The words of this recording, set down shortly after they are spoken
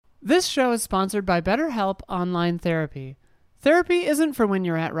This show is sponsored by BetterHelp Online Therapy. Therapy isn't for when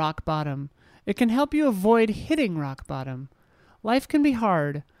you're at rock bottom. It can help you avoid hitting rock bottom. Life can be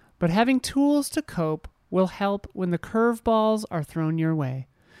hard, but having tools to cope will help when the curveballs are thrown your way.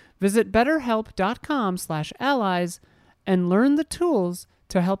 Visit betterhelp.com/allies and learn the tools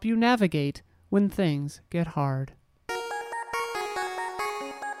to help you navigate when things get hard.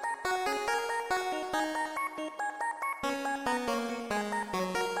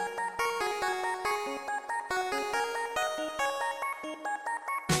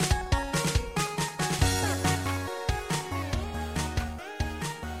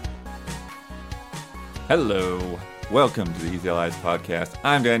 Hello, welcome to the Easy Allies podcast.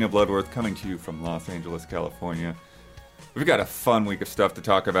 I'm Daniel Bloodworth, coming to you from Los Angeles, California. We've got a fun week of stuff to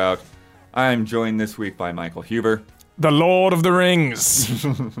talk about. I'm joined this week by Michael Huber. The Lord of the Rings.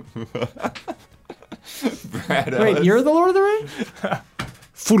 Brad Wait, Ellis. you're the Lord of the Rings?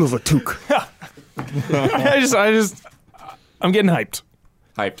 Full of a toque. I'm getting hyped.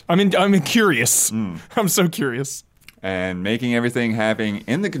 Hyped. I'm curious. I'm so curious. And making everything happen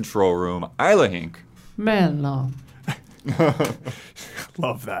in the control room, Isla Hink. Melon.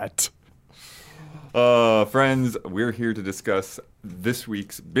 Love that. Friends, we're here to discuss this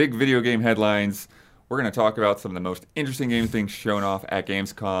week's big video game headlines. We're going to talk about some of the most interesting game things shown off at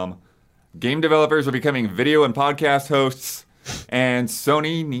Gamescom. Game developers are becoming video and podcast hosts, and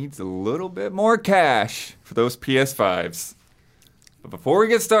Sony needs a little bit more cash for those PS5s. But before we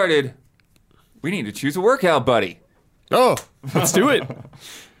get started, we need to choose a workout buddy. Oh, Let's do it.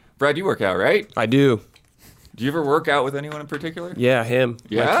 Brad, you work out, right? I do. Do you ever work out with anyone in particular? Yeah, him.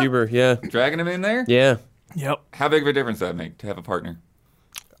 Yeah? Mike Huber, yeah. Dragging him in there? Yeah. Yep. How big of a difference does that make to have a partner?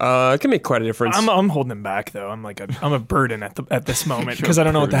 It can make quite a difference. I'm holding him back though. I'm a burden at this moment because I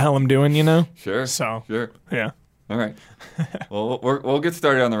don't know what the hell I'm doing. You know. Sure. So. Sure. Yeah. All right. Well, we'll get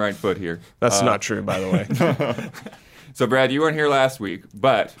started on the right foot here. That's not true, by the way. So, Brad, you weren't here last week,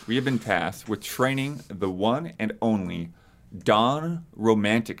 but we have been tasked with training the one and only Dawn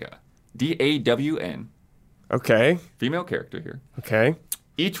Romantica. D-A-W-N. Okay. Female character here. Okay.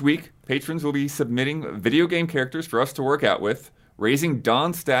 Each week, patrons will be submitting video game characters for us to work out with, raising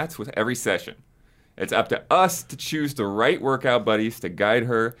Dawn stats with every session. It's up to us to choose the right workout buddies to guide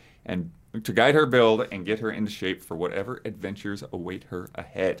her build and get her into shape for whatever adventures await her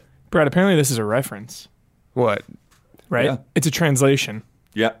ahead. Brad, apparently this is a reference, What? right? Yeah. It's a translation.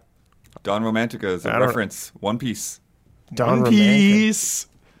 Yeah. Dawn Romantica is a I don't- reference. One Piece. Dawn One Romantic. Piece.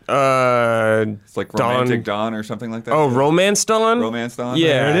 It's like Dawn- Romantic Dawn or something like that. Oh, Romance Dawn? Romance Dawn?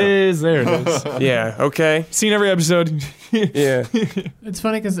 Yeah. There it is. There it is. Yeah, okay. Seen every episode. Yeah. It's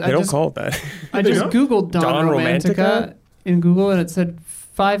funny because They I don't just call it that. Googled Dawn Dawn Romantica Romantica? in Google and it said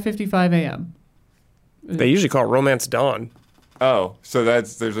 5:55 a.m. They usually call it Romance Dawn. Oh, so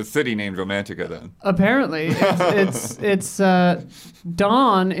there's a city named Romantica then. Apparently, it's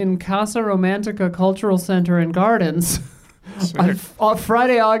dawn in Casa Romantica Cultural Center and Gardens on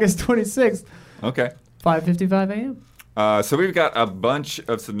Friday, August 26th, Okay. 5:55 a.m. So we've got a bunch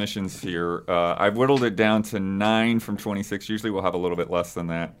of submissions here. I've whittled it down to 9 from 26. Usually we'll have a little bit less than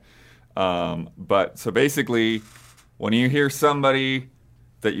that. But so basically, when you hear somebody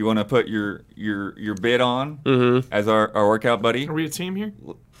that you want to put your bid on as our workout buddy, Are we a team here?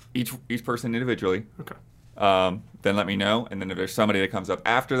 each person individually, Okay. then let me know. And then if there's somebody that comes up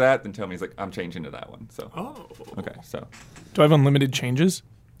after that, then tell me, like, I'm changing to that one. So Oh. okay, so Do I have unlimited changes?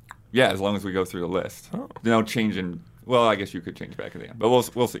 yeah, as long as we go through the list. Oh. No changing. Well, I guess you could change back at the end, but we'll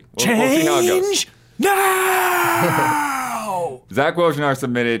see. We'll see how it goes. Change now. Zach Wojnar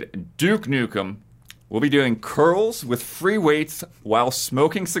submitted Duke Nukem. We'll be doing curls with free weights while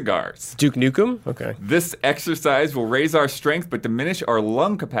smoking cigars. Duke Nukem? Okay. This exercise will raise our strength but diminish our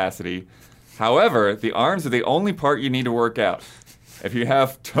lung capacity. However, the arms are the only part you need to work out. If you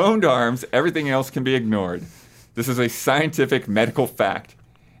have toned arms, everything else can be ignored. This is a scientific medical fact.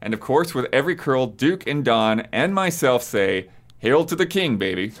 And of course, with every curl, Duke and Don and myself say, "Hail to the king,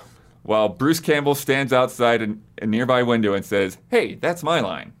 baby," while Bruce Campbell stands outside a nearby window and says, "Hey, that's my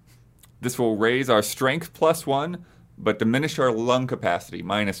line." This will raise our strength +1, but diminish our lung capacity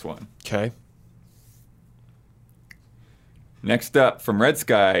 -1. Okay. Next up, from Red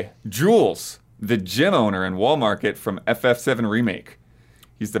Sky, Jules, the gym owner in Wall Market from FF7 Remake.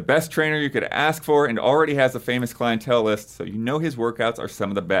 He's the best trainer you could ask for and already has a famous clientele list, so you know his workouts are some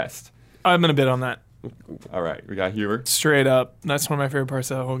of the best. I'm gonna bid on that. All right, we got Huber. Straight up, that's one of my favorite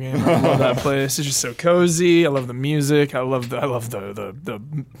parts of the whole game. I love that place. It's just so cozy. I love the music. I love the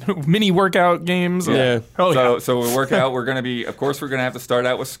mini workout games. Yeah. Oh yeah. So we work out. We're going to have to start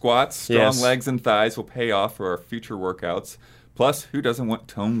out with squats. Strong Yes. legs and thighs will pay off for our future workouts. Plus, who doesn't want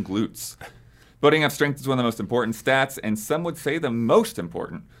toned glutes? Building up strength is one of the most important stats, and some would say the most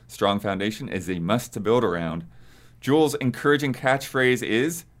important. Strong foundation is a must to build around. Jules' encouraging catchphrase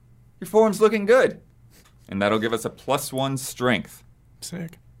is, your form's looking good. And that'll give us a +1 strength.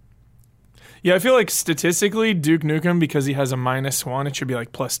 Sick. Yeah, I feel like statistically, Duke Nukem, because he has a -1, it should be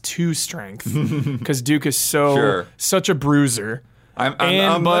like +2 strength. Because Duke is such a bruiser.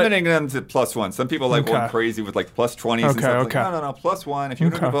 I'm limiting them to +1. Some people going crazy with like +20s and stuff. Like, no, +1. If you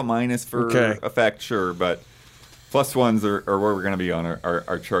want to put minus for effect, sure. But +1s are where we're going to be on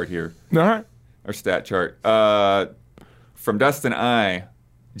our chart here. All right. Our stat chart. From Dustin I,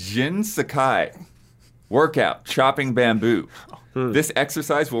 Jin Sakai. Workout, chopping bamboo. This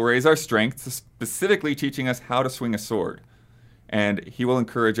exercise will raise our strength, specifically teaching us how to swing a sword. And he will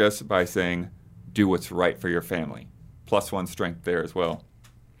encourage us by saying, do what's right for your family. +1 strength there as well.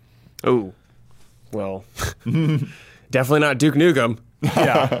 Oh, well, definitely not Duke Nukem.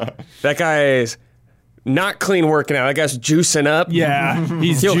 Yeah. That guy is not clean working out. That guy's juicing up. Yeah,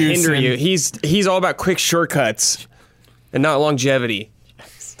 He'll hinder you. He's all about quick shortcuts and not longevity.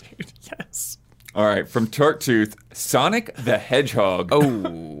 Yes, dude. Yes. All right, from Tarttooth, Sonic the Hedgehog.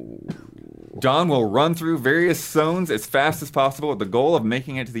 Oh. Don will run through various zones as fast as possible with the goal of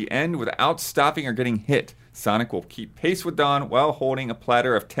making it to the end without stopping or getting hit. Sonic will keep pace with Don while holding a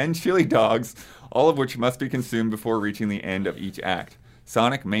platter of 10 chili dogs, all of which must be consumed before reaching the end of each act.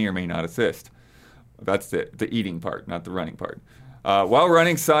 Sonic may or may not assist. That's the eating part, not the running part. While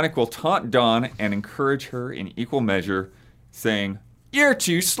running, Sonic will taunt Dawn and encourage her in equal measure, saying, "You're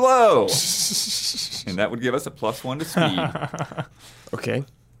too slow!" And that would give us a +1 to speed. Okay.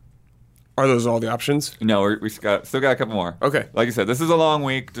 Are those all the options? No, we still got a couple more. Okay. Like I said, this is a long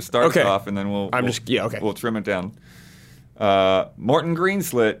week to start us off, and then we'll trim it down. Morton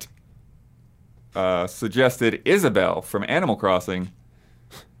Greenslit suggested Isabel from Animal Crossing.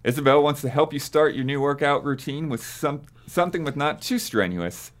 Isabel wants to help you start your new workout routine with something with not too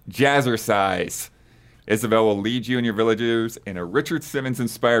strenuous. Jazzercise. Isabel will lead you and your villagers in a Richard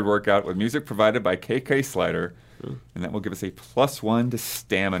Simmons-inspired workout with music provided by KK Slider, and that will give us a +1 to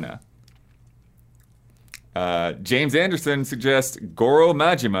stamina. James Anderson suggests Goro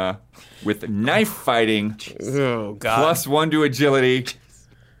Majima with knife fighting. Oh, God. +1 to agility.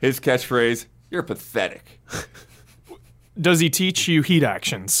 His catchphrase, "You're pathetic." Does he teach you heat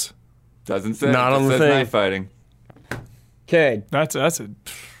actions? Doesn't say. Not on the says thing. knife fighting. Okay. That's a.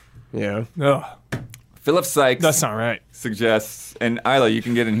 Yeah. Ugh, Philip Sykes that's not right. suggests, and Isla, you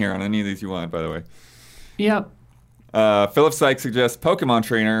can get in here on any of these you want, by the way. Yep. Philip Sykes suggests Pokemon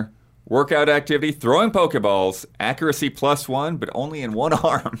Trainer, workout activity, throwing Pokeballs, accuracy +1, but only in one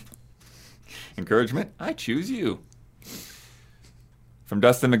arm. Encouragement, I choose you. From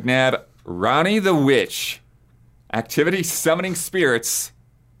Dustin McNabb, Ronnie the Witch, activity summoning spirits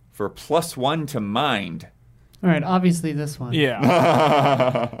for +1 to mind. All right, obviously this one.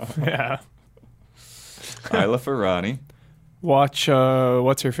 Yeah. Yeah. Isla for Ronnie. Watch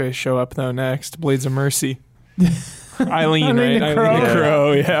what's her face show up though next? Blades of Mercy. Eileen, Eileen right? the Crow. Eileen the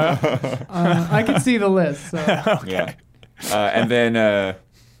Crow, yeah. I can see the list. So. Yeah. And then her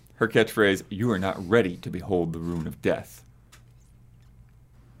catchphrase, "You are not ready to behold the rune of death."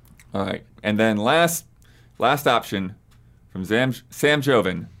 All right. And then last option from Sam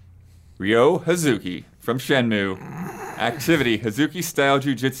Joven, Ryo Hazuki from Shenmue. Activity, Hazuki-style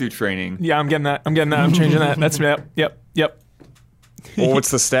jiu-jitsu training. Yeah, I'm getting that. I'm changing that. That's yep. Well, what's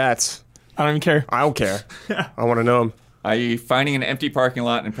the stats? I don't even care. I don't care. I want to know them. I.e., finding an empty parking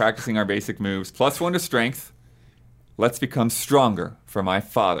lot and practicing our basic moves. +1 to strength. Let's become stronger for my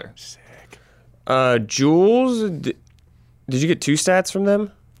father. Sick. Jules, did you get 2 stats from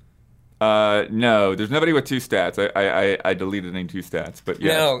them? No, there's nobody with 2 stats. I deleted any 2 stats, but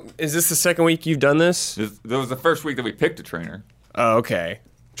yeah. No. Is this the second week you've done this? This was the first week that we picked a trainer. Oh, okay.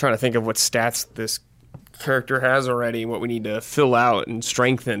 Trying to think of what stats this character has already, what we need to fill out and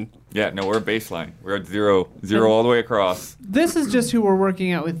strengthen. Yeah, no, we're at baseline. We're at zero all the way across. This is just who we're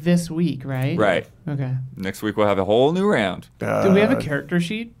working out with this week, right? Right. Okay. Next week we'll have a whole new round. Do we have a character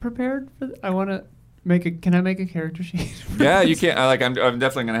sheet prepared for I want to make a. Can I make a character sheet? Yeah, you can't. I'm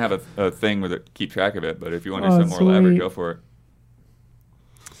definitely gonna have a thing with it, keep track of it. But if you want to do something more sweet. elaborate, go for it.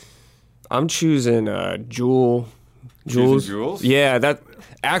 I'm choosing Jules. Choosing Jules? Yeah, that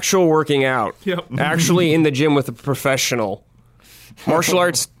actual working out. Yep. Actually in the gym with a professional. Martial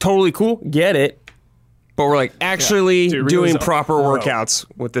arts, totally cool. Get it. But we're like actually Dude, Rio's doing a proper pro. workouts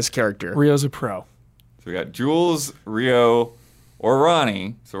with this character. Rio's a pro. So we got Jules, Rio, or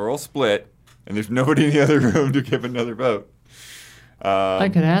Ronnie. So we're all split, and there's nobody in the other room to give another vote. I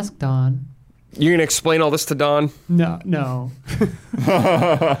could ask Dawn. You're gonna explain all this to Don? No.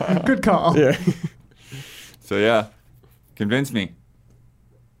 Good call. Yeah. So yeah, convince me.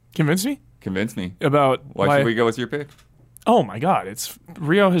 Convince me Convince me. about Why should we go with your pick? Oh my God, it's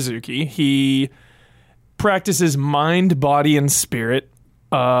Ryo Hazuki. He practices mind, body, and spirit.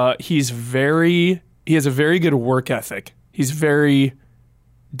 He has a very good work ethic. He's very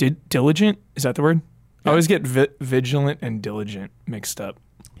diligent. Is that the word? I always get vigilant and diligent mixed up.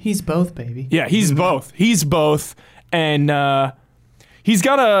 He's both, baby. Yeah, he's both. He's both, and he's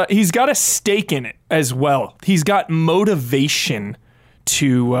got a stake in it as well. He's got motivation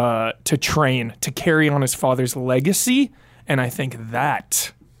to train, to carry on his father's legacy, and I think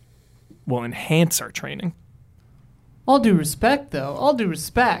that will enhance our training. All due respect, though. All due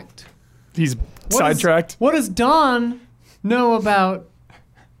respect. He's sidetracked. What does Don know about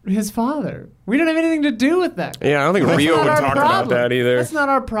his father? We don't have anything to do with that. Yeah, I don't think Ryo would talk about that either. That's not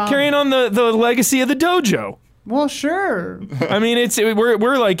our problem. Carrying on the legacy of the dojo. Well, sure. I mean,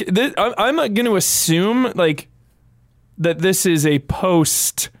 we're like this, I'm going to assume like that this is a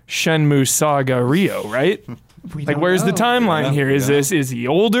post Shenmue Saga Ryo, right? Like, where's the timeline here? Is he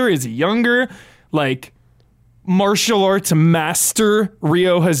older? Is he younger? Like, martial arts master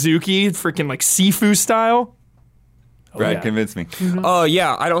Ryo Hazuki, freaking like Sifu style. Brad, yeah. convince me. Oh,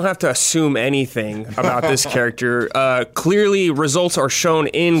 yeah, I don't have to assume anything about this character. Clearly, results are shown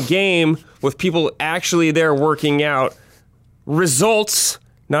in-game with people actually there working out. Results,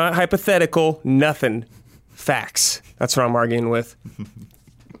 not hypothetical, nothing. Facts. That's what I'm arguing with.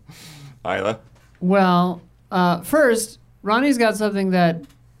 Isla? Well, first, Ronnie's got something that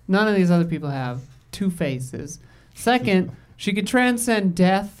none of these other people have. 2 faces. Second, she could transcend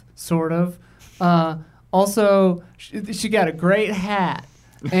death, sort of. Also, she got a great hat.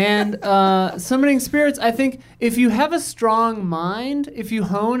 And summoning spirits, I think if you have a strong mind, if you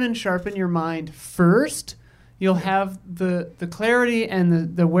hone and sharpen your mind first, you'll have the clarity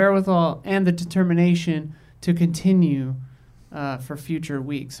and the wherewithal and the determination to continue for future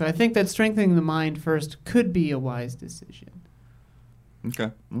weeks. So I think that strengthening the mind first could be a wise decision.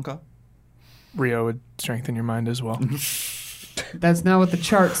 Okay. Ryo would strengthen your mind as well. That's not what the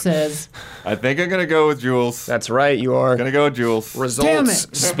chart says. I think I'm going to go with Jules. That's right, you are. Going to go with Jules. Results Damn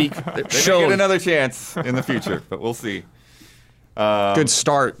it. speak. They may Shown. get another chance in the future, but we'll see. Good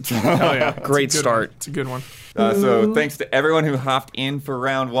start. Hell yeah. Great start. It's a good one. So thanks to everyone who hopped in for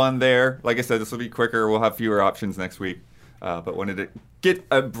round 1 there. Like I said, this will be quicker. We'll have fewer options next week. But wanted to get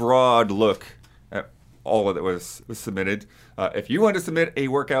a broad look at all of that was submitted. If you want to submit a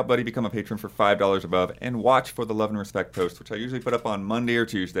workout buddy, become a patron for $5 above and watch for the Love and Respect post, which I usually put up on Monday or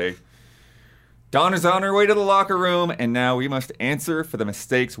Tuesday. Dawn is on her way to the locker room, and now we must answer for the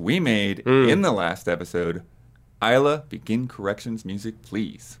mistakes we made in the last episode. Isla, begin corrections music,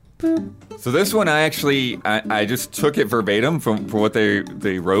 please. So this one, I just took it verbatim from what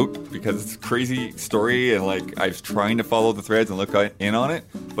they wrote because it's a crazy story and like I was trying to follow the threads and look in on it,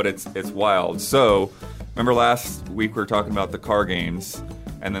 but it's wild. So remember last week we were talking about the car games,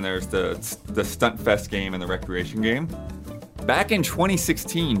 and then there's the Stunt Fest game and the Recreation game. Back in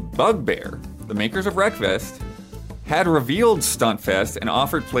 2016, Bugbear, the makers of Wreckfest, had revealed Stunt Fest and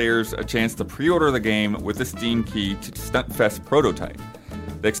offered players a chance to pre-order the game with the Steam key to Stunt Fest prototype.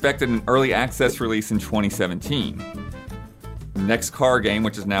 They expected an early access release in 2017. The next car game,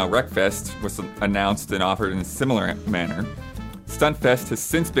 which is now Wreckfest, was announced and offered in a similar manner. Stuntfest has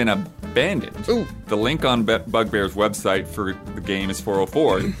since been abandoned. Ooh. The link on Bugbear's website for the game is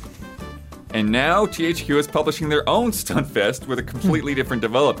 404. And now THQ is publishing their own Stuntfest with a completely different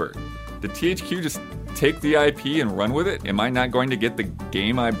developer. Did THQ just take the IP and run with it? Am I not going to get the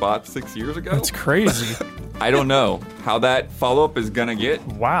game I bought 6 years ago? That's crazy. I don't know how that follow-up is going to get,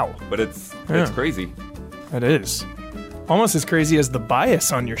 Wow. but it's crazy. That is. Almost as crazy as the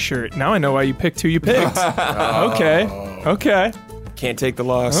bias on your shirt. Now I know why you picked who you picked. Okay. Can't take the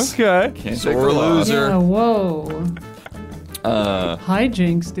loss. Okay. Can't Sore take the loss. loser. Yeah, whoa.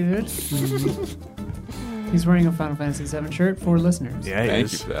 Hijinks, dude. He's wearing a Final Fantasy VII shirt for listeners. Yeah, he Thank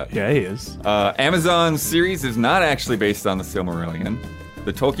is. you for that. Yeah, he is. Amazon's series is not actually based on the Silmarillion.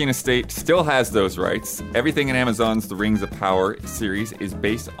 The Tolkien estate still has those rights. Everything in Amazon's The Rings of Power series is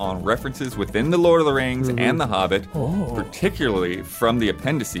based on references within The Lord of the Rings and The Hobbit, particularly from the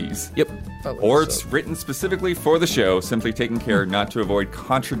appendices. Yep. Or it's written specifically for the show, simply taking care not to avoid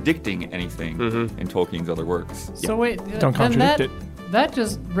contradicting anything in Tolkien's other works. So wait, Don't then contradict it. That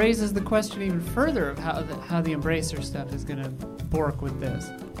just raises the question even further of how the Embracer stuff is going to work with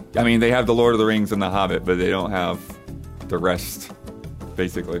this. I mean, they have The Lord of the Rings and The Hobbit, but they don't have the rest,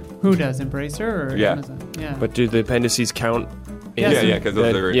 basically. Who does, Embracer or Yeah. Amazon? Yeah. But do the appendices count Yeah, because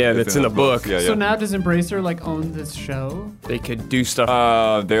those are that's in the book. Yeah, So now does Embracer like own this show? They could do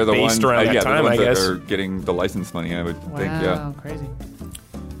stuff. They're the based ones. around that yeah, time, they're the I ones guess. that are getting the license money. I would think. Yeah, Wow, crazy.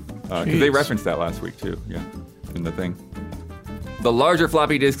 because they referenced that last week too. Yeah, in the thing. The larger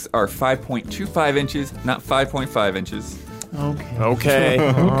floppy disks are 5.25 inches, not 5.5 inches. Okay. Okay.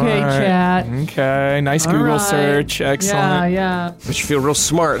 Okay, chat. Okay, nice All Google right. search. Excellent. Yeah, But you feel real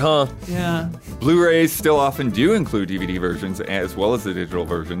smart, huh? yeah. Blu-rays still often do include DVD versions as well as the digital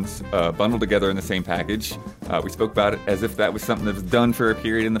versions, bundled together in the same package. We spoke about it as if that was something that was done for a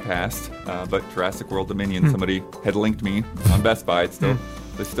period in the past, but Jurassic World Dominion, somebody had linked me on Best Buy.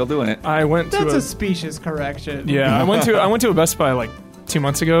 They're still doing it. I went to That's a specious correction. Yeah, I went to a Best Buy like 2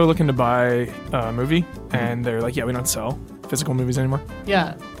 months ago looking to buy a movie, and they're like, "Yeah, we don't sell physical movies anymore."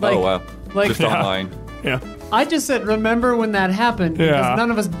 Yeah. Like, Oh wow! like- Just Yeah. online. Yeah, I just said, remember when that happened? Because Yeah.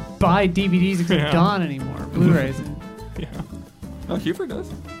 none of us buy DVDs except Yeah. Dawn anymore. Blu-rays. yeah. Oh, Huber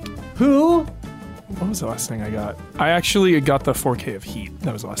does. Who? What was the last thing I got? I actually got the 4K of Heat.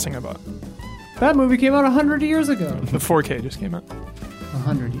 That was the last thing I bought. That movie came out 100 years ago. The 4K just came out.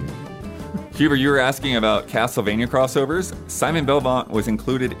 100 years. Huber, you were asking about Castlevania crossovers. Simon Belmont was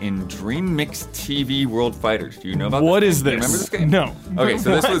included in Dream Mix TV World Fighters. Do you know about What this is game? this? Do you remember this game? No. Okay,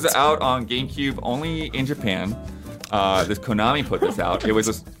 so this was out on GameCube only in Japan. This Konami put this out. It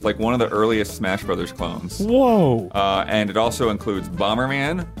was like one of the earliest Smash Brothers clones. Whoa. And it also includes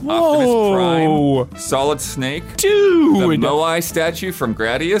Bomberman, Whoa. Optimus Prime, Solid Snake, the Dude. Moai statue from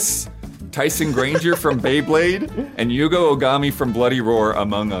Gradius, Tyson Granger from Beyblade, and Yugo Ogami from Bloody Roar,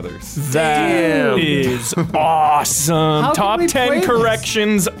 among others. That is awesome. How can Top we 10 play this?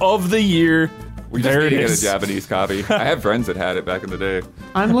 corrections of the year. We just There need it to get is. a Japanese copy. I have friends that had it back in the day.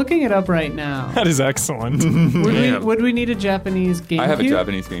 I'm looking it up right now. That is excellent. Would we need a Japanese GameCube? I have a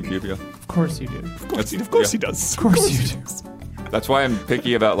Japanese GameCube, yeah. Of course you do. Of course he does. Of course you do. That's why I'm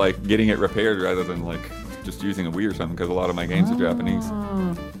picky about like getting it repaired rather than like just using a Wii or something, because a lot of my games are Japanese.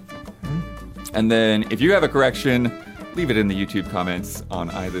 Oh. And then if you have a correction, leave it in the YouTube comments on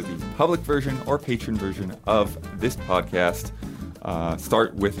either the public version or patron version of this podcast.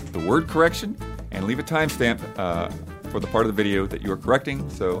 Start with the word correction and leave a timestamp for the part of the video that you are correcting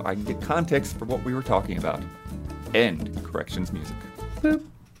so I can get context for what we were talking about. End corrections music. Boop.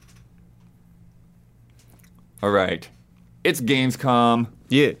 All right. It's Gamescom.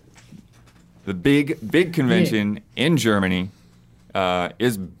 Yeah. The big convention in Germany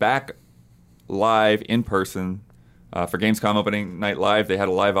is back live in person for Gamescom opening night live. They had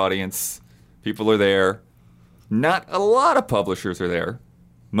a live audience. People are there. Not a lot of publishers are there.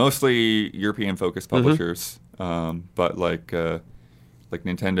 Mostly European-focused publishers, but like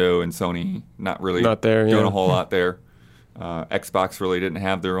Nintendo and Sony, not really Not there, doing yeah. a whole lot there. Xbox really didn't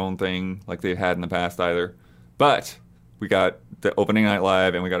have their own thing like they've had in the past either. But we got the opening night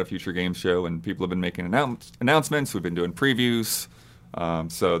live, and we got a future games show, and people have been making announcements. We've been doing previews,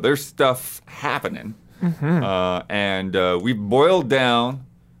 so there's stuff happening. And we boiled down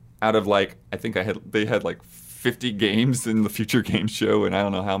out of like they had like 50 games in the future games show, and I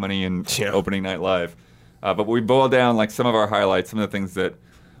don't know how many in opening night live. But we boiled down like some of our highlights, some of the things that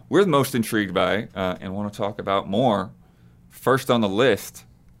we're most intrigued by and want to talk about more. First on the list,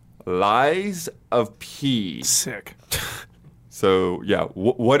 Lies of P. Sick. So yeah,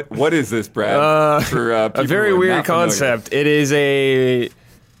 what is this, Brad? For A people very who are weird not familiar. concept. It is a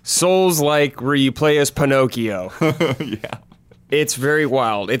Souls-like where you play as Pinocchio. Yeah. It's very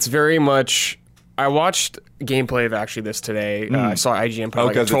wild. It's very much. I watched gameplay of actually this today. I saw IGN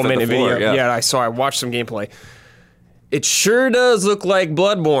probably like a 'cause it's at the 12-minute floor, video. yeah. I watched some gameplay. It sure does look like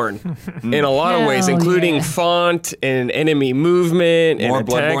Bloodborne in a lot of ways, Hell including yeah. font and enemy movement More and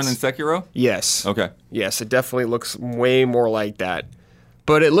Bloodborne attacks. than Sekiro? Yes. Okay. Yes, it definitely looks way more like that.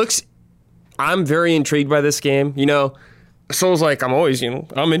 But it looks. I'm very intrigued by this game. You know, Souls like I'm always,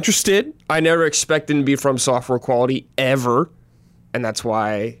 I'm interested. I never expected to be from software quality ever, and that's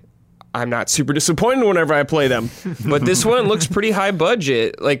why I'm not super disappointed whenever I play them. But this one looks pretty high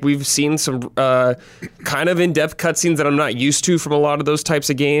budget. Like we've seen some kind of in-depth cutscenes that I'm not used to from a lot of those types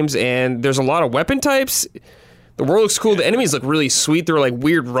of games, and there's a lot of weapon types. The world looks cool. The enemies look really sweet. They're like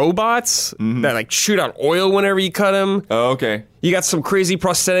weird robots that like shoot out oil whenever you cut them. Oh, okay. You got some crazy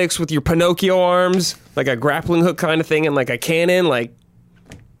prosthetics with your Pinocchio arms, like a grappling hook kind of thing, and like a cannon. Like,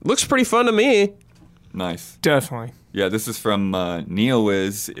 looks pretty fun to me. Nice. Definitely. Yeah, this is from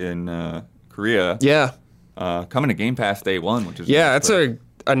NeoWiz in Korea. Yeah, Coming to Game Pass day one, which is yeah, that's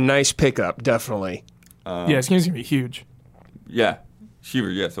a nice pickup, definitely. Yeah, this game's gonna be huge. yeah.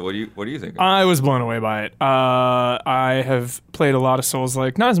 Shiver, yeah. So what do you think? I was blown away by it. I have played a lot of Souls,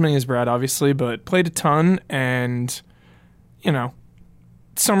 like not as many as Brad, obviously, but played a ton, and you know,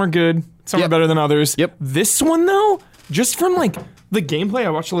 some are good, some are Yep. better than others. Yep. This one though, just from like the gameplay, I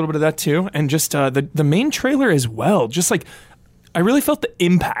watched a little bit of that too, and just the main trailer as well. Just like I really felt the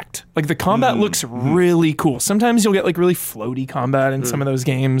impact. Like the combat looks really cool. Sometimes you'll get like really floaty combat in some of those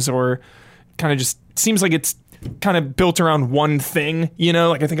games, or kind of just seems like it's kind of built around one thing, you know?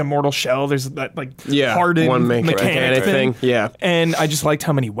 Like I think Immortal Shell, there's that like hardened one mechanic thing. Yeah. And I just liked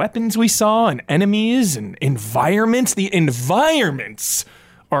how many weapons we saw and enemies and environments. The environments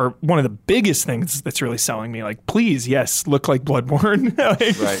are one of the biggest things that's really selling me. Like, please, yes, look like Bloodborne.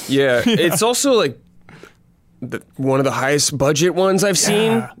 Like, Right. Yeah, it's also like one of the highest budget ones I've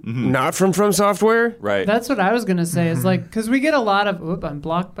seen, not from Software. Right. That's what I was gonna say. Is like because we get a lot of. Whoop! I'm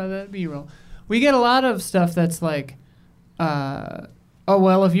blocked by that B-roll. We get a lot of stuff that's like, oh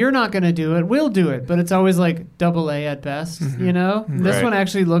well, if you're not gonna do it, we'll do it. But it's always like AA at best, you know. This Right. one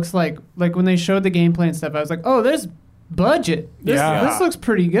actually looks like when they showed the gameplay and stuff. I was like, oh, there's budget. This looks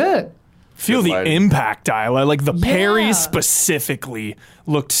pretty good. feel the lighting. impact, Isla. Like the Yeah. parry specifically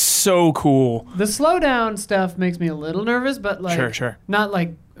looked so cool. The slowdown stuff makes me a little nervous, but like Sure. not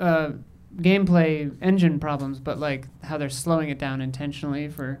like gameplay engine problems, but like how they're slowing it down intentionally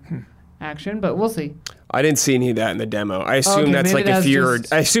for action. But we'll see. I didn't see any of that in the demo. I assume Okay, that's maybe like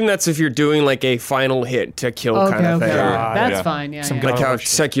that's I assume that's if you're doing like a final hit to kill Okay, kind of okay, thing. that's yeah. fine. Yeah, Some yeah. God Like how Rush.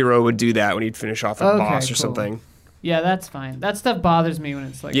 Sekiro would do that when he'd finish off a Okay, boss or cool. something. Yeah, that's fine. That stuff bothers me when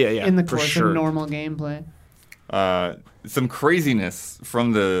it's like Yeah, yeah, in the for course sure. of normal gameplay. Some craziness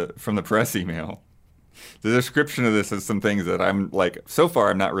from the press email. The description of this is some things that I'm like, so far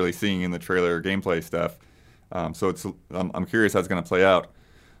I'm not really seeing in the trailer or gameplay stuff. So it's I'm curious how it's going to play out.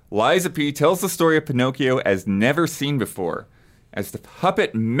 Liza P tells the story of Pinocchio as never seen before. As the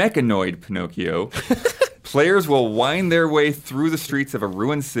puppet mechanoid Pinocchio, players will wind their way through the streets of a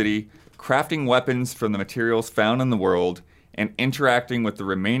ruined city, crafting weapons from the materials found in the world, and interacting with the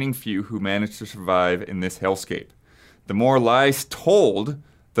remaining few who manage to survive in this hellscape. The more lies told,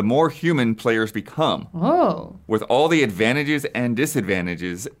 the more human players become, Oh, with all the advantages and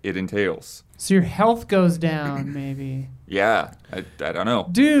disadvantages it entails. so your health goes down, maybe. Yeah, I don't know.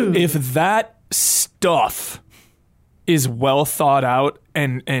 Dude, If that stuff is well thought out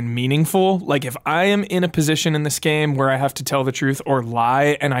and meaningful, like if I am in a position in this game where I have to tell the truth or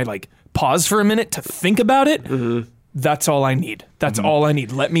lie and I like pause for a minute to think about it, that's all I need. That's all I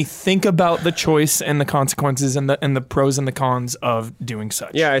need. Let me think about the choice and the consequences and the pros and the cons of doing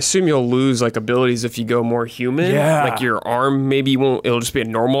such. Yeah, I assume you'll lose like abilities if you go more human. Yeah. Like your arm maybe won't, it'll just be a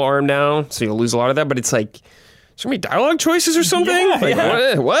normal arm now, so you'll lose a lot of that, but it's like, is there gonna be dialogue choices or something? Yeah, like,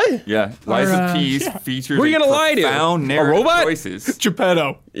 yeah. What? Yeah, Liza Or, P's features Who are you gonna lie to? profound A narrative robot? choices.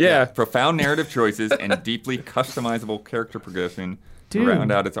 Geppetto. Yeah. Profound narrative choices and deeply customizable character progression Dude. to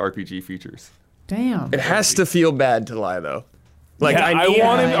round out its RPG features. damn. It has to feel bad to lie though. Like Yeah, I need,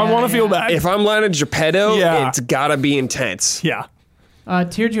 want to. I want to feel bad. if I'm lying to Geppetto, Yeah. it's gotta be intense. yeah.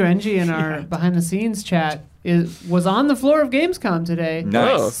 Tirju Engie in our behind the scenes chat was on the floor of Gamescom today.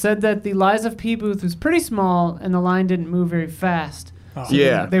 Nice. Oh. Said that the Lies of P booth was pretty small and the line didn't move very fast. So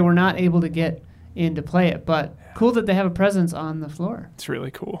Yeah. they were not able to get in to play it, but cool that they have a presence on the floor. It's really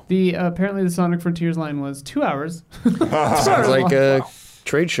cool. The apparently the Sonic Frontiers line was 2 hours. Sounds like a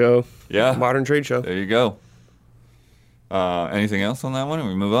trade show. Yeah. Modern trade show. There you go. Anything else on that one? And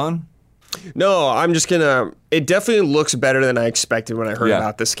we move on? No, I'm just gonna. It definitely looks better than I expected when I heard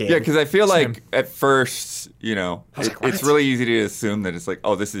about this game. Yeah, because I feel Same. like at first, it's really easy to assume that it's like,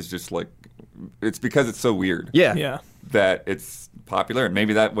 oh, this is just like, it's because it's so weird yeah, Yeah. that it's popular. And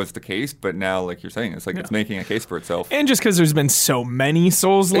maybe that was the case, but now, like you're saying, it's like it's making a case for itself. And just because there's been so many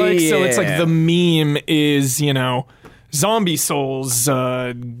Souls-like, so it's like Yeah. the meme is, zombie souls,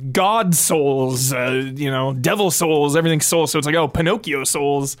 god souls, devil souls, everything souls. So it's like, oh, Pinocchio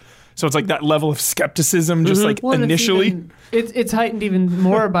souls. So it's like that level of skepticism, just like Well, and initially. it's heightened even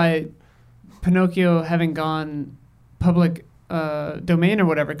more by Pinocchio having gone public domain or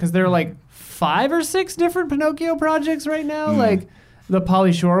whatever, because there are like 5 or 6 different Pinocchio projects right now, like the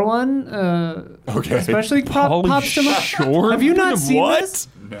Polly Shore one. Okay. Especially pops to mind. Shore? Have you not seen What? this?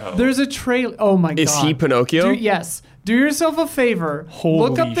 No. There's a trailer. Oh my god! Is he Pinocchio? Yes. Do yourself a favor.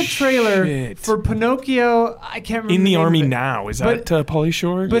 Look up Holy the trailer shit. for Pinocchio. I can't remember In the name of army it. now. Is But- that Pauly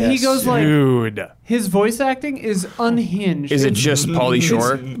Shore? But he Yes. goes like Dude. his voice acting is unhinged. Is it It's- just Pauly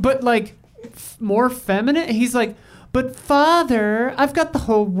Shore? But like more feminine. He's like, but father, I've got the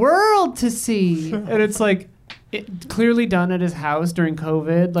whole world to see, and it's like. Clearly done at his house during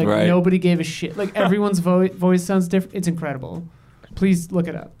COVID. Like Right. nobody gave a shit. Like everyone's voice sounds different. It's incredible. Please look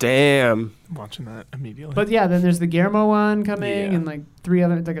it up. Damn. I'm watching that immediately. But yeah, then there's the Guillermo one coming, Yeah. and like 3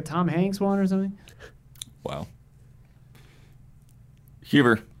 other, like a Tom Hanks one or something. Wow.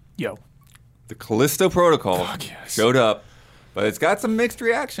 Huber, Yo. the Callisto Protocol yes. showed up, but it's got some mixed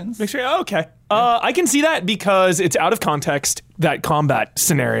reactions. Okay. I can see that because it's out of context, that combat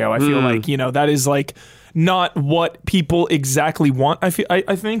scenario. I feel like, that is like not what people exactly want. I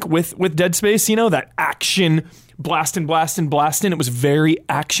think with Dead Space, that action blasting. It was very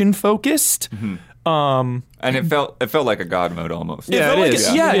action focused. And it felt like a God mode almost. Yeah, it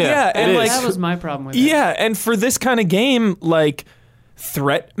is. Yeah. And like that was my problem with it. yeah, and for this kind of game, like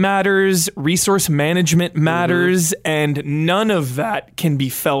threat matters, resource management matters, and none of that can be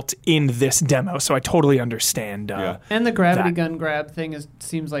felt in this demo. So I totally understand. And the gravity That. gun grab thing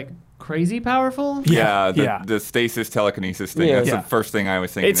seems like crazy powerful. The stasis telekinesis thing. Yeah. That's Yeah. the first thing I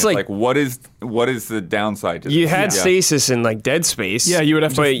was thinking. It's It's like- what is the downside to You this? had stasis in like Dead Space. Yeah, you would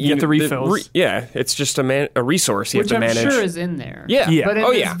have to but get the refills. It's just a resource you Which have to I'm manage. sure is in there. Yeah. But in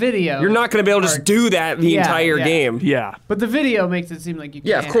oh this yeah. video, You're not going to be able to just do that the Yeah, entire yeah. game. Yeah. But the video makes it seem like you can.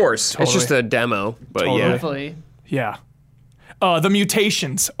 Yeah, of course. Totally. It's just a demo, but Totally. yeah. Hopefully. Yeah. The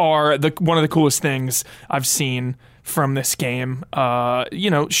mutations are one of the coolest things I've seen from this game.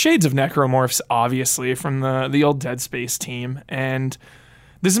 Shades of necromorphs, obviously, from the old Dead Space team. And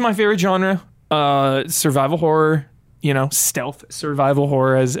this is my favorite genre. Survival horror, stealth survival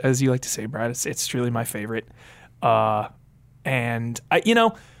horror, as you like to say, Brad. It's truly my favorite. And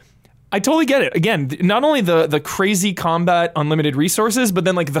I totally get it. Again, not only the crazy combat, unlimited resources, but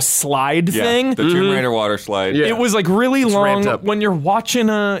then like the slide thing. The Tomb Raider water slide. Yeah. It was like really long ramped up. when you're watching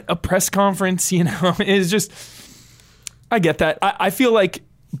a press conference, it's just, I get that. I feel like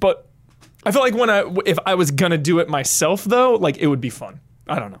if I was gonna do it myself though, like it would be fun.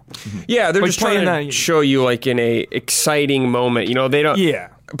 I don't know. Yeah, they're Like just trying playing to that- show you like in a exciting moment. They don't. Yeah.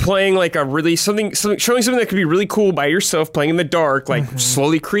 Playing like a really showing something that could be really cool by yourself, playing in the dark, like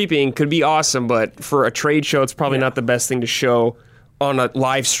slowly creeping, could be awesome. But for a trade show, it's probably not the best thing to show on a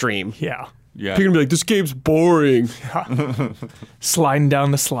live stream. Yeah. Yeah. People gonna be like, "This game's boring." Sliding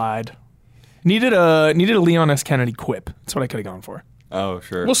down the slide. Needed a Leon S. Kennedy quip. That's what I could have gone for. Oh,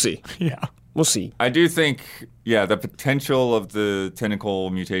 sure. We'll see. Yeah. We'll see. I do think, the potential of the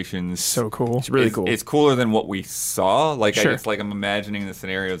tentacle mutations So cool. It's really cool. It's cooler than what we saw. Like, Sure. it's like I'm imagining the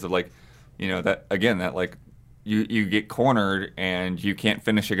scenarios of like, that again, that like you get cornered and you can't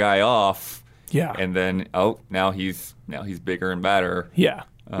finish a guy off. Yeah. And then now he's bigger and badder. Yeah.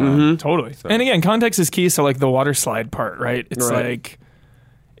 Totally. And again, context is key. So like the water slide part, right? It's Right. like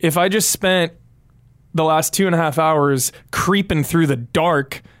if I just spent the last 2.5 hours creeping through the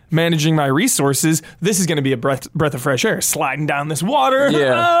dark, managing my resources, this is going to be a breath of fresh air, sliding down this water.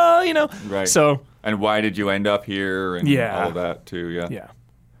 Yeah. Right. So And why did you end up here? And Yeah. all of that too. Yeah. yeah.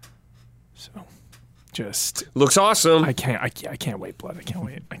 So just Looks awesome. I can't wait, Blood. I can't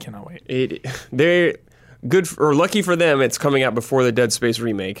wait. I cannot wait. They're good or lucky for them. It's coming out before the Dead Space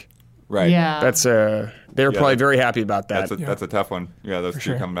remake. Right. Yeah. That's they're probably very happy about that. That's a tough one. Yeah, those two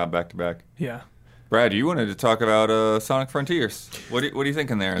sure. coming out back to back. Yeah. Brad, you wanted to talk about Sonic Frontiers. What are you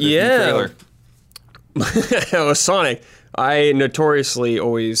thinking there? This new Yeah. trailer. With Sonic, I notoriously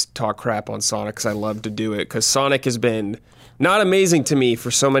always talk crap on Sonic because I love to do it. Because Sonic has been not amazing to me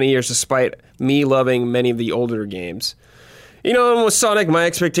for so many years, despite me loving many of the older games. And with Sonic, my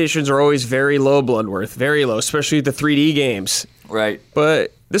expectations are always very low, Bloodworth, very low, especially the 3D games. Right.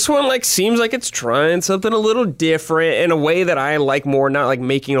 But this one seems like it's trying something a little different in a way that I like more, not like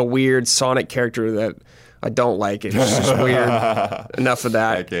making a weird Sonic character that I don't like. It's just weird. Enough of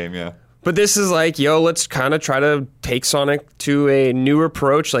that. That game, yeah. But this is like, let's kind of try to take Sonic to a new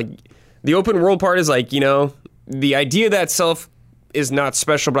approach. Like, the open world part is like, the idea that itself is not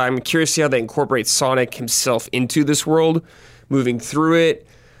special, but I'm curious to see how they incorporate Sonic himself into this world, moving through it.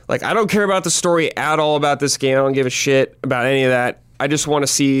 Like, I don't care about the story at all about this game. I don't give a shit about any of that. I just want to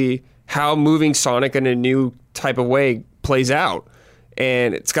see how moving Sonic in a new type of way plays out.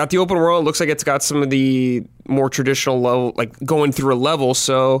 And it's got the open world. It looks like it's got some of the more traditional level, like going through a level.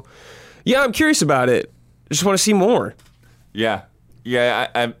 So, yeah, I'm curious about it. I just want to see more. Yeah.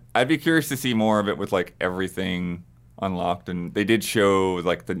 I'd be curious to see more of it with like everything unlocked, and they did show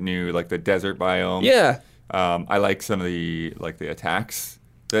like the new the desert biome. Yeah. I like some of the attacks.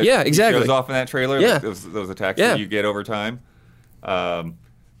 That Yeah, exactly. Shows off in that trailer. Yeah. Like those attacks Yeah. that you get over time.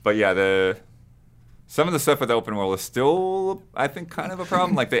 But yeah, some of the stuff with the open world is still, I think, kind of a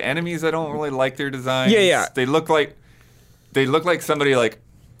problem. Like the enemies, I don't really like their designs. Yeah. They look like somebody like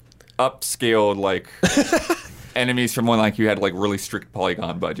upscaled enemies from when you had really strict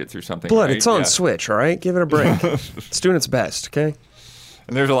polygon budgets or something. Blood, right? it's on Yeah. Switch, all right? Give it a break. It's doing its best, okay?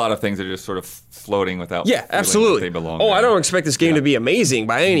 And there's a lot of things that are just sort of floating without. Yeah, feeling absolutely. Like they belong. Oh, there. I don't expect this game to be amazing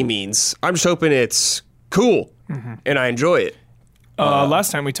by any means. I'm just hoping it's cool and I enjoy it.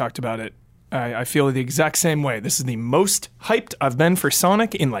 Last time we talked about it, I feel the exact same way. This is the most hyped I've been for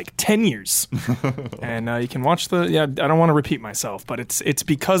Sonic in like 10 years. And you can watch I don't want to repeat myself, but it's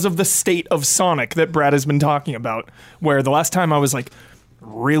because of the state of Sonic that Brad has been talking about, where the last time I was like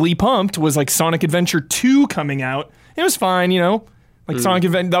really pumped was like Sonic Adventure 2 coming out. It was fine, like Sonic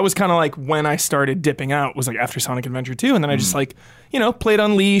Adventure, that was kind of like when I started dipping out, was like after Sonic Adventure 2. And then I just like, played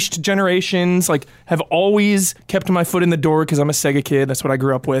Unleashed, Generations, like have always kept my foot in the door because I'm a Sega kid. That's what I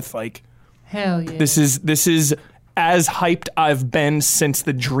grew up with. Like, hell yeah. This is as hyped I've been since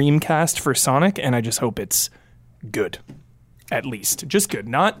the Dreamcast for Sonic, and I just hope it's good. At least. Just good.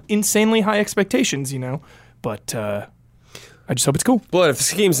 Not insanely high expectations, but I just hope it's cool. Well, if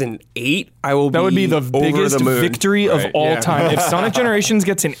this game's an 8, I will That would be the biggest victory of all time. If Sonic Generations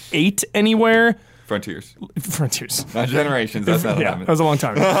gets an 8 anywhere... Frontiers. Not Generations. That's not that was a long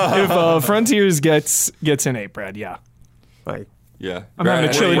time ago. If Frontiers gets an 8, Brad, yeah. Like... Yeah. I'm having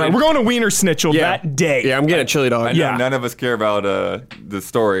a chili dog. We're going to Wiener Schnitzel that day. Yeah, I'm getting a chili dog. I know none of us care about the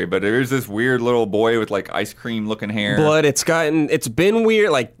story, but there's this weird little boy with like ice cream looking hair. Blood. It's been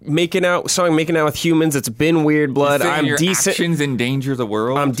weird. Like making out with humans. It's been weird. Blood. Your actions endanger the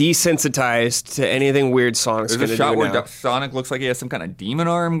world. I'm desensitized to anything weird Sonic's going to do. There's a shot now. where Sonic looks like he has some kind of demon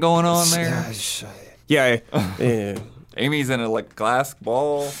arm going on there. Yeah. Amy's in a like glass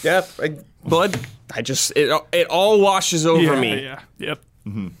ball. Yep. Blood. It all washes over me. Yeah. Yep.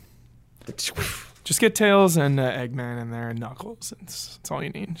 Mm-hmm. Just get Tails and Eggman in there and Knuckles. That's all you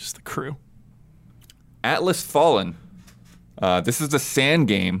need. Just the crew. Atlas Fallen. This is the sand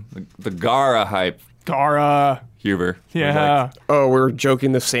game. The Gara hype. Gara. Huber. Yeah. We're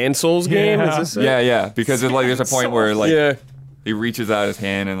joking the Sand Souls game? Yeah. Is this it? Yeah. Because there's a point where like he reaches out his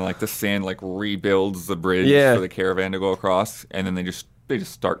hand and like the sand like rebuilds the bridge for the caravan to go across, and then they just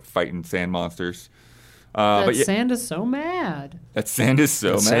start fighting sand monsters. Sand is so mad. That sand is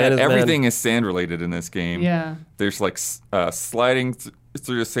so mad. Sand is Everything is sand related in this game. Yeah. There's like sliding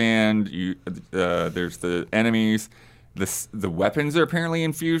through the sand. There's the enemies. The weapons are apparently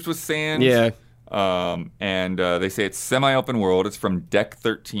infused with sand. Yeah. And they say it's semi-open world. It's from Deck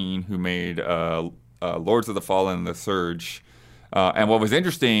 13, who made Lords of the Fallen and The Surge. And what was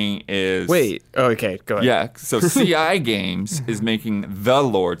interesting is... Wait. Oh, okay. Go ahead. Yeah. So CI Games is making the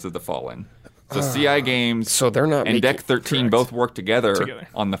Lords of the Fallen. So CI Games they're not and Deck 13 both work together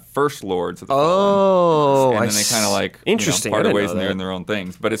on the first Lords of the Fallen. And then they kind of like interesting. Part ways and they're in their own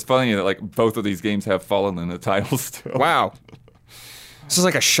things. But it's funny that like both of these games have Fallen in the title still. Wow. This is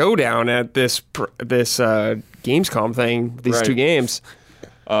like a showdown at this Gamescom thing. These two games.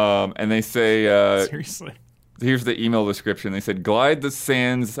 And they say seriously. Here's the email description. They said, glide the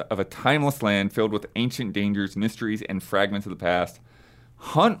sands of a timeless land filled with ancient dangers, mysteries, and fragments of the past.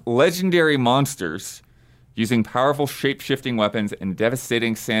 Hunt legendary monsters using powerful shape-shifting weapons and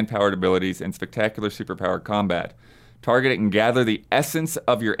devastating sand-powered abilities and spectacular superpowered combat. Target and gather the essence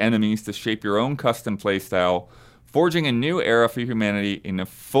of your enemies to shape your own custom playstyle, forging a new era for humanity in a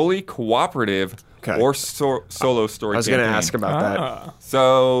fully cooperative or solo story. I was going to ask about that.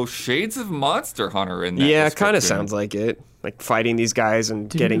 So, shades of Monster Hunter in that. Yeah, it kind of sounds like it. Like fighting these guys and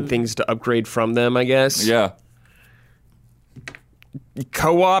getting things to upgrade from them, I guess. Yeah.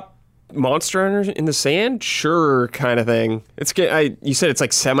 Co-op Monster Hunter in the sand? Sure, kind of thing. You said it's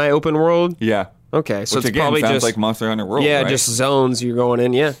like semi-open world? Yeah. Okay, so Which it's again, probably sounds just like Monster Hunter World, yeah, right? just zones you're going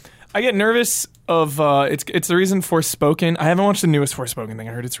in, yeah. I get nervous of it's the reason Forspoken. I haven't watched the newest Forspoken thing.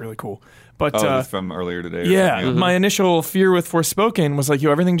 I heard it's really cool. But this from earlier today. Yeah, my initial fear with Forspoken was like,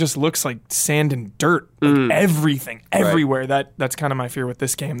 everything just looks like sand and dirt. Like everything, everywhere. That's kind of my fear with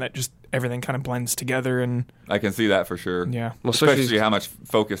this game, that just everything kind of blends together. And I can see that for sure. Yeah. Well, especially how much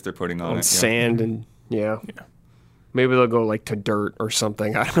focus they're putting on it. Sand and maybe they'll go like to dirt or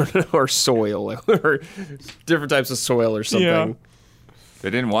something. I don't know, or soil, or different types of soil or something. Yeah. They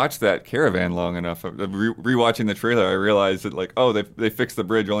didn't watch that caravan long enough. Rewatching the trailer, I realized that they fixed the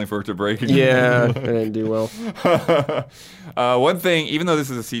bridge only for it to break again. Yeah, it didn't do well. One thing, even though this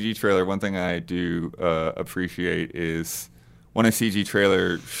is a CG trailer, one thing I do appreciate is when a CG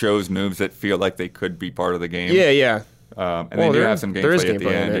trailer shows moves that feel like they could be part of the game. Yeah. And they do have some gameplay at the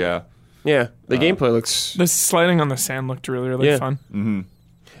end. Yeah. Yeah, the gameplay looks... The sliding on the sand looked really, really fun. Mm-hmm.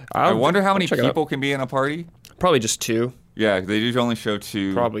 I wonder how many people can be in a party. Probably just 2. Yeah, they usually only show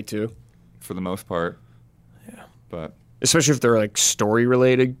 2. Probably 2. For the most part. Yeah. But especially if they're like story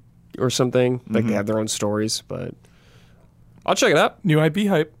related or something. Like they have their own stories, but I'll check it out. New IP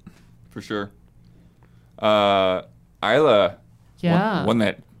hype. For sure. Isla. Yeah. One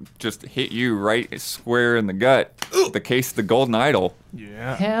that just hit you right square in the gut. The case of the Golden Idol.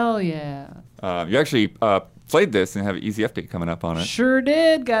 Yeah. Hell yeah. You actually played this and have an easy update coming up on it. Sure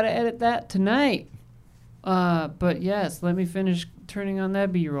did. Got to edit that tonight. But yes, let me finish turning on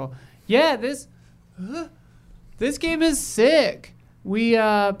that B-roll. Yeah, this game is sick. We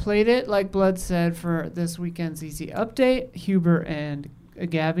played it, like Blood said, for this weekend's easy update. Huber and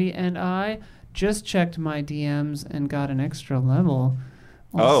Gabby and I just checked my DMs and got an extra level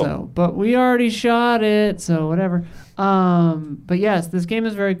also. But we already shot it, so whatever. But yes, this game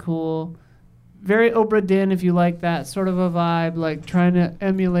is very cool. Very Obra Dinn, if you like that sort of a vibe, like trying to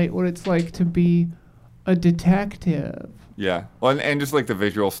emulate what it's like to be a detective. Yeah. Well, and just like the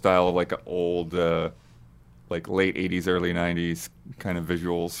visual style of like old, like late 80s, early 90s kind of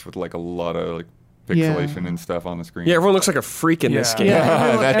visuals with like a lot of like pixelation and stuff on the screen. Yeah, everyone looks like a freak in this game.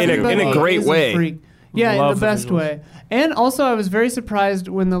 Yeah, in a great way. Yeah, Love in the best way. And also, I was very surprised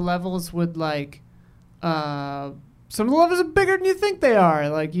when the levels would like, some of the levels are bigger than you think they are.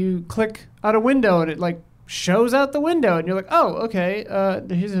 Like you click out a window and it like shows out the window, and you're like, oh, okay.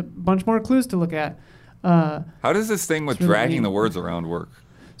 Here's a bunch more clues to look at. How does this thing with really dragging neat. the words around work?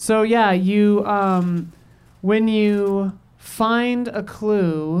 So yeah, you when you find a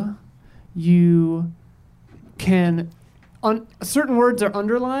clue, you can certain words are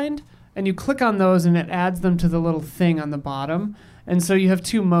underlined, and you click on those, and it adds them to the little thing on the bottom. And so you have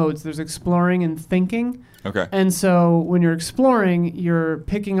two modes. There's exploring and thinking. Okay. And so when you're exploring, you're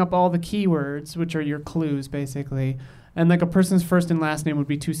picking up all the keywords, which are your clues, basically. And like a person's first and last name would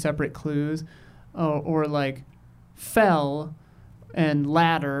be two separate clues, or like fell and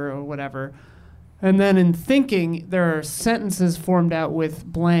ladder or whatever. And then in thinking, there are sentences formed out with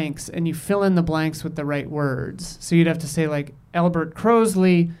blanks, and you fill in the blanks with the right words. So you'd have to say like, Albert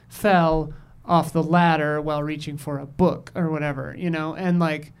Crosley fell off the ladder while reaching for a book or whatever, you know? And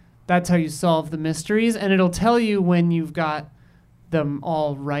like, that's how you solve the mysteries. And it'll tell you when you've got them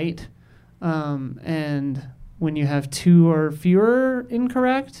all right. And when you have two or fewer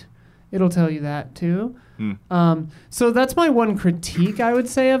incorrect, it'll tell you that too. So that's my one critique, I would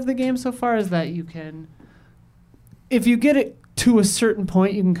say, of the game so far, is that you can, if you get it to a certain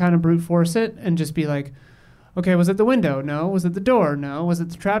point, you can kind of brute force it and just be like, okay, was it the window? No. Was it the door? No. Was it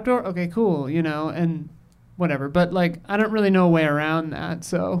the trapdoor? Okay, cool, you know, and whatever. But like, I don't really know a way around that,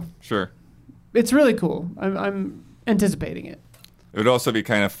 so Sure. it's really cool. I'm anticipating it. It would also be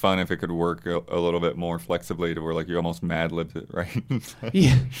kind of fun if it could work a little bit more flexibly to where like you almost mad-libbed it, right?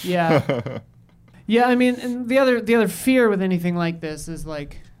 Yeah. Yeah, I mean, and the other fear with anything like this is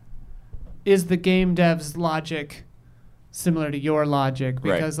like, is the game dev's logic similar to your logic?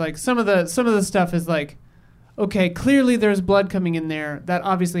 Because like some of the stuff is like, okay, clearly there's blood coming in there. That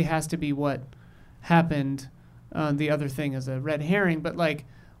obviously has to be what happened. The other thing is a red herring. But like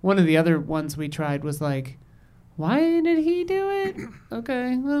one of the other ones we tried was like, why did he do it?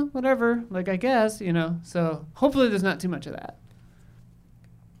 Okay, well, whatever. Like, I guess, you know. So hopefully there's not too much of that.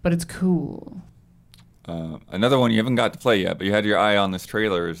 But it's cool. Another one you haven't got to play yet, but you had your eye on this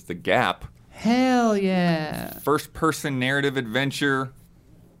trailer, is The Gap. Hell yeah. First-person narrative adventure,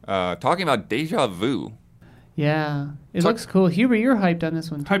 talking about deja vu. Yeah. It looks cool. Huber, you're hyped on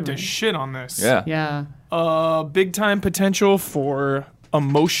this one, too. Hyped right? as shit on this. Yeah. Yeah. Big time potential for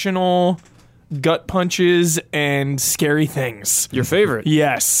emotional gut punches and scary things. Your favorite.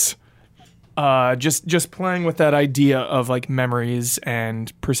 Yes. Just playing with that idea of like memories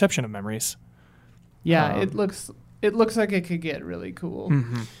and perception of memories. Yeah, it looks like it could get really cool.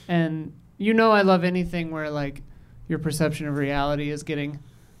 Mm-hmm. And you know I love anything where like your perception of reality is getting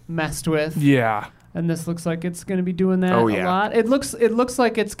messed with. Yeah. And this looks like it's going to be doing that Oh, a yeah. lot. It looks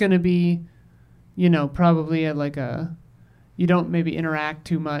like it's going to be, you know, probably you don't maybe interact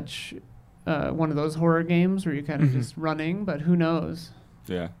too much, one of those horror games where you're kind of just running, but who knows?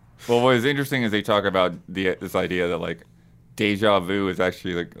 Yeah. Well, what is interesting is they talk about this idea that like deja vu is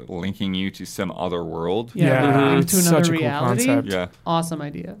actually like linking you to some other world. Yeah, it's to another such a cool reality. concept. Yeah. Awesome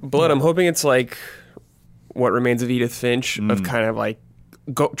idea. Blood, I'm hoping it's like What Remains of Edith Finch, of kind of like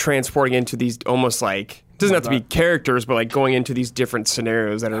transporting into these almost like, doesn't have to be characters, but like going into these different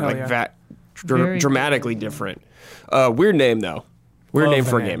scenarios that are Hell like yeah. Very dramatically cool. different. Weird name though. Weird Love name the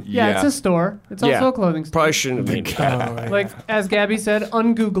for a name. game. Yeah, it's a store. It's also a clothing store. Probably shouldn't have named it that. Like, as Gabby said,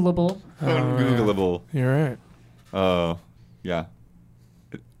 ungoogleable. Ungoogleable. You're right. Oh, yeah.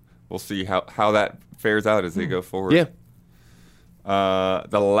 We'll see how that fares out as they go forward. Yeah.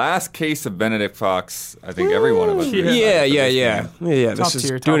 The last case of Benedict Fox, I think every one of us. Yeah. This Top is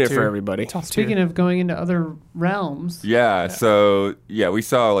tier, doing top it for tier. everybody. Top Speaking tier. of going into other realms, Yeah, so yeah, we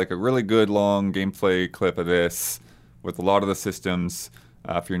saw like a really good long gameplay clip of this with a lot of the systems.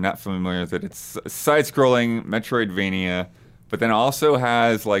 If you're not familiar with it, it's a side-scrolling Metroidvania but then also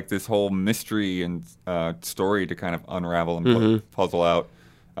has like this whole mystery and story to kind of unravel and puzzle out.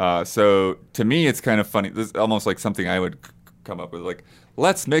 So to me, it's kind of funny. This is almost like something I would come up with, like,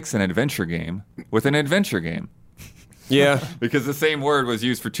 let's mix an adventure game with an adventure game. Yeah. Because the same word was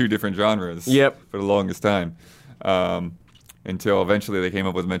used for two different genres for the longest time. Until eventually they came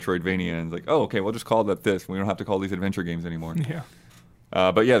up with Metroidvania and it's like, oh, okay, we'll just call that this. We don't have to call these adventure games anymore. Yeah.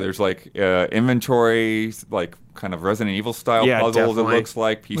 But yeah, there's like inventory, like kind of Resident Evil style puzzles. Definitely. It looks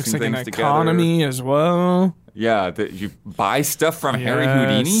like piecing Looks like things an together. economy as well. Yeah, that you buy stuff from Harry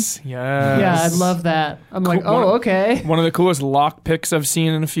Houdini. Yes. Yeah, I'd love that. I'm like, oh, okay. One of the coolest lock picks I've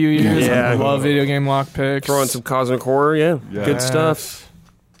seen in a few years. Yeah. I love video game lock picks. Throwing some cosmic horror, good stuff.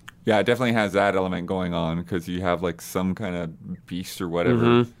 Yeah, it definitely has that element going on because you have like some kind of beast or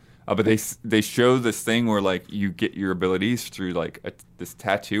whatever. But they show this thing where like you get your abilities through like this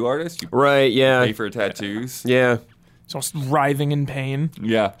tattoo artist. You pay for tattoos. Yeah. It's almost writhing in pain.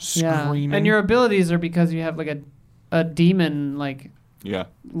 Yeah. Screaming. And your abilities are because you have like a demon like Yeah.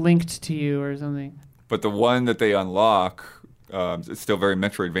 linked to you or something. But the one that they unlock, it's still very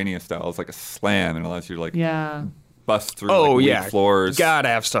Metroidvania style. It's like a slam and allows you to like bust through weak floors. Gotta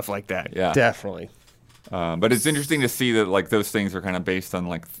have stuff like that. Yeah. Definitely. But it's interesting to see that like those things are kind of based on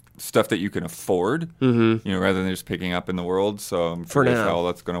like stuff that you can afford, you know, rather than just picking up in the world. So I'm curious how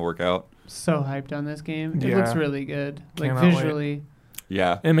that's going to work out. So hyped on this game. It Yeah. looks really good. Like Cannot wait. visually.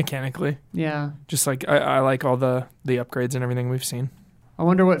 Yeah. And mechanically. Yeah. Just like I like all the upgrades and everything we've seen. I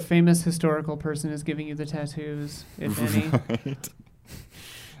wonder what famous historical person is giving you the tattoos, if any.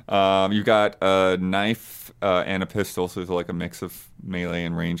 You've got a knife and a pistol, so there's like a mix of melee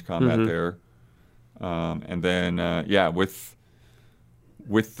and range combat there. And then,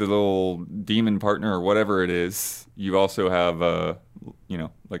 with the little demon partner or whatever it is, you also have, you know,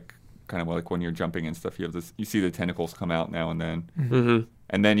 like kind of like when you're jumping and stuff, you have this. You see the tentacles come out now and then,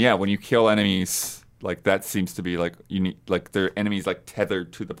 and then when you kill enemies, like that seems to be like like their enemies like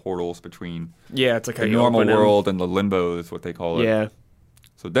tethered to the portals between it's like the normal world and the limbo is what they call it. Yeah.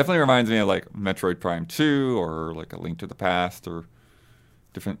 So it definitely reminds me of like Metroid Prime 2 or like A Link to the Past or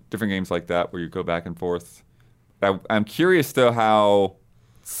different games like that where you go back and forth. I'm curious though how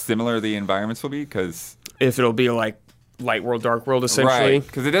similar the environments will be because if it'll be like Light World, Dark World, essentially. Right,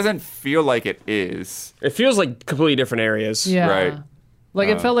 because it doesn't feel like it is. It feels like completely different areas. Yeah. Right. Like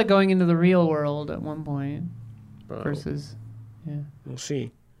it felt like going into the real world at one point versus, We'll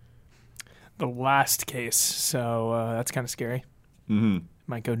see. The last case, so that's kind of scary. Mm-hmm.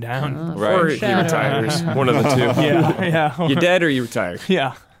 Might go down. Right. Or he retires. One of the two. Yeah. You dead or you retired?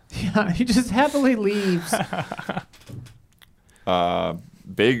 Yeah. Yeah, he just happily leaves.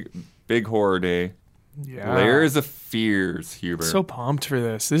 Big horror day. Yeah. Layers of Fears, Hubert. So pumped for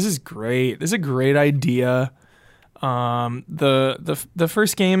this. This is great. This is a great idea. The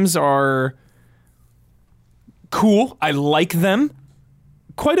first games are cool. I like them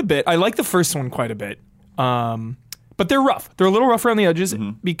quite a bit. I like the first one quite a bit. But they're rough. They're a little rough around the edges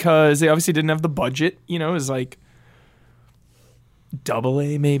because they obviously didn't have the budget. You know, it was like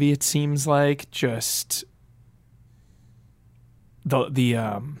AA maybe it seems like just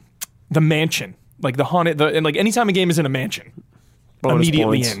the mansion. Like the haunted and like anytime a game is in a mansion. Bonus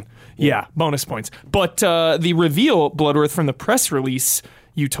immediately points. in. Yeah, bonus points. But the reveal, Bloodworth, from the press release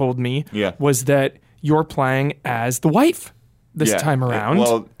you told me was that you're playing as the wife this time around.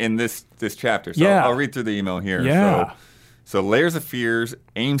 Well, in this chapter. So I'll read through the email here. Yeah. So Layers of Fears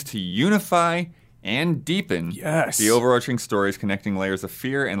aims to unify and deepen the overarching stories connecting Layers of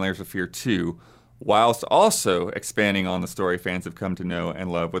Fear and Layers of Fear 2, whilst also expanding on the story fans have come to know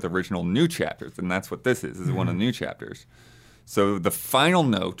and love with original new chapters. And that's what this is. This is one of the new chapters. So the final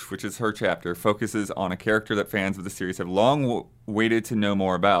note, which is her chapter, focuses on a character that fans of the series have long waited to know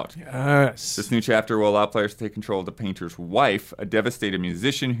more about. Yes. This new chapter will allow players to take control of the painter's wife, a devastated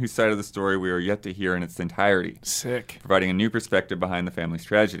musician whose side of the story we are yet to hear in its entirety. Sick. Providing a new perspective behind the family's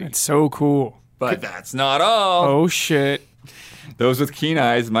tragedy. It's so cool. But that's not all. Oh, shit. Those with keen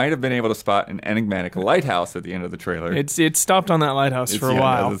eyes might have been able to spot an enigmatic lighthouse at the end of the trailer. It stopped on that lighthouse for a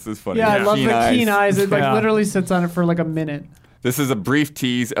while. This is funny. Yeah, I love the keen eyes. It like Yeah. literally sits on it for like a minute. This is a brief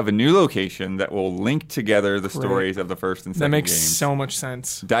tease of a new location that will link together the stories of the first and That second makes games. so much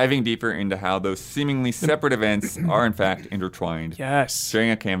sense. Diving deeper into how those seemingly separate events are in fact intertwined. Yes. Sharing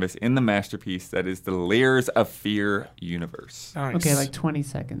a canvas in the masterpiece that is the Layers of Fear universe. Nice. Okay, like 20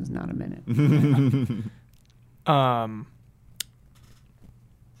 seconds, not a minute.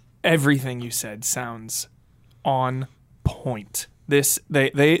 Everything you said sounds on point. They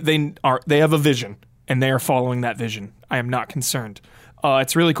have a vision and they are following that vision. I am not concerned.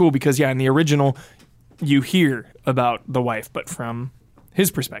 It's really cool because in the original you hear about the wife, but from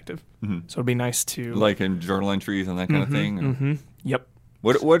his perspective. So it'd be nice to Like in journal entries and that kind of thing. Yep.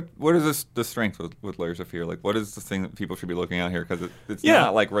 What is the strength with Layers of Fear? Like, what is the thing that people should be looking at here? Because it's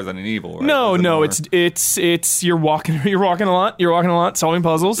not like Resident Evil, right? No, Is it more- it's you're walking a lot, solving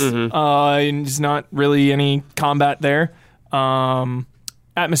puzzles. And there's not really any combat there.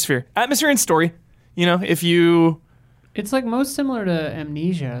 Atmosphere and story. You know, if you It's like most similar to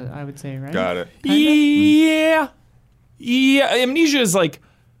Amnesia, I would say, right? Got it. yeah, Amnesia is like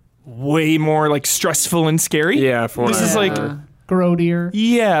way more like stressful and scary. Yeah, for This is like grodier.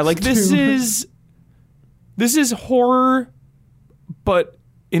 yeah, like this is horror, but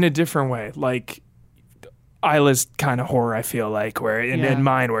in a different way. Like Isla's kind of horror, I feel like, where in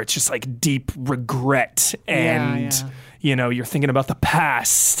mine, where it's just like deep regret and you know you're thinking about the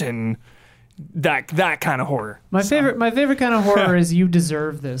past and that kind of horror. My favorite kind of horror is you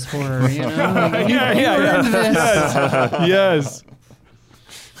deserve this horror. You know, like, you earned this. Yes.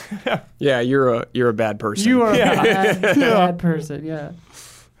 Yeah, you're a bad person. You are a bad person. Yeah.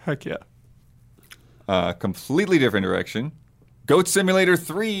 Heck yeah. Completely different direction. Goat Simulator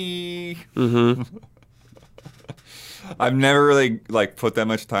 3. I've never really put that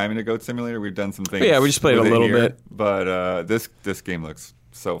much time into Goat Simulator. We've done some things. Yeah, we just played with a it little here, bit. But this game looks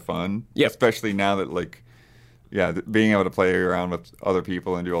so fun. Yep. Especially now that being able to play around with other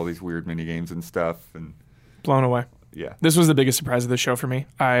people and do all these weird mini games and stuff. And Blown away. yeah, This was the biggest surprise of the show for me.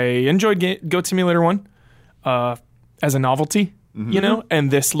 I enjoyed Goat Simulator 1 as a novelty, you know,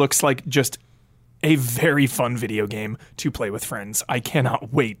 and this looks like just a very fun video game to play with friends. I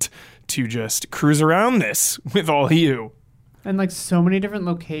cannot wait to just cruise around this with all of you. And like so many different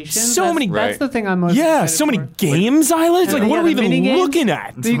locations. So many- That's Right. the thing I'm most Yeah, excited so many for. games, Islands. Like, Yeah, what are we the even mini games looking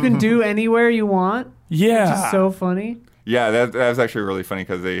at? that you can do anywhere you want. Yeah. Which is so funny. yeah. That was actually really funny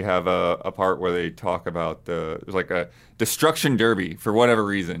because they have a part where they talk about there's like a destruction derby for whatever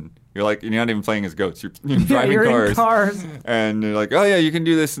reason. You're not even playing as goats. You're driving you're cars. in cars. And they're like, oh yeah, you can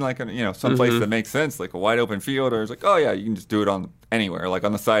do this in like some place that makes sense, like a wide open field, or it's like, oh yeah, you can just do it on anywhere, like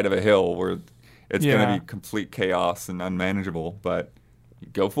on the side of a hill where it's Yeah. gonna be complete chaos and unmanageable. But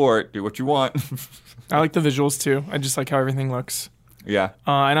go for it, do what you want. I like the visuals too. I just like how everything looks. Yeah,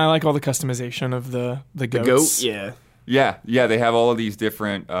 And I like all the customization of the goats. Goat, yeah. yeah. They have all of these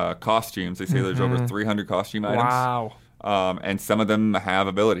different costumes. They say there's over 300 costume items. Wow. And some of them have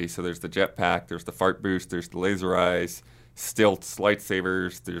abilities. So there's the jetpack, there's the fart boost, there's the laser eyes, stilts,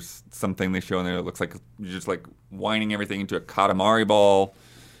 lightsabers. There's something they show in there that looks like you're just like winding everything into a Katamari ball.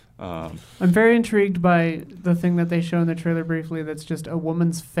 I'm very intrigued by the thing that they show in the trailer briefly that's just a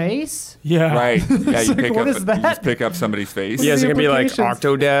woman's face. Yeah. Right. Yeah, you like, pick what up is you that? just pick up somebody's face. Yeah, is it the gonna be like implications?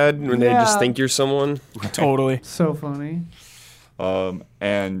 Octodad when they just Yeah. think you're someone? Totally. So funny.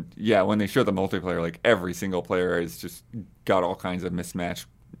 And yeah, when they show the multiplayer, like every single player has just got all kinds of mismatched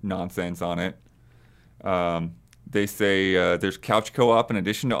nonsense on it. They say there's couch co-op in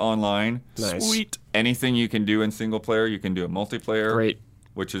addition to online. Nice. Sweet. Anything you can do in single player, you can do in multiplayer. Great.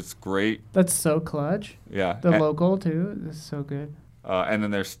 Which is great. That's so clutch. Yeah. The and, local too. This is so good. and then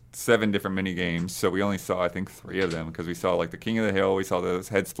there's 7 different mini games. So we only saw, I think, 3 of them because we saw like the King of the Hill, we saw the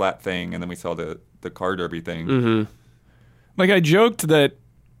head splat thing, and then we saw the car derby thing. Like I joked that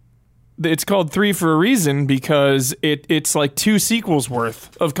it's called 3 for a reason because it's like 2 sequels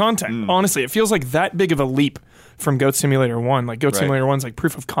worth of content. Honestly, it feels like that big of a leap from Goat Simulator 1. Like Goat Right. Simulator 1's like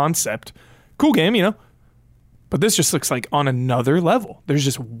proof of concept. Cool game, you know. But this just looks like on another level. There's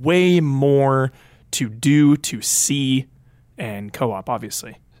just way more to do, to see, and co-op,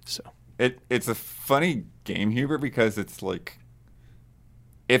 obviously. So It's a funny game, Huber, because it's like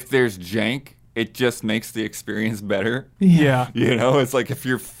if there's jank, it just makes the experience better. yeah. You know, it's like if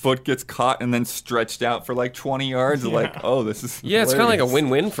your foot gets caught and then stretched out for like 20 yards, like, oh, this is Yeah, it's kind of like a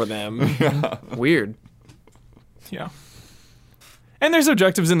hilarious. win-win for them. Weird. Yeah. And there's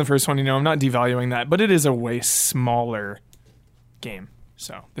objectives in the first one, you know, I'm not devaluing that, but it is a way smaller game.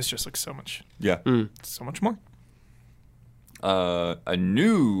 So this just looks so much more. A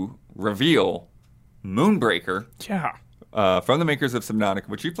new reveal, Moonbreaker, Yeah. from the makers of Subnautica,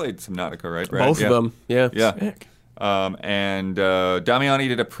 which you played Subnautica, right? Brad? Both Yeah. of them. Yeah. Yeah. Sick. And Damiani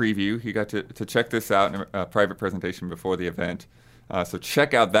did a preview. He got to check this out in a private presentation before the event. So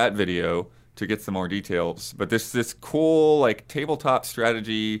check out that video to get some more details. But there's this cool like tabletop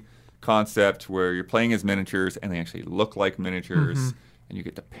strategy concept where you're playing as miniatures and they actually look like miniatures and you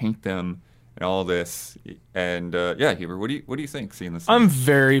get to paint them and all this. And yeah, Huber, what do you think seeing this? I'm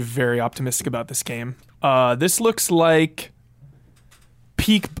very, very optimistic about this game. This looks like a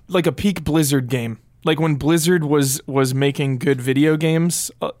peak Blizzard game. Like when Blizzard was making good video games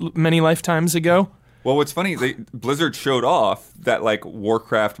many lifetimes ago. Well, what's funny, Blizzard showed off that like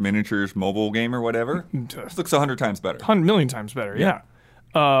Warcraft miniatures mobile game or whatever. This looks 100 times better. 100 million times better, yeah.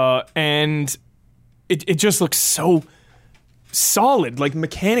 And it just looks so solid, like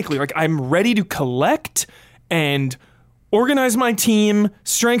mechanically. Like I'm ready to collect and organize my team,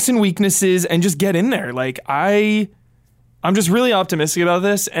 strengths and weaknesses, and just get in there. Like I'm just really optimistic about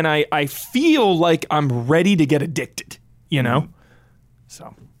this, and I feel like I'm ready to get addicted, you know?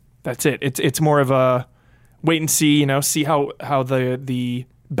 So that's it. It's more of a wait and see, you know, see how the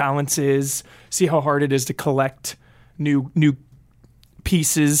balance is, see how hard it is to collect new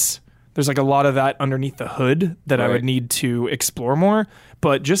pieces. There's like a lot of that underneath the hood that I would need to explore more.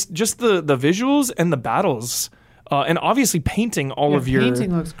 But just the visuals and the battles, and obviously painting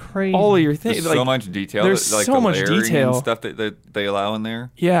painting looks crazy. all of your things. There's so much detail. There's like so the much layering detail and stuff that they allow in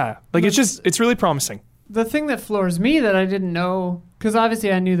there. Yeah, like it's really promising. The thing that floors me that I didn't know, because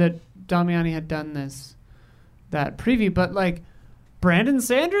obviously I knew that Damiani had done that preview, but like Brandon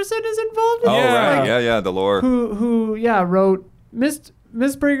Sanderson is involved in Oh, it. right. Like, Yeah, the lore. Who wrote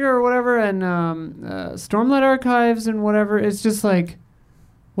Mistbreaker or whatever, and Stormlight Archives and whatever. It's just like,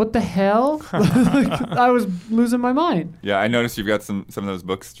 what the hell? Like, I was losing my mind. Yeah, I noticed you've got some of those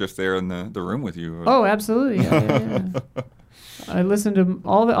books just there in the room with you. Oh, absolutely. Yeah. I listened to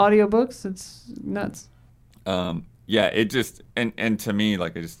all the audiobooks. It's nuts. Yeah, it just and to me,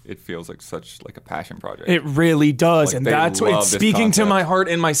 like it feels like such like a passion project. It really does, Like, and they that's what love it's this speaking to concept. my heart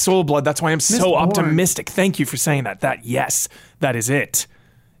and my soul blood. That's why I'm so Mistborn. optimistic. Thank you for saying that. Yes, that is it.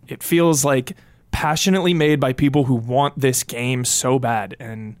 It feels like passionately made by people who want this game so bad,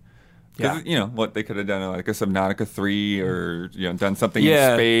 and yeah, you know what they could have done, like a Subnautica 3, or done something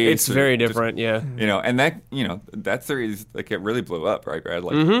Yeah, in space. it's very or just- different. Yeah. And that series, like, it really blew up, right, Brad?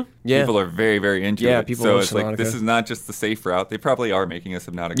 Like, Yeah. people are very, very into Yeah, it. people so love it's like, this Subnautica. is not just the safe route. They probably are making a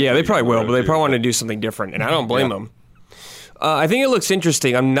Subnautica. Yeah, they 3 probably down the will, road, but they too. probably want to do something different, and I don't blame them. I think it looks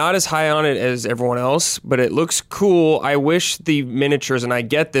interesting. I'm not as high on it as everyone else, but it looks cool. I wish the miniatures, and I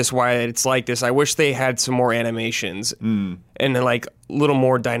get this why it's like this. I wish they had some more animations and like a little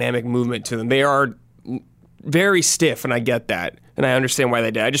more dynamic movement to them. They are very stiff, and I get that, and I understand why they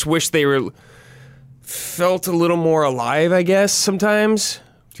did. I just wish they felt a little more alive, I guess, sometimes.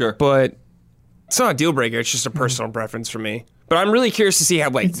 Sure. But it's not a deal breaker. It's just a personal preference for me. But I'm really curious to see how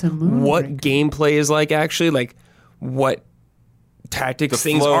It's a moon what breaker. gameplay is like, actually, like what tactics The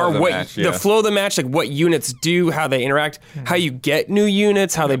things flow are, of the what match, the yeah. flow of the match, like what units do, how they interact, how you get new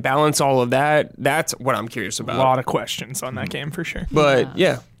units, how they balance all of that. That's what I'm curious a about. lot of questions on that game for sure. But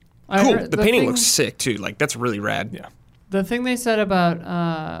yeah, I cool. heard The the painting thing- looks sick too. Like that's really rad. Yeah. The thing they said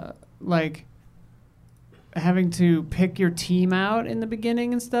about like having to pick your team out in the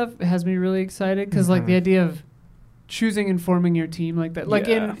beginning and stuff has me really excited, because like the idea of choosing and forming your team like that, like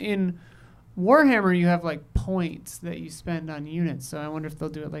Yeah. in Warhammer you have like points that you spend on units, so I wonder if they'll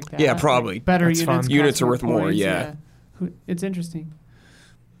do it like that. Yeah, Like, probably. better That's units. fun. cost Units are worth more, points, yeah. It's interesting.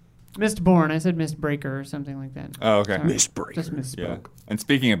 Mistborn, I said Mistbreaker or something like that. Oh, okay. Sorry. Mistbreaker. Just misspoke. Yeah. And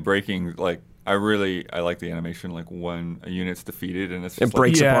speaking of breaking, like, I like the animation, like when a unit's defeated and it's just It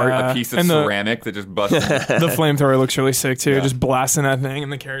breaks like Yeah. a piece of And the- ceramic that just busts. The flamethrower looks really sick too. Yeah. Just blasting that thing,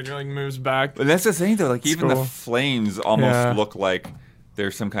 and the character like moves back. But that's the thing, though. Like, even cool. the flames almost Yeah. look like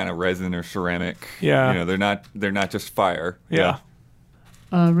there's some kind of resin or ceramic. Yeah. They're not just fire. Yeah.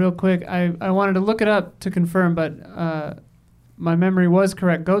 Real quick, I wanted to look it up to confirm, but my memory was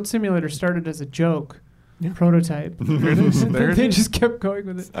correct. Goat Simulator started as a joke prototype. There it They is. just kept going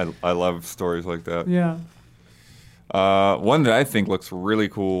with it. I love stories like that. Yeah. One that I think looks really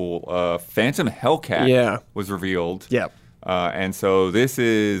cool, Phantom Hellcat was revealed. Yeah. And so this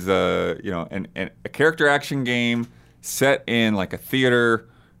is, a character action game set in like a theater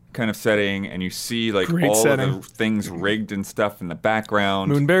kind of setting, and you see like Great all setting. of the things rigged and stuff in the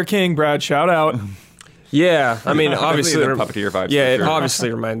background. Moon Bear King, Brad, shout out. Yeah, I mean, obviously, the Puppeteer vibes. yeah, for it sure. obviously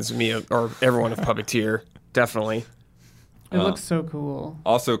reminds me of, or everyone of Puppeteer, definitely. It looks so cool.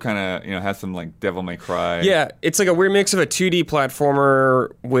 Also, kind of has some like Devil May Cry. Yeah, it's like a weird mix of a 2D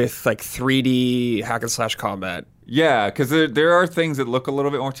platformer with like 3D hack and slash combat. Yeah, because there are things that look a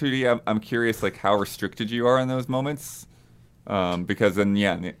little bit more 2D. I'm curious, like, how restricted you are in those moments. Because then,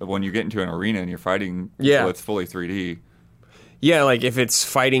 when you get into an arena and you're fighting people, it's fully 3D. Yeah, like if it's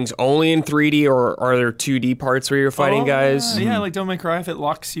fighting's only in 3D, or are there 2D parts where you're fighting guys? Yeah, like Don't Make Cry if it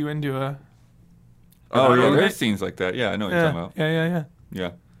locks you into a. Oh, yeah, right? there's scenes like that. Yeah, I know what you're talking about.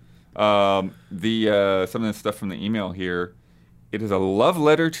 Yeah. Some of the stuff from the email here. It is a love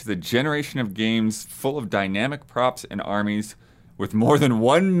letter to the generation of games full of dynamic props and armies with more than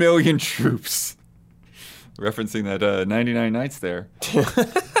 1 million troops. Referencing that 99 Nights there.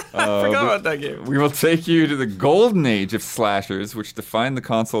 I forgot about that game. We will take you to the golden age of slashers, which defined the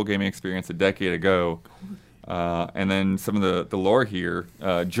console gaming experience a decade ago. And then some of the lore here.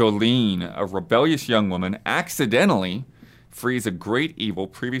 Jolene, a rebellious young woman, accidentally frees a great evil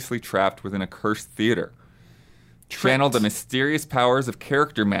previously trapped within a cursed theater. Channel the mysterious powers of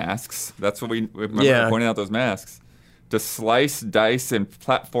character masks. That's what we remember pointing out those masks. To slice, dice, and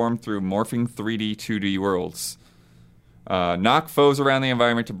platform through morphing 3D, 2D worlds. Knock foes around the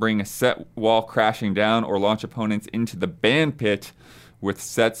environment to bring a set wall crashing down or launch opponents into the band pit with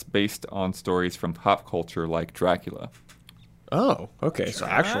sets based on stories from pop culture like Dracula. Oh, okay. So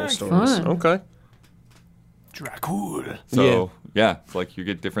actual stories. Fun. Okay. Dracula. So, yeah, it's like you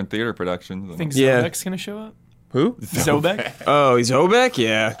get different theater productions. Think Yeah. Zobek's going to show up? Who? Zobek? Oh, Zobek?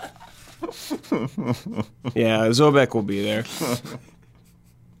 Yeah. Yeah, Zobek will be there.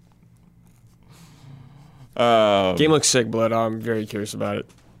 Game looks sick, Blood. I'm very curious about it.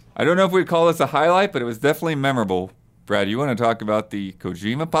 I don't know if we'd call this a highlight, but it was definitely memorable. Brad, you want to talk about the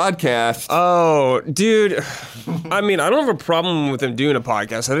Kojima podcast? Oh, dude. I mean, I don't have a problem with him doing a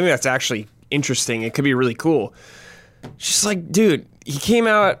podcast. I think that's actually interesting. It could be really cool. Just like, dude, he came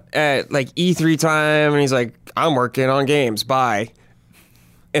out at like E3 time and he's like, I'm working on games. Bye.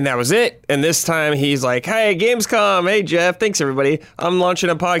 And that was it. And this time he's like, hey, Gamescom. Hey, Jeff. Thanks, everybody. I'm launching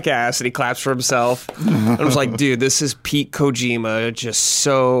a podcast. And he claps for himself. And I was like, dude, this is Pete Kojima just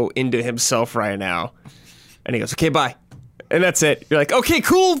so into himself right now. And he goes, okay, bye. And that's it. You're like, okay,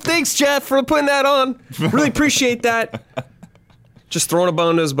 cool. Thanks, Jeff, for putting that on. Really appreciate that. Just throwing a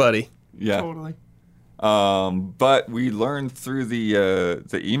bone to his buddy. Yeah. Totally. But we learned through the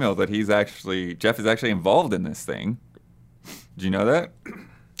email that Jeff is actually involved in this thing. Did you know that?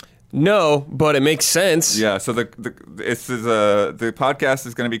 No, but it makes sense. Yeah. So the podcast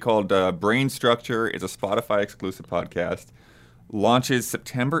is going to be called Brain Structure. It's a Spotify exclusive podcast. Launches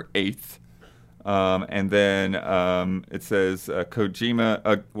September 8th. And then it says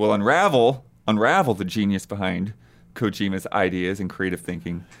Kojima will unravel the genius behind Kojima's ideas and creative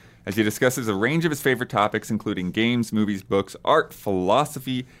thinking as he discusses a range of his favorite topics, including games, movies, books, art,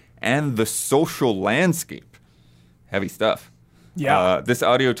 philosophy, and the social landscape. Heavy stuff. Yeah. This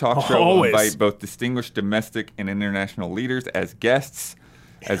audio talk show will Always. invite both distinguished domestic and international leaders as guests,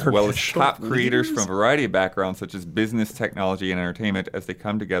 as well as top creators from a variety of backgrounds such as business, technology, and entertainment as they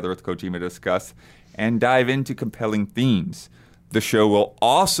come together with Kojima to discuss and dive into compelling themes. The show will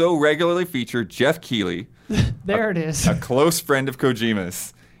also regularly feature Jeff Keighley, There it is. a close friend of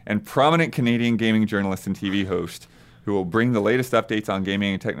Kojima's, and prominent Canadian gaming journalist and TV host, who will bring the latest updates on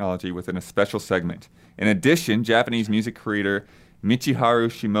gaming and technology within a special segment. In addition, Japanese music creator Michiharu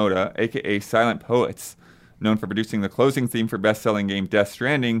Shimoda, a.k.a. Silent Poets, known for producing the closing theme for best-selling game Death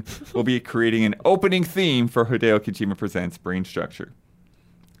Stranding, will be creating an opening theme for Hideo Kojima Presents Brain Structure.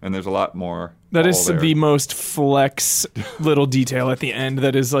 And there's a lot more. That is all there. the most flex little detail at the end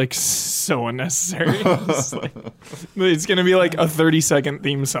that is like so unnecessary. It's going to be like a 30-second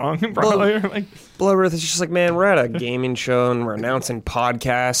theme song, probably. Like, Bloodworth is just like, man, we're at a gaming show and we're announcing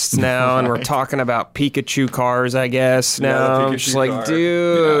podcasts now and we're talking about Pikachu cars, I guess, now. I'm Pikachu just like, car.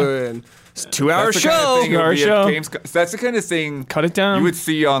 dude, it's a 2-hour That's the kind of show. thing it would 2-hour be at show. Gamescom. That's the kind of thing cut it down. you would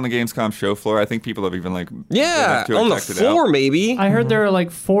see on the Gamescom show floor. I think people have even like Yeah, been up on to the it, checked it floor, out. maybe. I heard there are like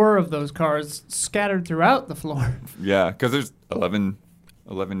 4 of those cars scattered throughout the floor. Yeah, because there's 11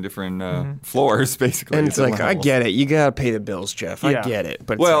 different floors basically. And it's like, I levels. get it. You got to pay the bills, Jeff. I Yeah. get it.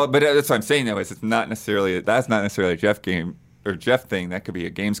 But it's Well, like, but that's what I'm saying though. Is that's not necessarily a Jeff game or Jeff thing. That could be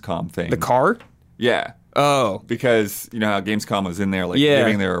a Gamescom thing. the car? Yeah. Oh. Because you know how Gamescom was in there, like Yeah.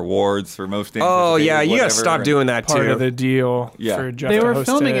 giving their awards for most. Oh, anticipated, yeah. You got to whatever, stop and- doing that, part too. of the deal Yeah. for Jeff They to were host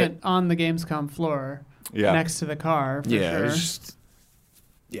filming it on the Gamescom floor Yeah. next to the car, for yeah. sure. It's just,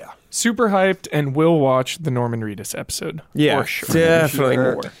 yeah. Super hyped and will watch the Norman Reedus episode. Yeah. For sure. Definitely.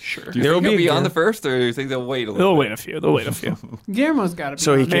 For sure. Do you There'll think it'll be be a on game- the first, or do you think they'll wait a little? They'll bit? wait a few. They'll wait a few. Guillermo's got to be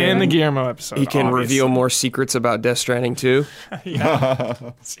So he on can- there. And the Guillermo episode. He can obviously. reveal more secrets about Death Stranding, too.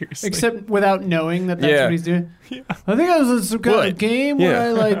 Seriously. Except without knowing that that's Yeah. what he's doing. I think I was in some kind What? of game where Yeah. I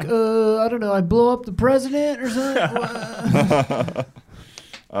like, I don't know, I blow up the president or something.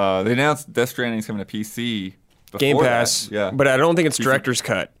 They announced Death Stranding's coming to PC. Game before Pass. that. Yeah. But I don't think it's PC director's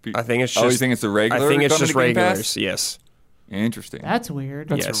cut. I think it's just. Oh, you think it's a regular? I think it's coming just to Game Pass? regulars. Yes. Interesting. That's weird.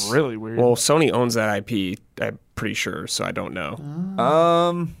 That's Yes. really weird. Well, Sony owns that IP. I'm pretty sure, so I don't know.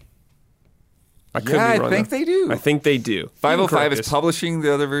 I could yeah, be I wrong. think though. they do. I think they do. 505 is Correct. publishing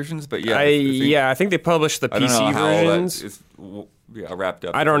the other versions, but yeah, I think they published the I don't know PC how all that versions. is wrapped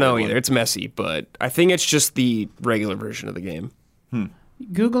up. I don't know into either. one. It's messy, but I think it's just the regular version of the game.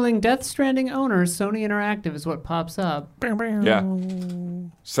 Googling Death Stranding owners, Sony Interactive is what pops up. Yeah.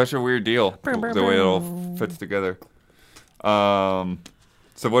 Such a weird deal, the way it all fits together.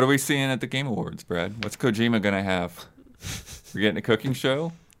 So what are we seeing at the Game Awards, Brad? What's Kojima going to have? We're getting a cooking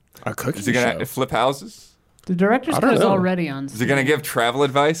show? A cooking Is he going to flip houses? The director's cut is already on Steam. Is he going to give travel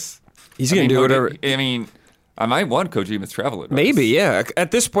advice? He's going to do whatever. I mean, I might want Kojima's travel advice. Maybe, yeah.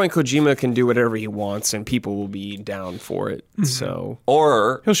 At this point, Kojima can do whatever he wants, and people will be down for it. So,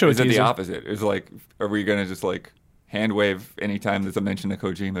 or he'll show is a it the teaser. opposite? Is like, are we going to just like hand wave anytime there's a mention of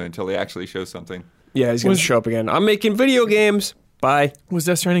Kojima until he actually shows something? yeah, he's going to show up again. I'm making video games. Bye. Was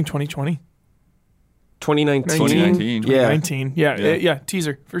Death Stranding 2020? 2019. 2019. Yeah. 19. Yeah,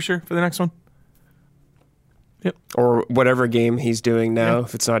 teaser for sure for the next one. Yep. Or whatever game he's doing now,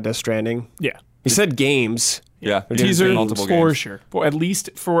 if it's not Death Stranding. Yeah. He said games. Yeah. He didn't Teaser say multiple for games. sure. Well, at least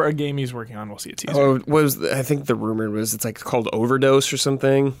for a game he's working on, we'll see a teaser. Oh, I think the rumor was it's like called Overdose or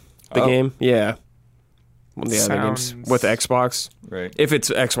something. The game, yeah. One of the other games Sounds- with Xbox, Right. if it's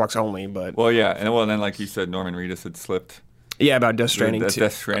Xbox only. But Well, yeah. And then like you said, Norman Reedus had slipped. yeah, about Death Stranding Death too.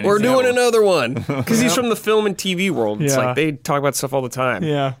 Stranding We're doing sample. another one because he's from the film and TV world. It's Yeah. like they talk about stuff all the time.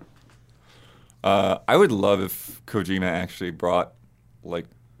 Yeah. I would love if Kojima actually brought like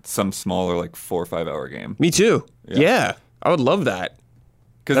some smaller like 4 or 5 hour game. Me too. Yeah, I would love that.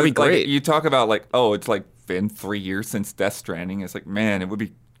 Because That'd be great. Like, you talk about like, oh, it's like been 3 years since Death Stranding. It's like, man, it would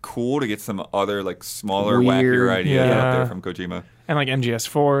be cool to get some other like smaller, Weird. wackier ideas Yeah. out there from Kojima. And like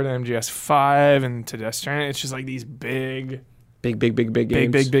MGS4 to MGS5 and to Death Stranding. It's just like these big Big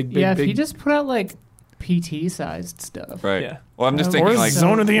games. big, Yeah, if big. he just put out like PT-sized stuff. Right. Yeah. Well, I'm just Or thinking Or like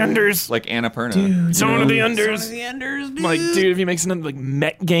Zone of the Enders. like Annapurna. Dude. Zone of the Enders. Zone of the Enders, dude. Like, dude, if he makes another like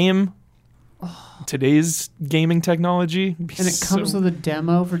mech game, today's gaming technology, And it comes with a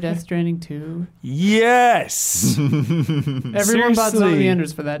demo for Death Stranding 2. yes, Everyone bought Zone of Seriously. the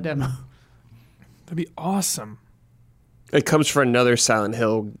Enders for that demo. that'd be awesome. It comes for another Silent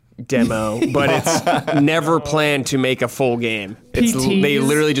Hill demo, but it's never planned to make a full game. They PTs.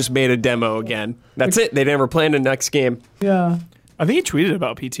 literally just made a demo again. That's it. They never planned a next game. Yeah. I think he tweeted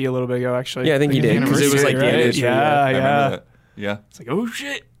about PT a little bit ago, actually. Yeah, I think he Like, did, 'cause it was, like, the right? anniversary, Yeah, I remember yeah. that. Yeah. It's like, oh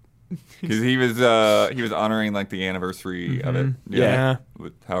shit. Because he was honoring like the anniversary of it. Yeah.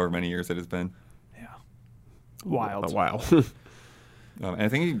 With however many years it has been. Wild. Oh, wow. And I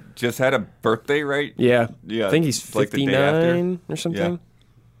think he just had a birthday, right? yeah. Yeah. I think he's like the day after. 59 or something.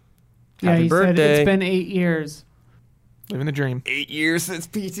 Yeah, Happy he said birthday. it's been 8 years. Living the dream. 8 years since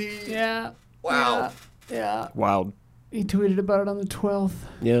PT. Yeah. Wow. Yeah. Wild. He tweeted about it on the 12th.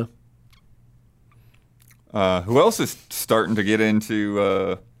 Yeah. Who else is starting to get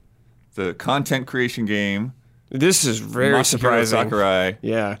into the content creation game? This is very Masahiro surprising. Sakurai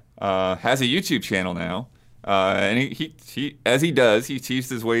Yeah. has a YouTube channel now, and he as he does, he teased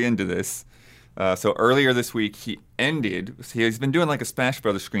his way into this. So earlier this week, he's been doing like a Smash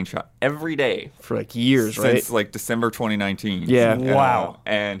Brothers screenshot every day For like years, right? since like December 2019. Yeah. Wow.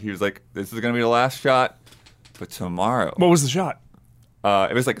 And he was like, "This is gonna be the last shot, but tomorrow." What was the shot?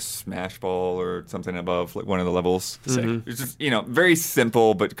 It was like a Smash Ball or something above like one of the levels. Sick. It's just very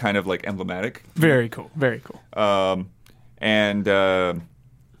simple but kind of like emblematic. Very cool. Very cool. And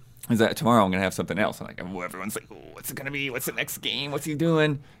is that tomorrow I'm gonna have something else? And like everyone's like, oh, what's it gonna be? What's the next game? What's he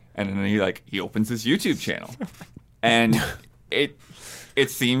doing? And then he opens his YouTube channel, and it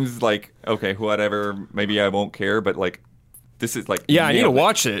seems like okay, whatever. Maybe I won't care, but like this is like Yeah, I need to nailed it.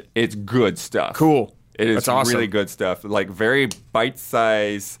 watch it. It's good stuff. Cool. It is That's awesome. really good stuff. Like very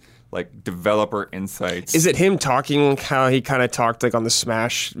bite-sized, like developer insights. Is it him talking how he kind of talked like on the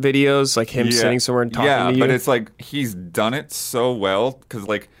Smash videos, like him sitting somewhere and talking to you? but it's like he's done it so well because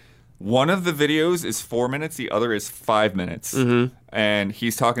like one of the videos is 4 minutes, the other is 5 minutes, and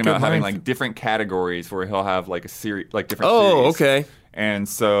he's talking about having length. like different categories where he'll have like a series, like different. Oh, series. okay. And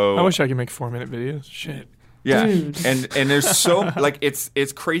so I wish I could make 4-minute videos. Shit. yeah, Dude. and there's so like it's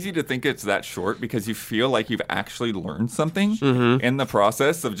crazy to think it's that short because you feel like you've actually learned something in the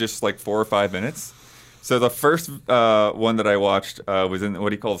process of just like 4 or 5 minutes. So the first one that I watched was in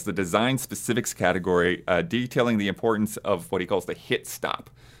what he calls the design specifics category, detailing the importance of what he calls the hit stop.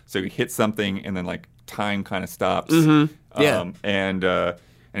 So you hit something and then like time kind of stops. Yeah. And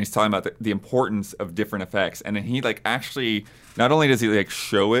he's talking about the importance of different effects. And then he like actually not only does he like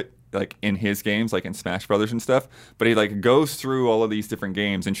show it like in his games, like in Smash Brothers and stuff, but he like goes through all of these different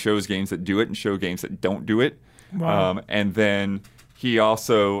games and shows games that do it and show games that don't do it. Wow. And then he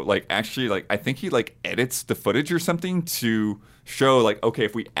also like actually like I think he like edits the footage or something to show like okay,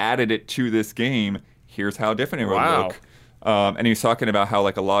 if we added it to this game, here's how different it would Wow. look. And he was talking about how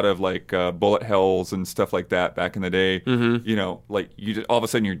like a lot of like bullet hells and stuff like that back in the day, you know, like you just, all of a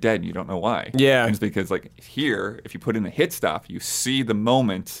sudden you're dead and you don't know why. Yeah. And it's because like here, if you put in the hit stop, you see the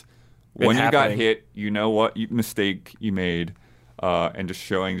moment when you got happening. hit, you know what mistake you made. And just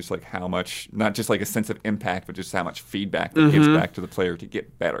showing just like how much, not just like a sense of impact, but just how much feedback that gives back to the player to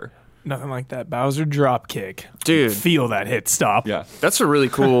get better. Nothing like that Bowser drop kick. Dude. Feel that hit stop. Yeah. That's a really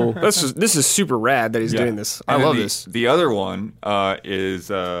cool. This is super rad that he's doing this. I And then love the, this. The other one is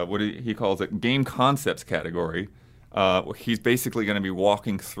what he calls it, game concepts category. He's basically going to be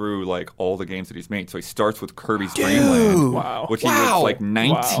walking through like all the games that he's made. So he starts with Kirby's Dream Land, Wow. which he was like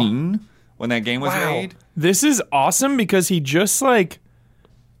 19 when that game was made. This is awesome because he just like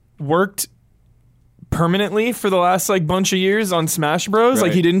worked permanently for the last like bunch of years on Smash Bros. Like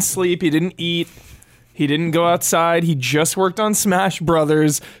Right. he didn't sleep, he didn't eat, he didn't go outside. He just worked on Smash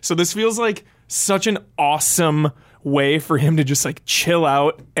Brothers. So this feels like such an awesome way for him to just like chill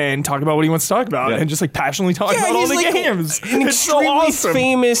out and talk about what he wants to talk about and just like passionately talk about all he's the like games. An It's so extremely awesome.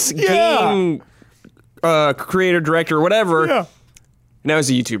 famous game creator, director, whatever. Yeah. Now he's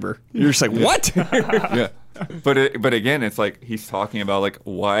a YouTuber. You're just like, what? Yeah. But again, it's like he's talking about like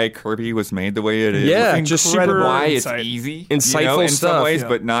why Kirby was made the way it is. Yeah, Like, just incredible super. why it's insight. easy, Insightful you know, in some stuff. ways, Yeah.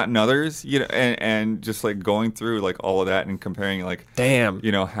 but not in others. You know, and just like going through like all of that and comparing like, Damn.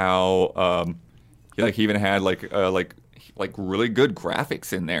 you know how he even had like really good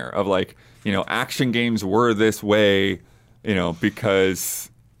graphics in there of like, you know, action games were this way, you know, because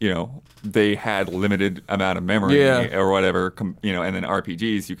you know they had limited amount of memory or whatever, you know, and then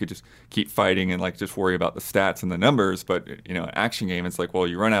RPGs you could just keep fighting and like just worry about the stats and the numbers, but you know, an action game it's like, well,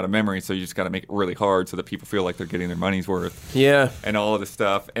 you run out of memory, so you just got to make it really hard so that people feel like they're getting their money's worth. Yeah. And all of this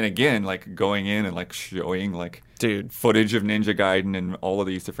stuff, and again, like going in and like showing like Dude. footage of Ninja Gaiden and all of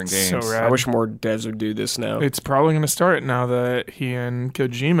these different games. So rad. I wish more devs would do this now. It's probably going to start now that he and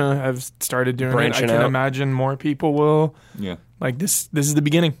Kojima have started doing Branching it. I can out. imagine more people will. Yeah. Like this is the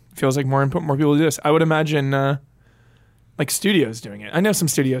beginning. Feels like more people do this. I would imagine like studios doing it. I know some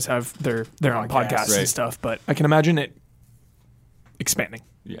studios have their own podcasts Right. and stuff, but I can imagine it expanding.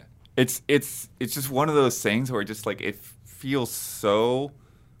 Yeah, it's just one of those things where it just like it feels so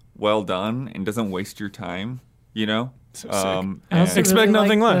well done and doesn't waste your time, you know. So sick. I also Expect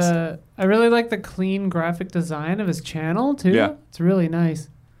nothing less. I really like the clean graphic design of his channel too. Yeah. It's really nice.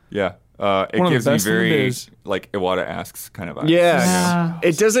 Yeah, it One of the gives me best in the very biz. like Iwata asks kind of vibes. Yeah.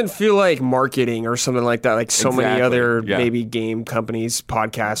 It doesn't feel like marketing or something like that, like so many Exactly. other Yeah. maybe game companies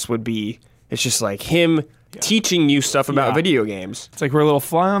podcasts would be. It's just like him teaching you stuff about Yeah. video games. It's like we're a little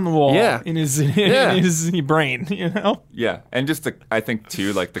fly on the wall Yeah. in his Yeah. in his brain, you know? Yeah, and just I think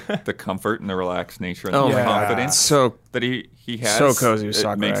too like the comfort and the relaxed nature and Oh the my God. confidence So that he has. So cozy with it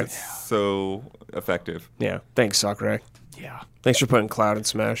Sakurai. makes it so effective. yeah, thanks Sakurai. Yeah. Thanks for putting Cloud in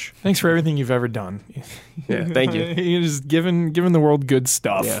Smash. Thanks for everything you've ever done. Yeah, thank you. You're just giving the world good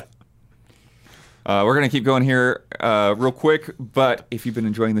stuff. Yeah. We're going to keep going here real quick, but if you've been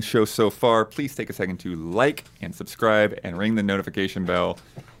enjoying the show so far, please take a second to like and subscribe and ring the notification bell.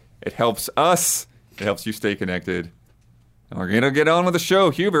 It helps us. It helps you stay connected. And we're going to get on with the show.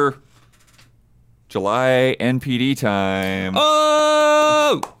 Huber, July NPD time.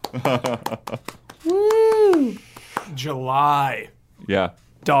 Oh! Woo! July. Yeah.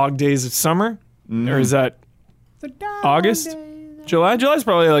 Dog days of summer? Or is that The dog August? days. July? July's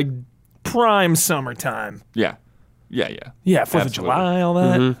probably like prime summertime. Yeah. Yeah. Yeah, 4th of Absolutely. July, all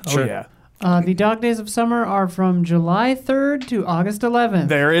that. sure. Oh, yeah. The dog days of summer are from July 3rd to August 11th.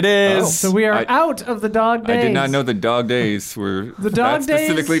 There it is. So we are I- out of the dog days. I did not know the dog days were The dog that days-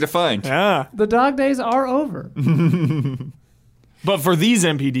 specifically defined. Yeah. The dog days are over. But for these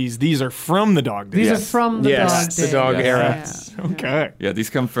MPDs, these are from the dog days. These Yes. are from the Yes, dog the days. dog Yes. era. Yeah. Okay. Yeah, these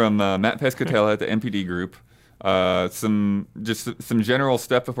come from Matt Pescatella at the MPD group. Some general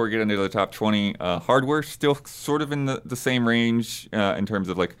stuff before we get into the top 20. Hardware still sort of in the same range in terms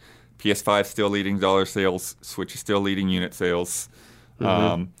of like PS5 still leading dollar sales, Switch is still leading unit sales.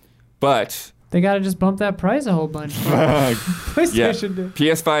 But They got to just bump that price a whole bunch. PlayStation did.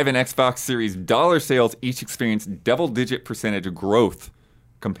 PS5 and Xbox Series dollar sales each experienced double-digit percentage growth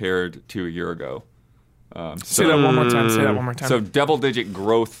compared to a year ago. Say that one more time. Say that one more time. So double-digit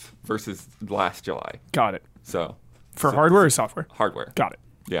growth versus last July. Got it. So For hardware or software? hardware. Got it.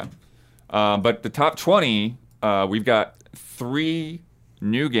 Yeah. But the top 20, we've got 3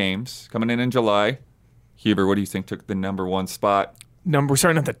 new games coming in July. Huber, what do you think took the number 1 spot? We're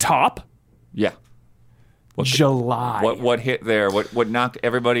starting at the top. Yeah. July. What hit there? What knocked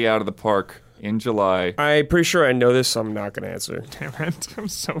everybody out of the park in July. I'm pretty sure I know this, so I'm not going to answer. Damn it. I'm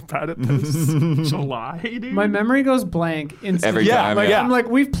so bad at this. July, dude. My memory goes blank instantly. Every Yeah, time. like, yeah. I'm like,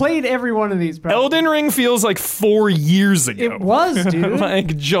 we've played every one of these. Probably. Elden Ring feels like 4 years ago. It was, dude.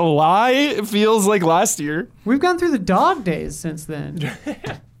 Like July feels like last year. We've gone through the dog days since then.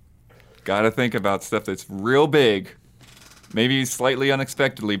 Gotta think about stuff that's real big. Maybe slightly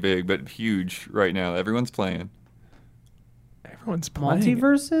unexpectedly big, but huge right now. Everyone's playing. Everyone's playing.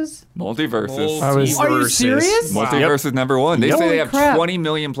 Multiverses? Multiverses. I was- Are you serious? Multiverse is number one. They say Holy they have crap. 20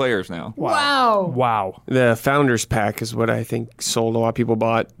 million players now. Wow. Wow. The Founders Pack is what I think sold. A lot of people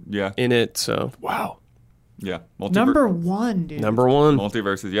bought Yeah. in it, so. Wow. Yeah. Number one, dude. Number one.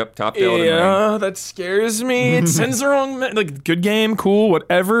 Multiverses. Yep. Top to Elden Ring. Yeah, that scares me. It sends the wrong, like, good game, cool,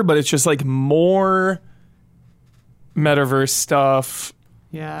 whatever, but it's just like more metaverse stuff.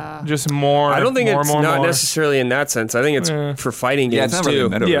 Yeah. Just more. I don't think more, it's more, not more. necessarily in that sense. I think it's Yeah. for fighting Yeah, games it's not really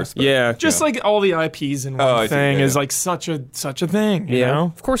too. metaverse. Yeah. but- Yeah. Just like all the IPs in Oh, I one see. thing Yeah, is yeah. like such a thing. You Yeah, know?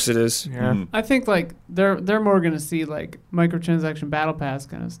 of course it is. Yeah. I think like they're more gonna see like microtransaction battle pass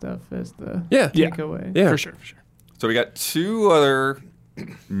kind of stuff as the Yeah. Yeah. takeaway. Yeah. For sure. So we got 2 other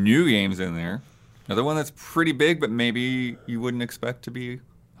new games in there. Another one that's pretty big, but maybe you wouldn't expect to be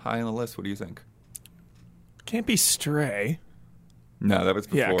high on the list. What do you think? Can't be Stray. No, that was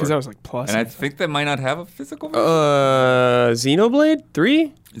before. Yeah, because that was like plus. And I think that might not have a physical version. Xenoblade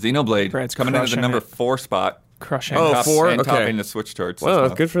 3? Xenoblade Brad's coming into the crushing number it. 4 spot. crushing. Oh, Top- 4? and Okay. topping the Switch charts. this Well,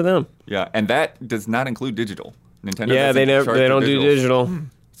 month. good for them. Yeah, and that does not include digital. Nintendo Yeah, they doesn't chart don't through do digital.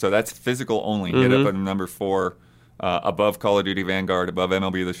 So that's physical only. Hit up at number 4, above Call of Duty Vanguard, above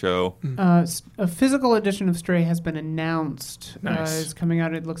MLB The Show. A physical edition of Stray has been announced. Nice. It's coming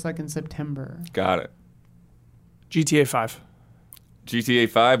out. It looks like in September. Got it. GTA 5. GTA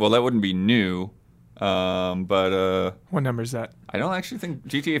 5. Well, that wouldn't be new, but What number is that? I don't actually think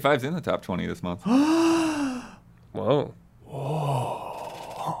GTA 5's in the top 20 this month. Whoa.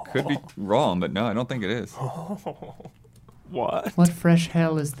 Could be wrong, but no, I don't think it is. What? What fresh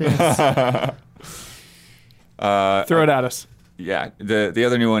hell is this? Throw it at us. Yeah, the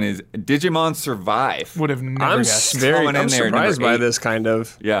other new one is Digimon Survive. Would have never I'm guessed. Coming in I'm there, surprised number by 8. this kind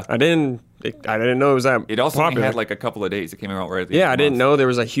of. Yeah. I didn't know it was that It also only popular. had like a couple of days. It came out right at the Yeah, end I of the didn't month. know there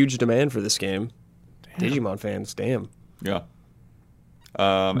was a huge demand for this game. Digimon fans, damn. Yeah.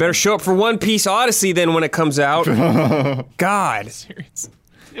 Better show up for One Piece Odyssey then when it comes out. God. Serious.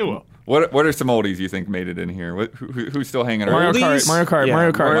 It will. What are some oldies you think made it in here? Who's still hanging around? Mario Kart. Mario Kart. Yeah,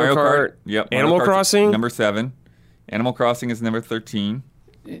 Mario Kart. Mario Kart. Yep. Animal Kart's Crossing? Number 7. Animal Crossing is number 13.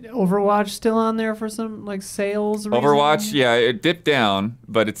 Overwatch still on there for some like sales reason? Overwatch, yeah, it dipped down,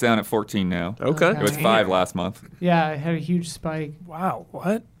 but it's down at 14 now. Okay. It was 5 last month. Yeah, it had a huge spike Wow.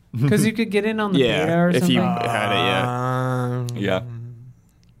 What? because you could get in on the beta Yeah, or if something. you had it, yeah.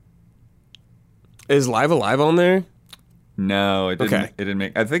 Yeah. Is Live Alive on there? No, it didn't. Okay. It didn't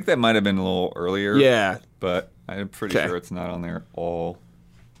make. I think that might have been a little earlier. Yeah. but I'm pretty Okay. sure it's not on there at all.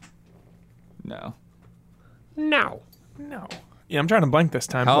 No. No. No. Yeah, I'm trying to blank this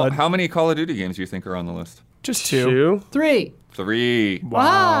time. How bud. how many Call of Duty games do you think are on the list? Just two. 2? 3. 3.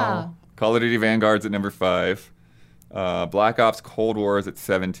 Wow. Call of Duty Vanguard's at number 5. Black Ops Cold War is at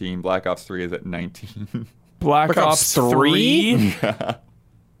 17. Black Ops 3 is at 19. Black Ops 3?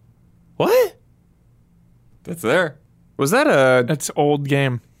 What? That's there. Was that a... That's old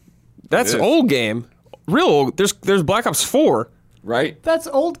game. That's It is. old game. Real old. There's Black Ops 4. Right? That's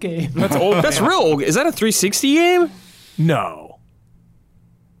old game. That's old. That's game. real old. Is that a 360 game? No.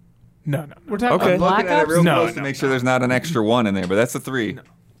 No. We're talking Okay. about Black Looking at it Ops. real No, close to no, make sure there's not an extra one in there, but that's the 3.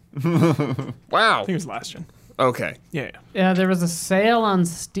 Wow. I think it was last gen. Okay. Yeah. Yeah, there was a sale on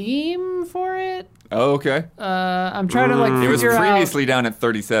Steam for it. Oh, okay. I'm trying to like It was figure out. previously down at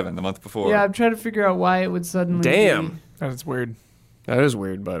 37 the month before. Yeah, I'm trying to figure out why it would suddenly. Damn. That's weird. That is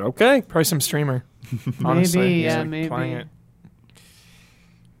weird, but okay. Probably some streamer. Honestly. He's, yeah, like, maybe. playing it.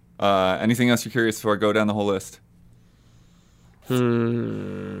 Anything else you're curious before I go down the whole list?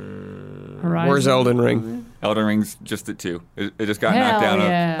 Horizon. Where's Elden Ring? Elden Ring's just at 2. It just got Hell knocked down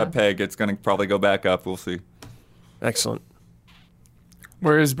yeah. a peg. It's going to probably go back up. We'll see. Excellent.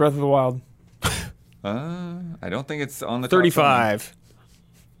 Where is Breath of the Wild? I don't think it's on the top 35.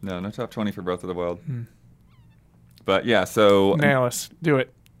 20. No top 20 for Breath of the Wild. But yeah, so Nail us. Do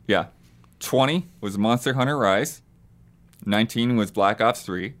it. yeah, 20 was Monster Hunter Rise. 19 was Black Ops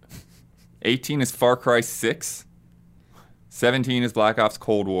 3. 18 is Far Cry 6. 17 is Black Ops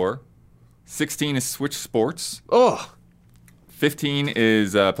Cold War. 16 is Switch Sports. Oh. 15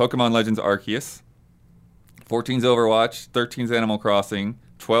 is Pokemon Legends Arceus. 14 is Overwatch. 13 is Animal Crossing.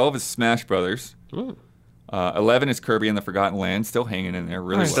 12 is Smash Brothers. 11 is Kirby and the Forgotten Land. Still hanging in there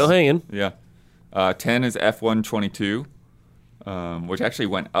really Nice. well. Still hanging. Yeah. 10 is F122, which actually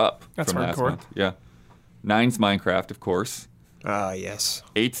went up That's from last hardcore. month. Yeah. 9's Minecraft, of course. Yes.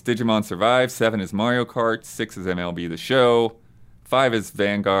 8's Digimon Survive. 7 is Mario Kart. 6 is MLB The Show. 5 is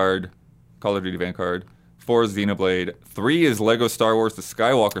Vanguard, Call of Duty Vanguard. 4 is Xenoblade. 3 is Lego Star Wars The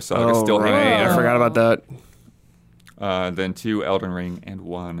Skywalker Saga, still right. hanging I forgot about that. Then 2 Elden Ring, and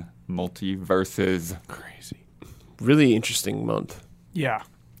 1 Multiverses. Crazy. Really interesting month. Yeah.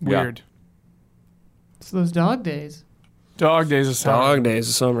 Weird. It's those dog days. Dog days of summer. Dog days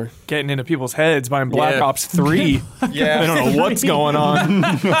of summer. Getting into people's heads, buying Black Yeah. Ops 3. Yeah. They don't know what's going on.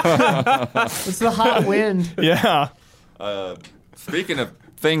 It's the hot wind. Yeah. Speaking of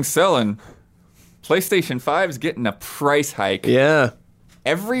things selling, PlayStation 5 is getting a price hike Yeah.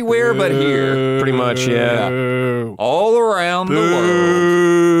 everywhere but here. Pretty much, yeah. Boo. All around the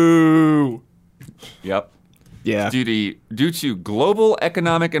world. Boo. Yep. Yeah. Due to global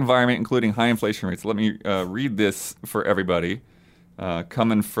economic environment, including high inflation rates. Let me read this for everybody.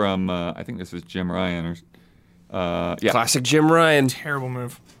 Coming from, I think this is Jim Ryan. Yeah. Classic Jim Ryan. Terrible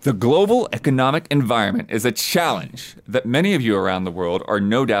move. The global economic environment is a challenge that many of you around the world are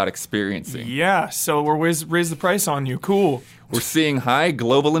no doubt experiencing. Yeah, so we're raise the price on you. Cool. We're seeing high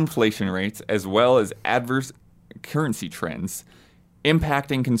global inflation rates as well as adverse currency trends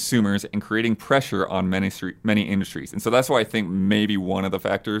impacting consumers and creating pressure on many industries. And so that's why I think maybe one of the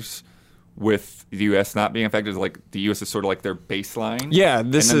factors with the U.S. not being affected is like the U.S. is sort of like their baseline. Yeah,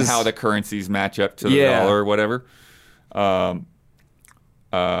 this and then is how the currencies match up to the Yeah. dollar or whatever.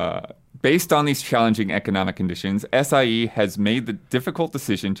 Based on these challenging economic conditions, SIE has made the difficult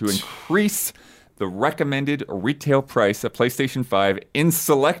decision to increase the recommended retail price of PlayStation 5 in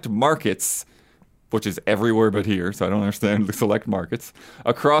select markets, which is everywhere but here, so I don't understand the select markets,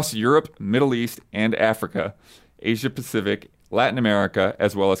 across Europe, Middle East, and Africa, Asia Pacific, Latin America,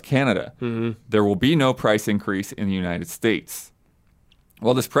 as well as Canada. There will be no price increase in the United States.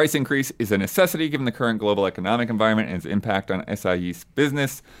 While this price increase is a necessity given the current global economic environment and its impact on SIE's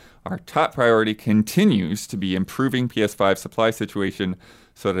business, our top priority continues to be improving PS5 supply situation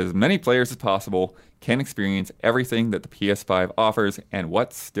so that as many players as possible can experience everything that the PS5 offers and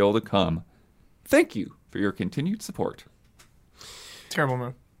what's still to come. Thank you for your continued support. Terrible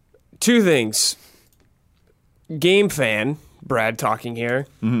move. two things. Game fan, Brad talking here,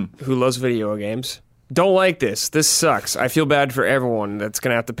 who loves video games. Don't like this. This sucks. I feel bad for everyone that's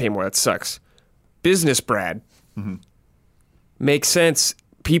going to have to pay more. That sucks. Business Brad. Makes sense.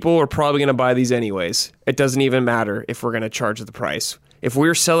 People are probably going to buy these anyways. It doesn't even matter if we're going to charge the price. If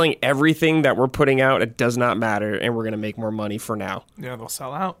we're selling everything that we're putting out, it does not matter, and we're going to make more money for now. Yeah, they'll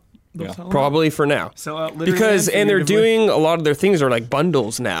sell out. They'll sell out. Probably for now. Sell out literally Because, and they're figuratively. doing, a lot of their things are like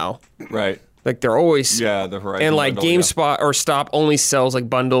bundles now. Right. Like they're always... Yeah, the Horizon And like bundle, GameSpot or Stop only sells like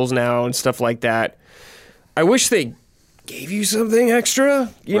bundles now and stuff like that. I wish they gave you something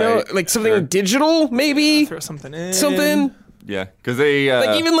extra, you know, Right. like something Sure. digital maybe, Throw something in. something Yeah, because they...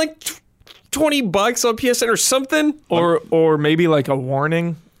 like even like $20 on PSN or something. Or maybe like a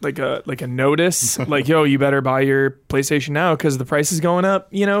warning, like a notice, like, yo, you better buy your PlayStation now because the price is going up,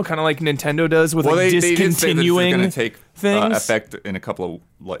 you know, kind of like Nintendo does with well, like they did say this is discontinuing going to take things. effect in a couple of...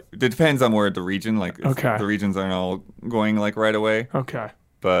 Like, it depends on where the region, like Okay. the regions aren't all going like right away. Okay.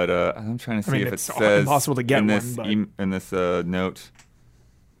 But I'm trying to see mean, if it it's says impossible to get in this one, but- in this note.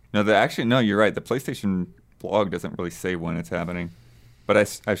 No, no, you're right. The PlayStation blog doesn't really say when it's happening, but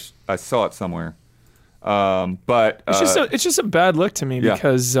I saw it somewhere. But It's just a bad look to me Yeah.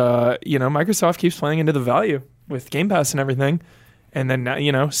 because you know, Microsoft keeps playing into the value with Game Pass and everything, and then now,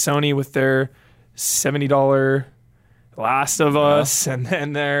 you know, Sony with their $70 Last of Us, and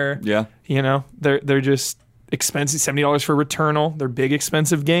then their yeah, you know, they're just expensive, $70 for Returnal. They're big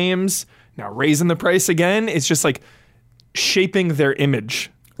expensive games. Now raising the price again, it's just like shaping their image.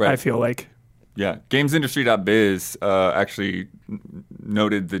 Right. I feel like. yeah. GamesIndustry.biz actually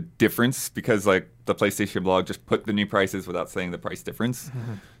noted the difference because like the PlayStation blog just put the new prices without saying the price difference.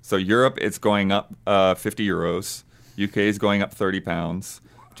 So Europe, it's going up 50 euros. UK is going up 30 pounds.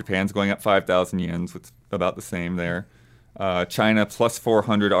 Japan's going up 5,000 yens, which is about the same there. China plus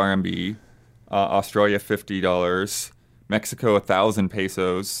 400 RMB. Australia $50. Mexico 1,000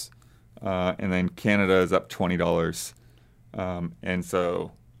 pesos. And then Canada is up $20. And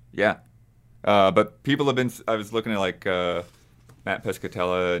so, yeah. But people have been, I was looking at like Matt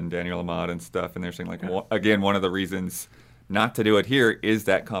Pescatella and Daniel Ahmad and stuff, and they're saying like, again, one of the reasons not to do it here is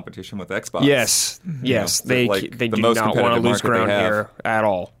that competition with Xbox. Yes, yes, So, they like, they the do most not want to competitive lose market they ground have. here at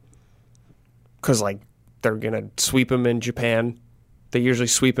all. Because like they're gonna sweep them in Japan. They usually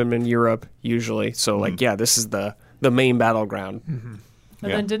sweep them in Europe. Usually, so like yeah, this is the main battleground. And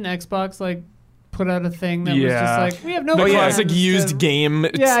Yeah. then didn't Xbox like put out a thing that was just like, we have no the plans classic to- used game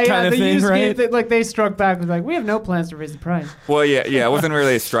kind of the thing, used right? game, like they struck back with like, we have no plans to raise the price. Well, yeah, it wasn't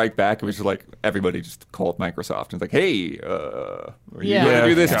really a strike back. It was just like everybody just called Microsoft and was like, "Hey, are you Yeah. going to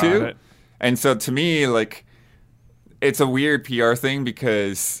do this Got too?" it. And so to me, like, it's a weird PR thing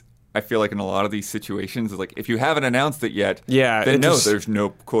because I feel like in a lot of these situations, it's like if you haven't announced it yet, Yeah, then it no, just- there's no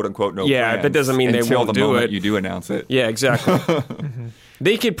quote unquote no. Yeah, plans that doesn't mean they until won't the do moment it. you do announce it. Yeah, exactly.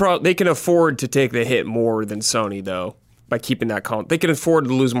 They can afford to take the hit more than Sony though by keeping that they can afford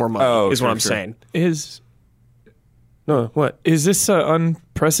to lose more money. Oh, is what sure, I'm sure. saying. No, what? is this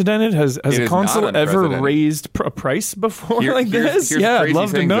unprecedented? Has It a is console not ever unprecedented. raised a price before Here- like here's this? Yeah, I'd crazy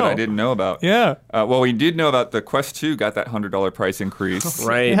love to things know. that I didn't know about. Yeah. Well, we did know about the Quest 2 got that $100 price increase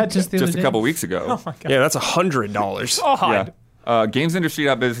Right. Yeah, just the just other a day. couple weeks ago. Yeah, that's $100. God. Yeah.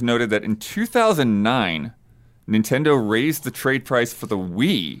 GamesIndustry.biz noted that in 2009, Nintendo raised the trade price for the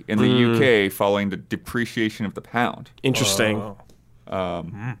Wii in the UK following the depreciation of the pound. Interesting.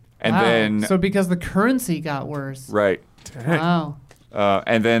 And Wow. then, So because the currency got worse. right. Wow.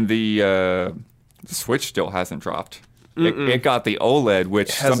 And then the Switch still hasn't dropped. It got the OLED,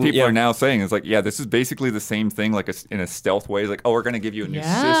 which some Hasn't- people yeah. are now saying is like, yeah, this is basically the same thing, like in a stealth way. It's like, oh, we're going to give you a new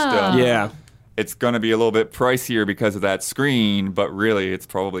system. Yeah. It's going to be a little bit pricier because of that screen, but really it's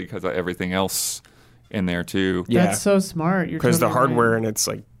probably because of everything else in there too. Yeah. That's so smart. You're Because the totally hardware right. and it's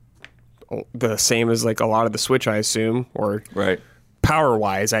like the same as like a lot of the Switch, I assume, or Right. power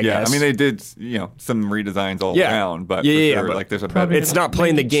wise, I Yeah, guess. I mean they did, some redesigns all Yeah. around, but Yeah, for yeah, sure, but like there's a probably better. it's not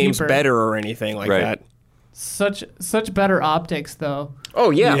playing the Make it games cheaper. better or anything like Right. that. Such better optics though. Oh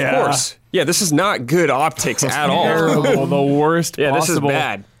yeah, Yeah. of course. Yeah, this is not good optics at all. Terrible, the worst Yeah, possible. this is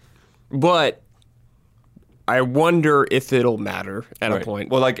bad. But I wonder if it'll matter at Right. a point.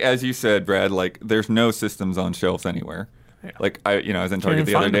 Well, like as you said, Brad, like there's no systems on shelves anywhere. Like I was in Target even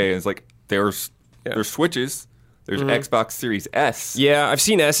the other find day. It's like there's Switches, there's Xbox Series S. yeah, I've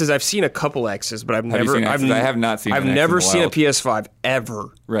seen S's. I've seen a couple X's, but I've Have never. you seen X's? I have not seen I've an X never in a seen a while. PS5 ever,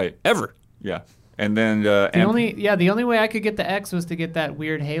 Right. ever. Yeah. And then The only way I could get the X was to get that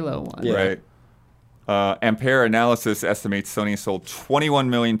weird Halo one. Yeah. Right. Ampere Analysis estimates Sony sold 21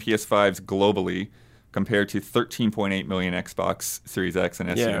 million PS5s globally, compared to 13.8 million Xbox Series X and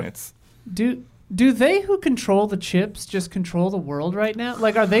S Yeah. units. Do they who control the chips just control the world right now?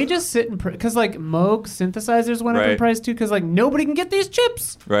 Like, are they just sitting? Because like Moog synthesizers went up in Right. price too. Because like nobody can get these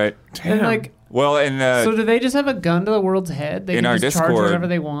chips. Right. And like, Well, and so do they just have a gun to the world's head? They in can our just charge Discord- whatever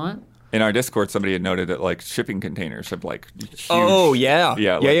they want. in our Discord, somebody had noted that like shipping containers have like huge. Oh yeah,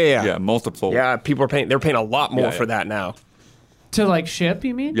 Yeah. yeah. multiple. Yeah, people are paying. They're paying a lot more Yeah, for yeah. that now. To like ship,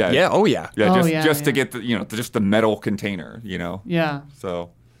 you mean? Yeah. Yeah. Oh yeah. Yeah. Oh, Just yeah, just to yeah. get the just the metal container. Yeah, So.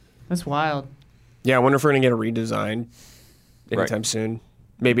 that's wild. Yeah. I wonder if we're gonna get a redesign anytime Right. soon.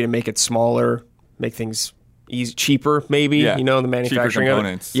 Maybe to make it smaller, make things cheaper. Maybe Yeah. the manufacturing cheaper of it.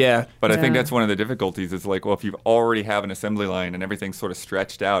 components. Yeah. But I think Yeah. that's one of the difficulties. Is like, well, if you already have an assembly line and everything's sort of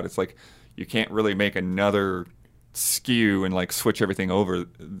stretched out, it's like you can't really make another SKU and like switch everything over,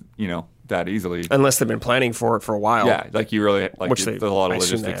 that easily. Unless they've been planning for it for a while. Yeah, like you really like Which there's a lot I of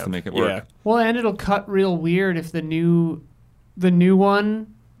assume they logistics to have. make it work. Yeah. Well, and it'll cut real weird if the new one,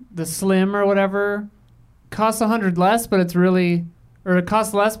 the Slim or whatever, costs $100 less, but it's really, or it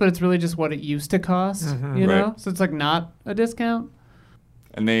costs less, but it's really just what it used to cost. You know, Right. so it's like not a discount.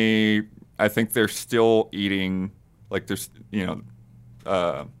 And I think they're still eating like there's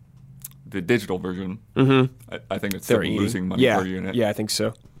the digital version. Mm-hmm. I think it's still They're losing money yeah. per unit. Yeah, I think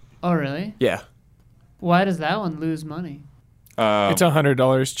so. Oh, really? Yeah. Why does that one lose money? It's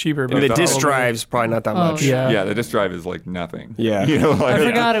 $100 cheaper. And But the that's disk all. drive's probably not that Oh, much. yeah. Yeah, the disk drive is like nothing. Yeah. Like, I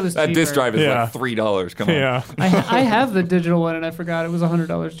forgot it was that disk cheaper. drive is Yeah. like $3. Come on. Yeah. I have the digital one, and I forgot it was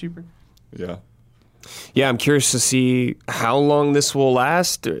 $100 cheaper. Yeah. Yeah, I'm curious to see how long this will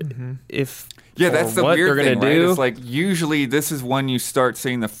last. If Yeah, or that's the what weird they're thing, gonna right? do. It's like usually this is when you start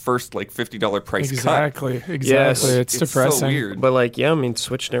seeing the first like $50 price cut. Exactly. Yes. It's depressing. so weird. But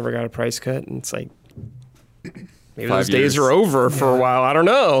Switch never got a price cut, and it's like maybe 5 those days years. are over for a while. I don't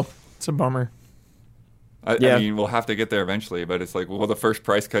know. It's a bummer. I Yeah. mean, we'll have to get there eventually, but it's like, will the first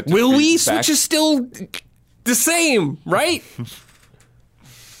price cut just Will be we? back- Switch is still the same, right?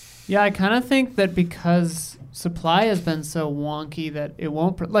 Yeah, I kind of think that because supply has been so wonky that it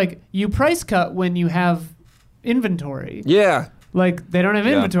won't you price cut when you have inventory. Yeah, Like they don't have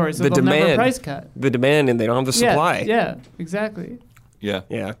Yeah. inventory, so The they'll never demand. price cut. the demand, and they don't have the supply. Yeah, exactly. Yeah.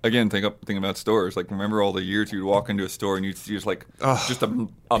 Yeah. Again, think about stores. Like, remember all the years you'd walk into a store and you'd see just like just a mound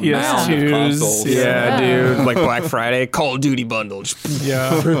of PS2s. consoles. Yeah, dude. Like Black Friday, Call of Duty bundles.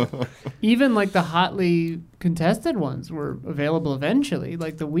 Yeah. Even like the hotly contested ones were available eventually.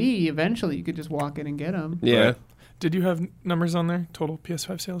 Like the Wii, eventually you could just walk in and get them. Yeah. Right. Did you have numbers on there? Total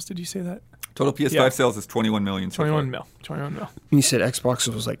PS5 sales? Did you say that? Total PS5 Yeah. sales is 21 million. So 21 far. mil. 21 mil. You said Xbox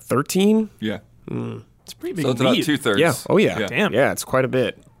was like 13? Yeah. It's a pretty big So it's about lead. 2/3. Yeah. Oh, yeah. Yeah. Damn. Yeah, it's quite a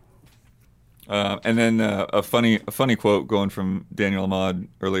bit. And then a funny quote going from Daniel Ahmad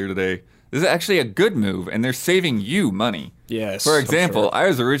earlier today. This is actually a good move, and they're saving you money. Yes. For I'm example, sure. I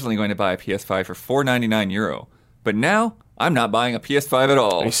was originally going to buy a PS5 for €499, but now I'm not buying a PS5 at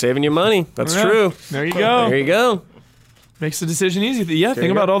all. He's saving you money. That's Yeah. true. There you go. There you go. Makes the decision easy. Yeah, think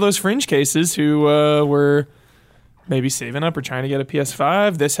you about go. all those fringe cases who were maybe saving up or trying to get a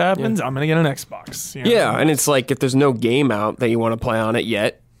PS5. This happens. I'm going to get an Xbox. You know? Yeah, and it's like if there's no game out that you want to play on it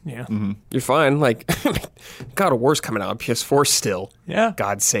yet, Yeah. you're fine. Like, God of War's coming out on PS4 still. Yeah.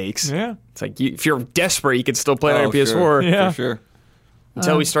 God's sakes. Yeah. It's like if you're desperate, you can still play it on your PS4 Sure. Yeah. For sure.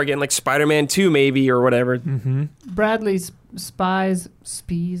 until we start getting like Spider-Man 2 maybe or whatever. Bradley Spies,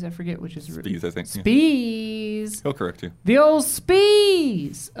 I forget which is Speeds, I think. Yeah. Spies. He'll correct you. The old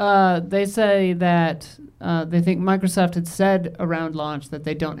Spies. They say that they think Microsoft had said around launch that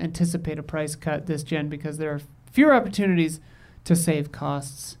they don't anticipate a price cut this gen because there are fewer opportunities to save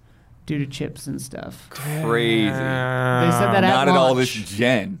costs due to chips and stuff. Crazy. They said that Not at at all this launch.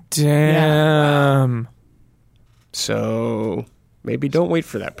 gen. Damn. So maybe don't wait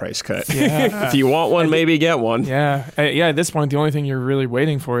for that price cut. Yeah. If you want one, maybe get one. Yeah. Yeah. At this point, the only thing you're really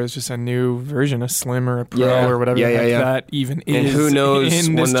waiting for is just a new version, a Slim or a Pro Yeah. or whatever Yeah, the heck yeah, yeah. that even And is. who knows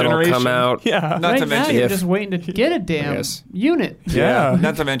in this when that'll generation. come out. Yeah. Not right to now, mention you're if- just waiting to get a damn Yes. unit. Yeah.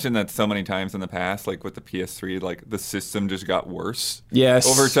 Not to mention that so many times in the past, like with the PS3, like the system just got worse Yes.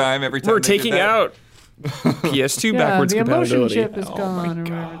 over time. Every time We're they did taking that. out PS2 Yeah, backwards the emotion compatibility. chip is Oh gone. my or whatever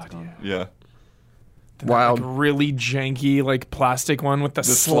God, it's called. Yeah. Wild. Like really janky, like plastic one with the,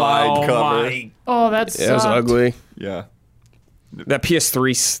 slide cover. My. Oh, that's Yeah, it was ugly. Yeah. That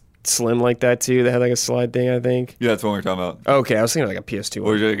PS3 Slim like that too. They had like a slide thing, I think. Yeah, that's what we're talking about. Okay, I was thinking like a PS2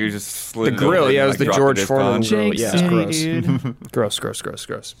 Or one. you just slid The it grill, over yeah, and, it was the dropped George disc Foreman on. grill. Jake Yeah, it's City, gross.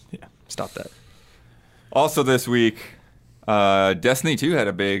 dude. Gross. Yeah. Stop that. Also this week, Destiny 2 had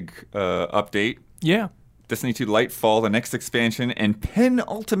a big update. Yeah. Destiny 2 Lightfall, the next expansion, and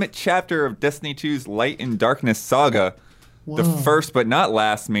penultimate chapter of Destiny 2's Light and Darkness saga. The first but not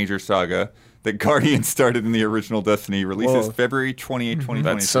last major saga that Guardian started in the original Destiny releases Whoa. February 28, 2023.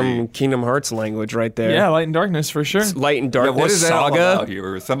 That's some Kingdom Hearts language right there. Yeah. Light and Darkness for sure. Light and Yeah, Darkness what is that all saga. about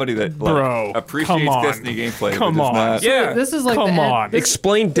here? Somebody that Bro, like, appreciates come on. Destiny gameplay, Come but does on. not. Yeah. This is like Come the on.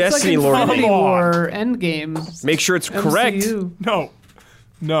 Explain it's Destiny like lore. to Infinity me. Come on. War Endgame. Make sure it's correct. MCU.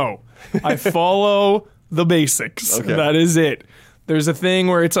 No. I follow the basics. Okay. That is it. There's a thing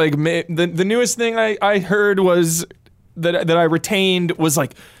where it's like the newest thing I heard was that I retained was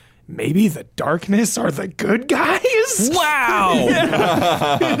like maybe the darkness are the good guys. Wow.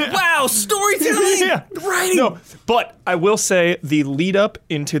 Wow, storytelling. Yeah. Writing. No, but I will say the lead up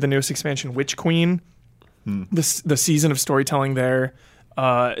into the newest expansion, Witch Queen, the season of storytelling there,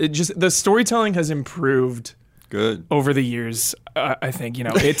 the storytelling has improved Good. over the years. I think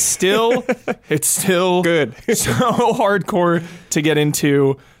it's still Good. so hardcore to get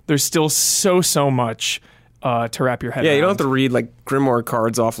into. There's still so much to wrap your head Yeah, around. you don't have to read like Grimoire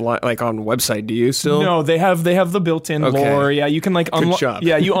cards offline, like on website, do you? Still? No, they have the built-in Okay. lore. Yeah, you can like unlock. job.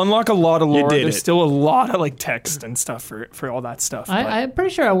 Yeah, you unlock a lot of lore. did There's it. still a lot of like text and stuff for all that stuff. but- I'm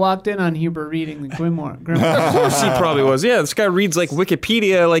pretty sure I walked in on Huber reading the Grimoire. Of course he probably was. Yeah, this guy reads like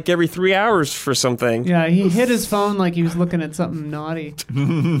Wikipedia like every 3 hours for something. Yeah, he hit his phone like he was looking at something naughty. oh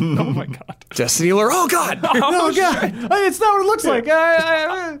my god. Destiny lore. Oh God, Oh God, Hey, it's not what it looks like.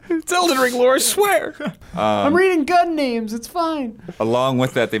 it's Elden Ring lore. I swear. I'm reading gun names. It's fine. Along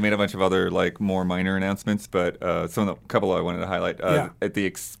with that, they made a bunch of other like more minor announcements, but couple I wanted to highlight. At the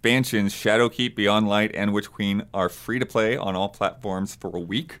expansions, Shadowkeep, Beyond Light, and Witch Queen are free to play on all platforms for a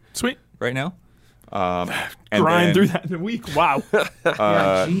week Sweet. right now. And Grind then, through that in a week. Wow.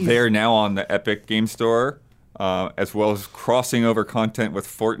 Jeez. They are now on the Epic Game Store, as well as crossing over content with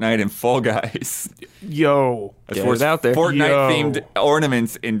Fortnite and Fall Guys. Yo. As Get well it as out there. Fortnite-themed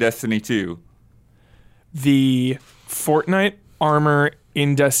ornaments in Destiny 2. The Fortnite armor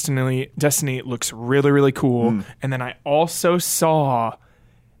in Destiny looks really, really cool. And then I also saw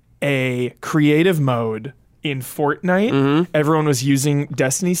a creative mode in Fortnite. Everyone was using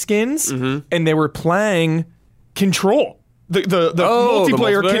Destiny skins, and they were playing Control. The Oh, the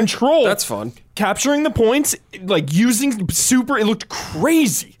multiplayer multiplayer? Control. That's fun. capturing the points, like using super. It looked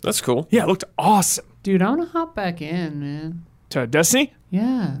crazy. That's cool. Yeah, it looked awesome. Dude, I want to hop back in, man. To Destiny,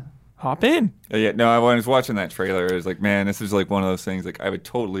 Yeah. hop in. Yeah, no, I was watching that trailer. I was like, man, this is like one of those things. Like, I would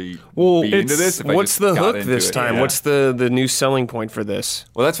totally Well, be into this. If I what's just the got hook into this it. time? Yeah. What's the new selling point for this?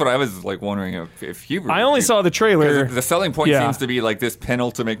 Well, that's what I was like wondering if you. I only saw the trailer. The selling point Yeah. seems to be like this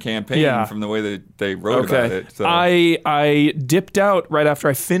penultimate campaign Yeah. from the way that they wrote Okay. about it. So. I dipped out right after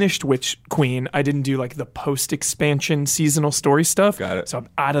I finished Witch Queen. I didn't do like the post expansion seasonal story stuff. Got it. So I'm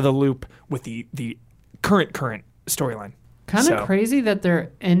out of the loop with the current storyline. Kind of So- crazy that they're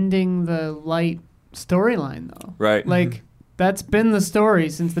ending the light storyline, though. Right. Like, that's been the story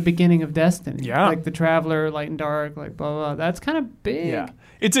since the beginning of Destiny. Yeah. Like, the Traveler, Light and Dark, like, blah, blah, blah. That's kind of big. Yeah,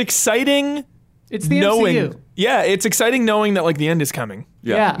 it's exciting. It's the knowing, MCU. yeah, it's exciting knowing that like the end is coming.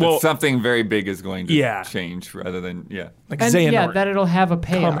 Yeah. That Well- something very big is going to Yeah. change rather than Like And Xehanort. yeah, that it'll have a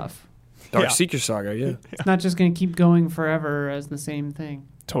payoff. Dark Yeah. Seeker Saga, yeah. It's not just going to keep going forever as the same thing.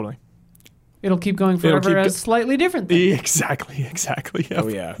 Totally. It'll keep going It'll forever keep as slightly different things. Exactly. Yep. Oh,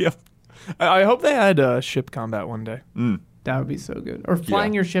 yeah. Yep. I hope they had ship combat one day. That would be so good. Or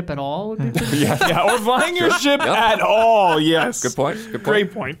flying your ship at all would be pretty Yeah, or flying your ship at all. Yes. Good point. Good point.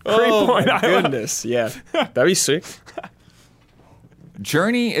 Great point. Great Oh, point. my goodness, yeah. That'd be sick.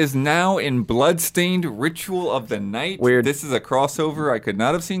 Journey is now in Bloodstained Ritual of the Night. Weird. This is a crossover I could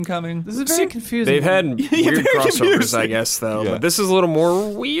not have seen coming. This is very confusing. They've had weird very crossovers, confusing. I guess, though. Yeah. But this is a little more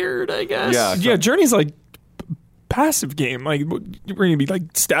weird, I guess. Yeah. Yeah, Journey's like passive game. Like we're gonna be like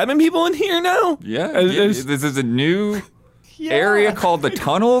stabbing people in here now. Yeah, As- this is a new area called the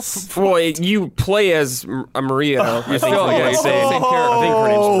Tunnels. Well, you play as a Maria. I think still- for yeah, God's you're still the sake. same character. I think her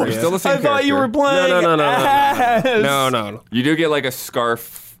name's Oh, Maria. You're still the same I thought you were character. playing. No. as- No. You do get like a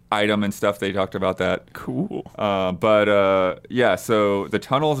scarf item and stuff. They talked about that. Cool. Yeah, so the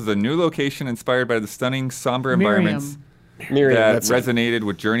Tunnels is a new location inspired by the stunning, somber Miriam. environments Miriam, that that's it. resonated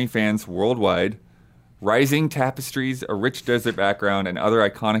with Journey fans worldwide. Rising tapestries, a rich desert background, and other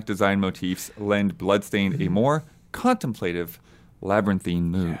iconic design motifs lend Bloodstained a more contemplative, labyrinthine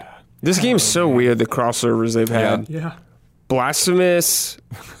mood. This game's so weird, the crossovers they've had. Yeah. Blasphemous.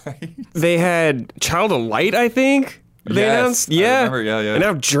 They had Child of Light, I think. They Yes, announced. I Yeah. remember, yeah. And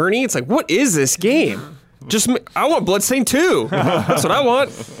now Journey. It's like, what is this game? I want Bloodstained 2. That's what I want.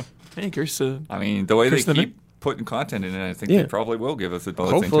 Hey, Chris. I mean, the way they Curse of the keep putting content in it, I think Yeah. they probably will give us a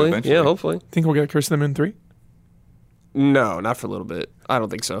Bloodstained 2 Hopefully. eventually. Yeah, hopefully. Think we'll get Curse of the Moon 3? No, not for a little bit. I don't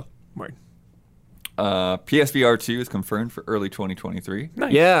think so. Word. PSVR 2 is confirmed for early 2023.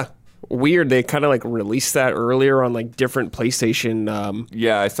 Nice. Yeah. Weird. They kind of like released that earlier on like different PlayStation.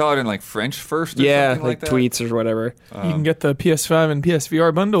 Yeah, I saw it in like French first or Yeah, something like that. tweets or whatever. You can get the PS5 and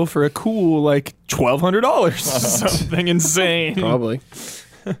PSVR bundle for a cool like $1,200. Something insane. Probably.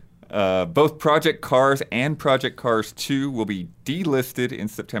 Both Project Cars and Project Cars 2 will be delisted in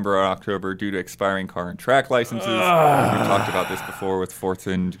September or October due to expiring car and track licenses. We've talked about this before with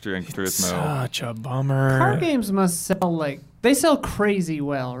Forza and Gran Turismo. Such a bummer. Car games must sell, like, they sell crazy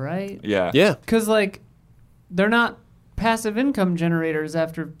well, right? Yeah. Yeah. Because, like, they're not passive income generators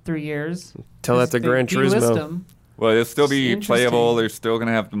after 3 years. Tell that to They Gran delist Turismo. them. Well, they'll still be Interesting. playable. They're still going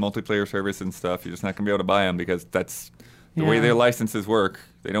to have the multiplayer service and stuff. You're just not going to be able to buy them because that's the way Yeah. their licenses work.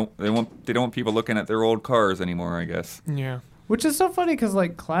 They don't want people looking at their old cars anymore, I guess. Yeah. Which is so funny because,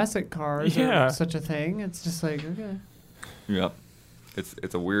 like, classic cars Yeah. are such a thing. It's just like, okay. Yep.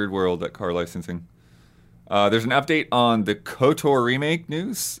 It's a weird world, that car licensing. There's an update on the KOTOR remake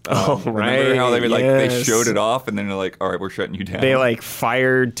news. Remember right, how they were like they yes. showed it off and then they're like, all right, we're shutting you down. They like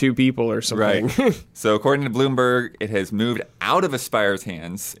fired 2 people or something. Right. So according to Bloomberg, it has moved out of Aspire's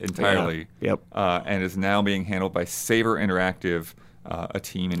hands entirely. Yeah. Yep. And is now being handled by Saber Interactive. A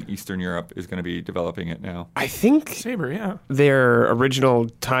team in Eastern Europe is going to be developing it now. I think Saber, yeah. their original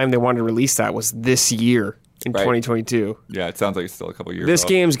time they wanted to release that was this year in Right. 2022. Yeah, it sounds like it's still a couple years This off.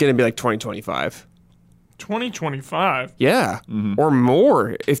 game's going to be like 2025. 2025. Yeah. Or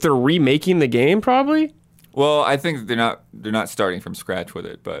more. If they're remaking the game, probably. Well, I think they're not starting from scratch with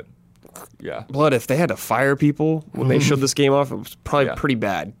it, but yeah. Blood, if they had to fire people when they showed this game off, it was probably Yeah. pretty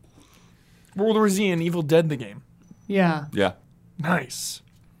bad. World War Z and Evil Dead the game. Yeah. Yeah. Nice.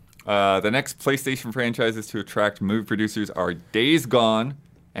 The next PlayStation franchises to attract movie producers are Days Gone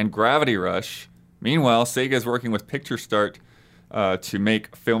and Gravity Rush. Meanwhile, Sega is working with Picture Start to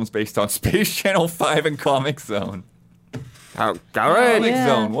make films based on Space Channel 5 and Comic Zone. All right. Comic Yeah.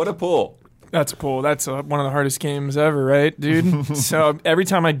 Zone, what a pull. That's cool. That's one of the hardest games ever, right, dude? So every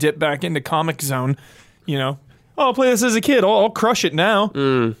time I dip back into Comic Zone, oh, I'll play this as a kid. I'll crush it now.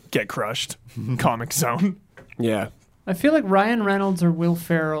 Get crushed. Comic Zone. Yeah. I feel like Ryan Reynolds or Will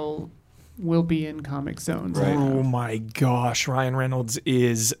Ferrell will be in Comic Zones. Right. Oh my gosh, Ryan Reynolds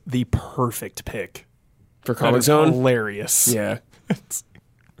is the perfect pick. For That Comic is Zone? hilarious. Yeah.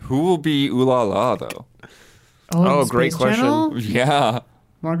 Who will be Ooh La La, though? Oh, the great Space question. Channel? Yeah,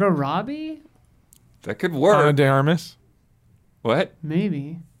 Margot Robbie? that could Ana work. de Armas. What?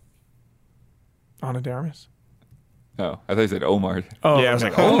 Maybe. Ana de Armas. Oh, I thought you said Omar. Oh, Yeah, I was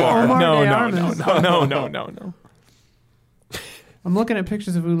like, Omar. Omar No, de no, Armas. no. I'm looking at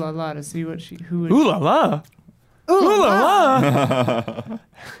pictures of Ooh La La to see what who would. Ooh la la. Ooh Ooh la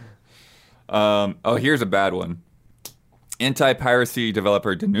la. Oh, here's a bad one. Anti-piracy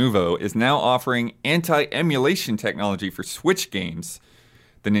developer Denuvo is now offering anti-emulation technology for Switch games.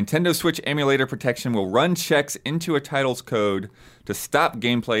 The Nintendo Switch emulator protection will run checks into a title's code to stop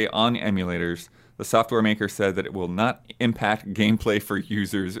gameplay on emulators. The software maker said that it will not impact gameplay for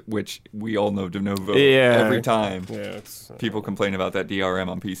users, which we all know Denuvo every time. Yeah, it's People complain about that DRM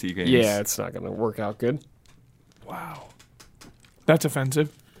on PC games. it's not going to work out good. Wow. That's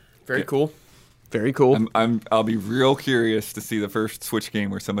offensive. Very cool. Very cool. I'll be real curious to see the first Switch game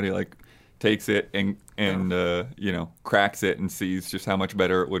where somebody like takes it and cracks it and sees just how much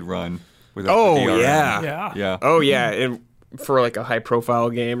better it would run without the DRM. Yeah. Yeah. Oh, yeah. And for like a high profile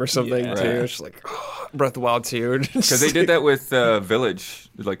game or something, Yeah. too. Right. It's just like, Breath of the Wild 2. Because they did that with Village,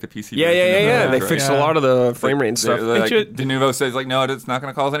 like the PC Yeah. version of Village, They right? fixed a Yeah. lot of the frame rate and stuff. Like, should- Denuvo says like, no, it's not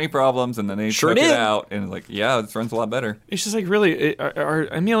going to cause any problems, and then they Sure took did. it out, and like, yeah, it runs a lot better. It's just like really, are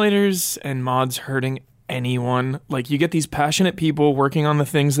emulators and mods hurting anyone? Like you get these passionate people working on the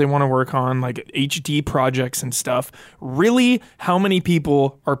things they want to work on, like HD projects and stuff. Really, how many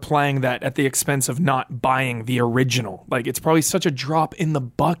people are playing that at the expense of not buying the original? Like it's probably such a drop in the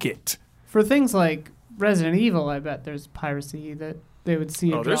bucket. For things like Resident Evil, I bet there's piracy that they would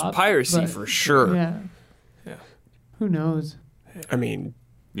see. Oh, a there's drop, piracy but- for sure. Yeah. Who knows? I mean,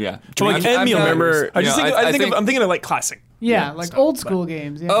 Yeah. Like I've emulators. remember- I just you know, think, I'm thinking of like classic. Yeah, like stuff, old but- school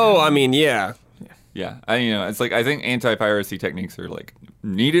games. Yeah. I mean, yeah. Yeah, it's like I think anti-piracy techniques are like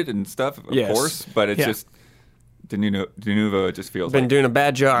needed and stuff, of Yes. course, but it's Yeah. just Denuvo. It just feels Been like doing a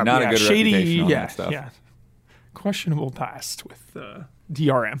bad job. not yeah. a good Shady, reputation on yeah, that stuff. yeah. Questionable past with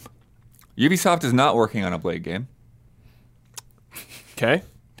DRM. Ubisoft is not working on a Blade game. Okay.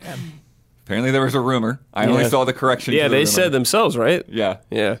 Apparently, there was a rumor. I only Yeah. saw the correction. Yeah, to the they rumor. said themselves, right? Yeah,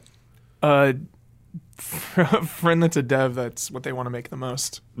 Yeah. A friend that's a dev, that's what they want to make the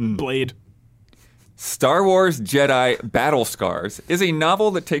most. Blade. Star Wars Jedi Battle Scars is a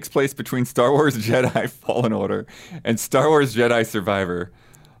novel that takes place between Star Wars Jedi Fallen Order and Star Wars Jedi Survivor.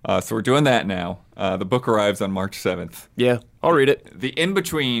 So we're doing that now. The book arrives on March 7th. Yeah. I'll read it. The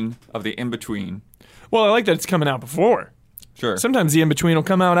in-between of the in-between. Well, I like that it's coming out before. Sure. Sometimes the in-between will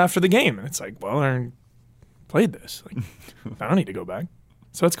come out after the game, and it's like, well, I played this. Like, I don't need to go back.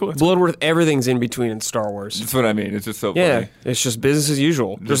 So that's cool. That's Bloodworth, everything's in between in Star Wars. That's what I mean. It's just so Yeah, funny. it's just business as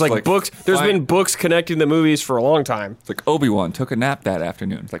usual. There's Just like like books. There's fine. been books connecting the movies for a long time. It's like Obi-Wan took a nap that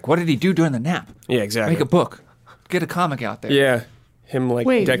afternoon. It's like, what did he do during the nap? Yeah, exactly. Make a book. Get a comic out there. Yeah, him like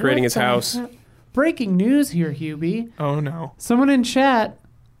Wait, decorating what his the house. heck? Breaking news here, Hubie. Oh, no. Someone in chat,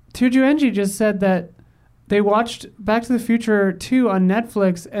 Tujuenji just said that they watched Back to the Future 2 on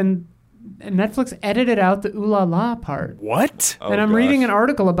Netflix, and Netflix edited out the ooh la la part. What? Oh, And I'm gosh. reading an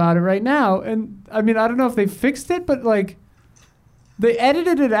article about it right now, and I mean, I don't know if they fixed it, but like, they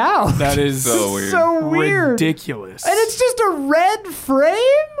edited it out. That is So weird. so weird. ridiculous. And it's just a red frame?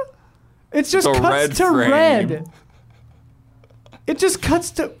 It's just It's a cuts red to frame. red. It just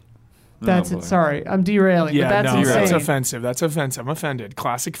cuts to... That's boy. it. Sorry, I'm derailing, yeah, but that's no, insane. that's offensive. That's offensive. I'm offended.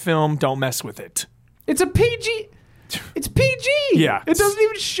 Classic film, don't mess with it. It's a PG. It's PG. Yeah. It doesn't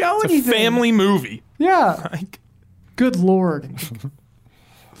even show It's anything. a family movie. Yeah. Like, Good Lord.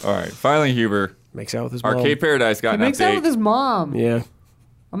 All right. Finally, Huber. Makes out with his mom. Arcade Paradise got He an makes out update. with his mom. Yeah.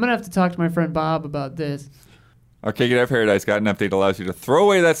 I'm going to have to talk to my friend Bob about this. Arcade Paradise got an update that allows you to throw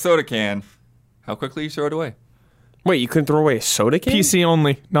away that soda can. How quickly you throw it away. Wait, you couldn't throw away a soda can? PC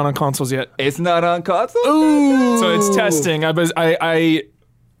only, not on consoles yet. It's not on console? So it's testing. I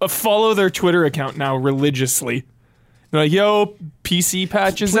follow their Twitter account now religiously. They're like, yo, PC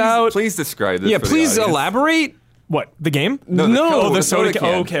patches out. Please describe this. Yeah, for the please audience. elaborate. What, the game? No, the code, Oh, the the soda soda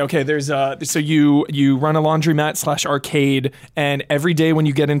can. can. Oh, okay. There's so you run a laundromat / arcade, and every day when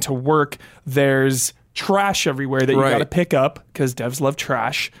you get into work, there's trash everywhere that you Right. got to pick up because devs love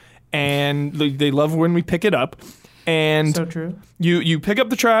trash, and they love when we pick it up. And So true. you pick up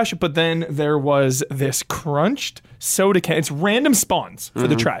the trash, but then there was this crunched soda can. It's random spawns for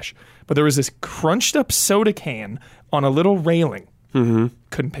the trash, but there was this crunched up soda can on a little railing.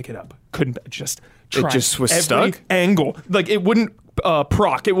 Couldn't pick it up. Couldn't just. It tried just was every stuck? Angle, like it wouldn't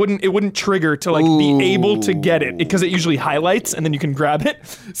proc. It wouldn't trigger to like be able to get it because it usually highlights and then you can grab it.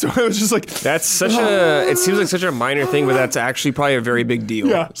 So I was just like, that's such it seems like such a minor thing, but that's actually probably a very big deal.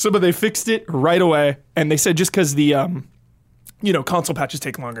 Yeah. So, but they fixed it right away, and they said just because the console patches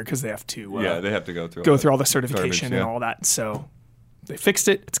take longer because they have to they have to go through all the certification and all that. So they fixed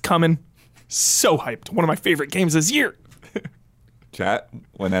it. It's coming. So hyped. One of my favorite games this year. Chat,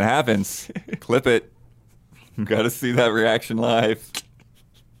 when that happens, clip it. Got to see that reaction live.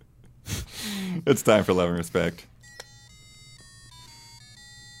 It's time for Love and Respect.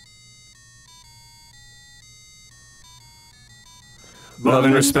 Love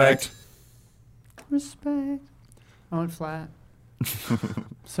and Respect. Respect. I went flat.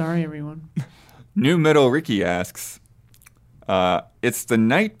 Sorry, everyone. New Middle Ricky asks, it's the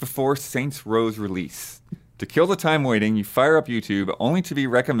night before Saints Row's release. To kill the time waiting, you fire up YouTube only to be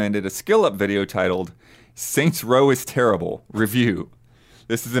recommended a skill-up video titled, Saints Row is Terrible, Review.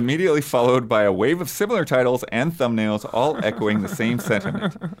 This is immediately followed by a wave of similar titles and thumbnails all echoing the same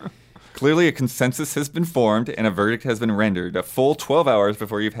sentiment. Clearly a consensus has been formed and a verdict has been rendered a full 12 hours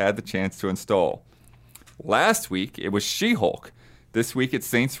before you've had the chance to install. Last week, it was She-Hulk. This week, it's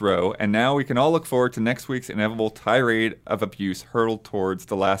Saints Row, and now we can all look forward to next week's inevitable tirade of abuse hurtled towards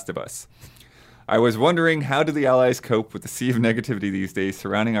The Last of Us. I was wondering, how do the Allies cope with the sea of negativity these days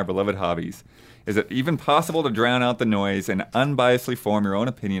surrounding our beloved hobbies? Is it even possible to drown out the noise and unbiasedly form your own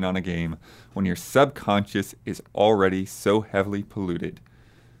opinion on a game when your subconscious is already so heavily polluted?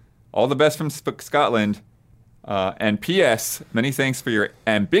 All the best from Scotland. And P.S. Many thanks for your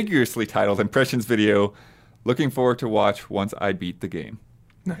ambiguously titled impressions video. Looking forward to watch once I beat the game.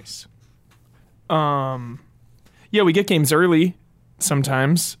 Nice. Yeah, we get games early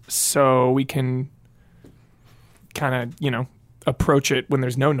sometimes, so we can kind of, approach it when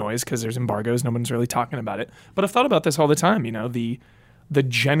there's no noise because there's embargoes. No one's really talking about it. But I've thought about this all the time, the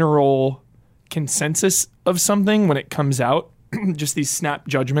general consensus of something when it comes out, just these snap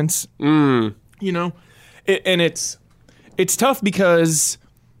judgments, and it's tough because,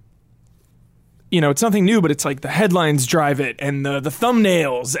 it's nothing new, but it's like the headlines drive it and the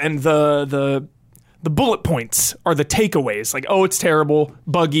thumbnails and the bullet points are the takeaways. Like, oh, it's terrible,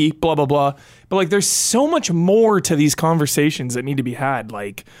 buggy, blah, blah, blah. But like, there's so much more to these conversations that need to be had.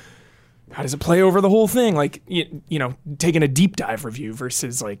 Like, how does it play over the whole thing? Like, taking a deep dive review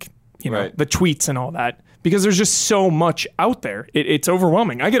versus like, right. the tweets and all that. Because there's just so much out there. It's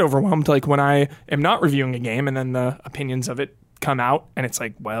overwhelming. I get overwhelmed like when I am not reviewing a game and then the opinions of it come out and it's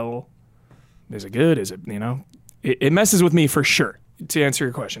like, well, is it good? Is it, it messes with me for sure. To answer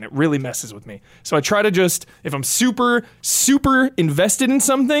your question, it really messes with me. So I try to just, if I'm super, super invested in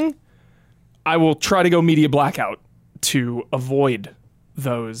something, I will try to go media blackout to avoid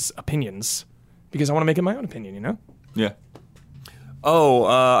those opinions because I want to make it my own opinion, Yeah. Oh,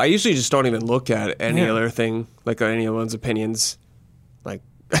 I usually just don't even look at any other thing, like anyone's opinions. Like,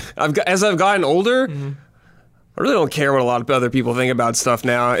 as I've gotten older, I really don't care what a lot of other people think about stuff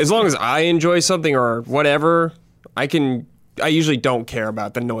now. As long as I enjoy something or whatever, I usually don't care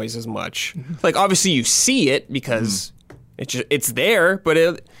about the noise as much. Like, obviously you see it because it's there, but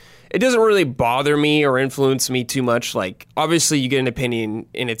it doesn't really bother me or influence me too much. Like, obviously you get an opinion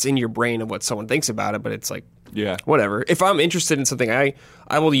and it's in your brain of what someone thinks about it, but it's like, whatever. If I'm interested in something, I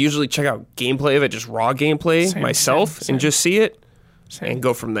will usually check out gameplay of it, just raw gameplay myself, and just see it and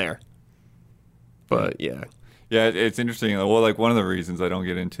go from there. But yeah. Yeah, it's interesting. Well, like one of the reasons I don't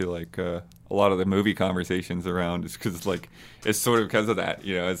get into like a lot of the movie conversations around is because like it's sort of because of that.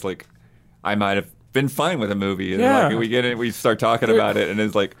 It's like I might have been fine with a movie, and like we get it, we start talking about it, and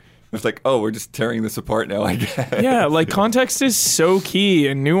it's like oh, we're just tearing this apart now, I guess. Yeah, like context is so key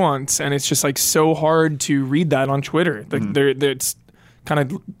and nuance, and it's just like so hard to read that on Twitter. It's kind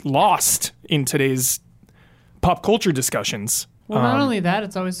of lost in today's pop culture discussions. Well, not only that,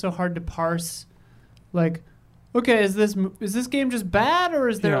 it's always so hard to parse. Like, okay, is this game just bad, or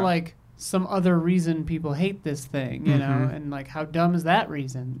is there like some other reason people hate this thing? And like, how dumb is that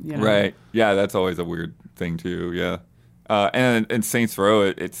reason? Right? Yeah, that's always a weird thing too. Yeah, and in Saints Row,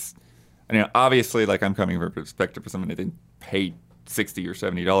 it's. Obviously, like I'm coming from a perspective of someone that didn't pay $60 or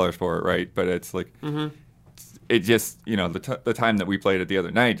 $70 for it, right? But it's like, it just, the time that we played it the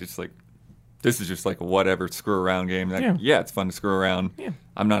other night, it's like, this is just like a whatever screw around game. Like, yeah, it's fun to screw around. Yeah.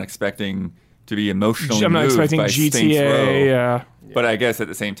 I'm not expecting to be emotionally moved by GTA, Saints Row. Yeah. But I guess at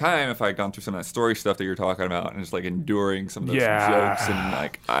the same time, if I had gone through some of that story stuff that you're talking about and just like enduring some of those jokes and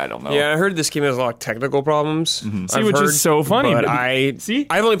like, I don't know. Yeah, I heard this game has a lot of technical problems. Which is so funny. But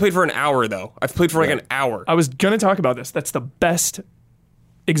I've only played for an hour though. I've played for like an hour. I was going to talk about this. That's the best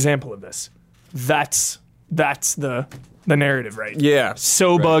example of this. That's that's the narrative, right? Yeah.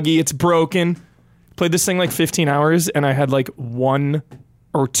 So buggy, it's broken. Played this thing like 15 hours, and I had like 1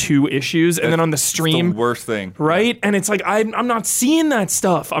 or 2 issues, and then on the stream, It's the worst thing, right? And it's like I'm not seeing that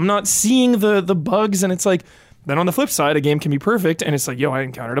stuff. I'm not seeing the bugs, and it's like then on the flip side, a game can be perfect, and it's like, yo, I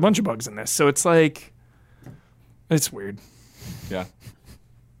encountered a bunch of bugs in this, so it's like it's weird. Yeah.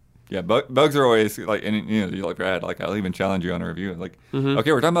 Yeah, bugs are always like, and you know, you're like, Brad, like I'll even challenge you on a review. Like,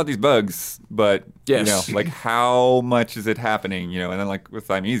 okay, we're talking about these bugs, but you know, like how much is it happening? You know, and then like with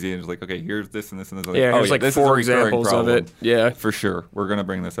I'm Easy, it's like, okay, here's this and this and this. Like, There's like this 4 is a recurring examples of problem. it. Yeah, for sure, we're gonna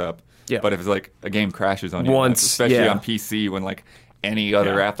bring this up. Yeah. But if it's like a game crashes on you Once, especially yeah. on PC, when like any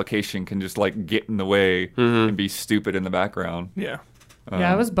other application can just like get in the way and be stupid in the background. Yeah.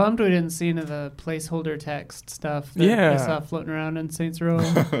 Yeah, I was bummed we didn't see any of the placeholder text stuff that Yeah. I saw floating around in Saints Row.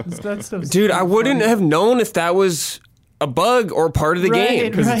 That stuff's dude, I super wouldn't fun. have known if that was a bug or part of the game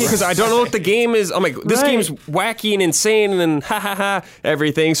Right. because I don't know what the game is. I'm like, this Right. game's wacky and insane and ha ha ha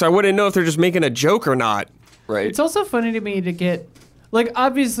everything. So I wouldn't know if they're just making a joke or not. Right. It's also funny to me to get, like,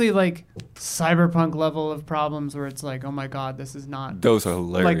 obviously, like, cyberpunk level of problems where it's like, oh my god, this is not, Those are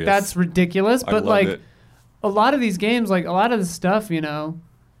hilarious. like, that's ridiculous. I But, loved like, it. a lot of these games, like, a lot of the stuff, you know,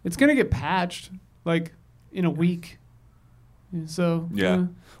 it's going to get patched, like, in a week. So, Yeah.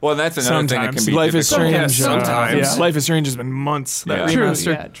 Well, that's another thing that Sometimes can be Life is difficult. Strange. Sometimes. Life is Strange has been months. That Yeah. True,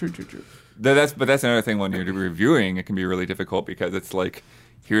 remaster. yeah, true. But that's another thing when you're reviewing, it can be really difficult because it's like,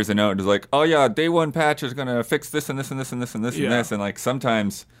 here's a note, it's like, oh yeah, day 1 patch is gonna fix this and this and this and this and this and Yeah. this, and like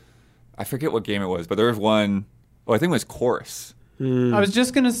sometimes, I forget what game it was, but there was one, I think it was Chorus. I was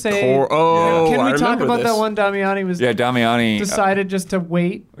just going to say, Can we I talk remember about this. that one Damiani was Yeah, Damiani. decided just to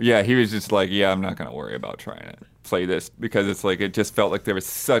wait? Yeah, he was just like, yeah, I'm not gonna worry about trying to play this because it's like it just felt like there was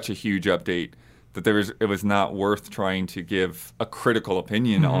such a huge update that it was not worth trying to give a critical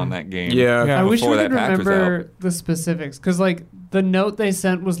opinion on that game. Yeah. Yeah. I wish we before could that patch was remember the specifics because, like, the note they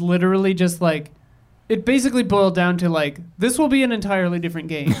sent was literally just like, it basically boiled down to like, this will be an entirely different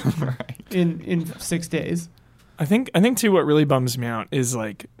game in 6 days. I think too what really bums me out is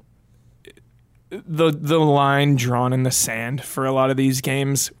like the line drawn in the sand for a lot of these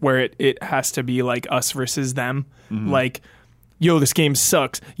games where it has to be like us versus them. Like, yo, this game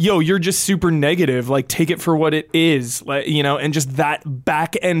sucks. Yo, you're just super negative. Like, take it for what it is. Like, you know, and just that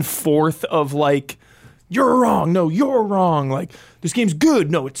back and forth of like, you're wrong. No, you're wrong. Like, this game's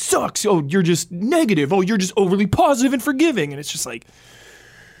good. No, it sucks. Oh, you're just negative. Oh, you're just overly positive and forgiving. And it's just like,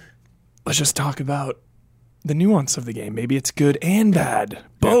 let's just talk about the nuance of the game. Maybe it's good and bad,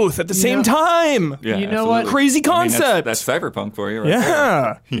 both at the same time. Yeah, You know what? absolutely. Crazy I mean, concept. that's cyberpunk for you, right?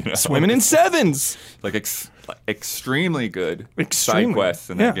 Yeah, there. You know? swimming in sevens. Like extremely good Extremely. side quests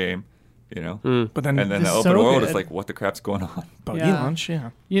in that Yeah. game. You know, But then and then the It's open so world good. is like, what the crap's going on? buggy Yeah. launch.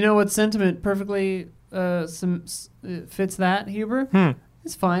 Yeah, You know what sentiment perfectly fits that, Huber?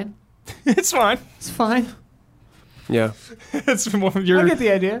 It's fine. it's fine. It's fine. Yeah. It's one of your. I get the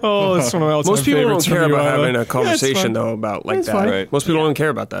idea. Oh, it's one of my all-time Most people don't favorites from care you, about Isla. having a Yeah, it's conversation fine. though about like It's that. fine. Right. Most people don't care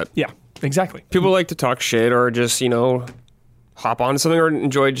about that. Yeah, exactly. People like to talk shit or just, you know, hop on something or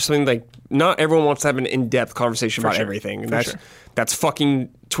enjoy just something like not everyone wants to have an in-depth conversation about sure. everything. And For that's sure. that's fucking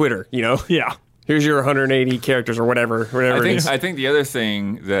Twitter, you know? Yeah. Here's your 180 characters or whatever it is. I think the other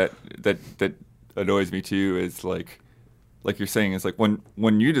thing that annoys me too is like you're saying is like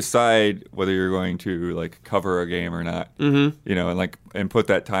when you decide whether you're going to like cover a game or not, you know, and put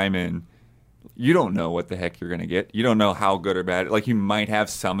that time in, you don't know what the heck you're gonna get. You don't know how good or bad. Like you might have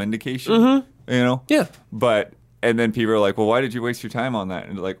some indication, you know. Yeah. But and then people are like, well, why did you waste your time on that?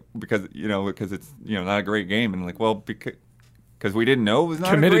 And like because it's not a great game. And like, well, because we didn't know it was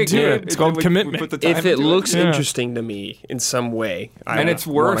not Committed a great to game. it. It's called commitment. We put the time If it into looks Yeah. interesting to me in some way, and it's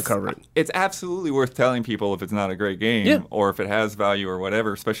want worth to cover it. It's absolutely worth telling people if it's not a great game Yeah. or if it has value or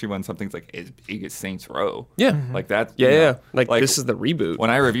whatever, especially when something's like as big as Saints Row. Yeah. Like that. Yeah, you know, yeah. Like this is the reboot. when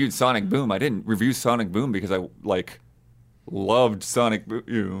I reviewed Sonic Boom, I didn't review Sonic Boom because I like loved Sonic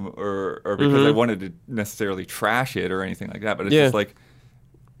Boom or because I wanted to necessarily trash it or anything like that. But it's Yeah. just like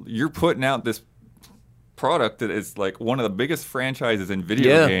you're putting out this product that is like one of the biggest franchises in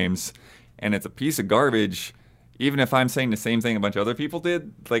video Yeah. games, and it's a piece of garbage. Even if I'm saying the same thing a bunch of other people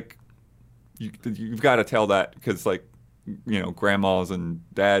did, like you've got to tell that because like grandmas and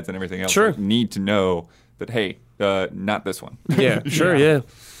dads and everything else Sure. like, need to know that hey, not this one. Yeah, sure, yeah.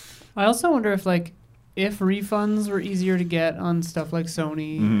 I also wonder if refunds were easier to get on stuff like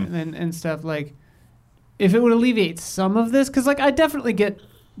Sony and stuff like, if it would alleviate some of this, because like I definitely get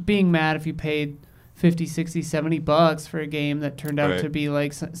being mad if you paid $50, $60, $70 for a game that turned out Right. to be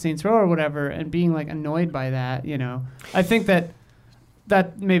like Saints Row or whatever, and being like annoyed by that. I think that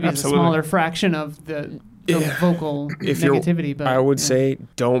maybe is a Absolutely. smaller fraction of the vocal negativity. But I would say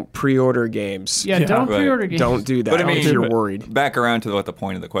don't pre-order games. don't Right. pre-order games. Don't do that But I mean, if you're worried. Back around to what the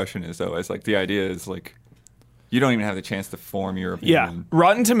point of the question is, though, is like the idea is like you don't even have the chance to form your Yeah, opinion.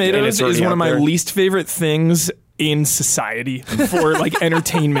 Rotten Tomatoes already is one out of my there. least favorite things in society for like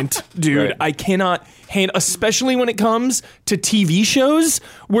entertainment, dude. Right. I cannot especially when it comes to TV shows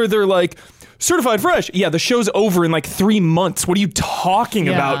where they're like certified fresh. Yeah, the show's over in like 3 months. What are you talking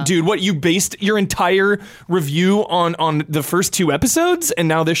about, dude? What, you based your entire review on the first 2 episodes, and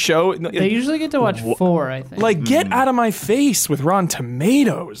now this show? They usually get to watch 4, I think. Like, get out of my face with Rotten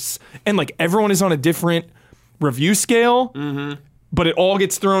Tomatoes. And like everyone is on a different review scale. Mm-hmm. But it all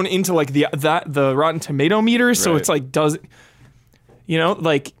gets thrown into like the Rotten Tomato meter, so Right. it's like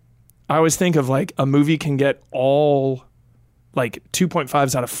like I always think of like a movie can get all like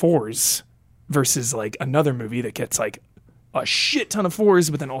 2.5s out of 4s versus like another movie that gets like a shit ton of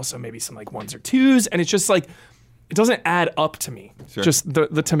 4s, but then also maybe some like 1s or 2s, and it's just like it doesn't add up to me. Sure. Just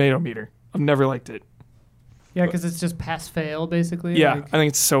the tomato meter. I've never liked it. Yeah, because it's just pass fail, basically. Yeah, Like, I think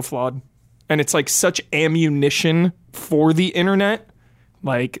it's so flawed. And it's like such ammunition for the internet.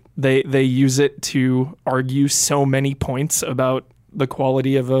 Like they use it to argue so many points about the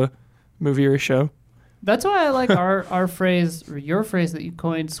quality of a movie or a show. that's why I like our phrase, or your phrase that you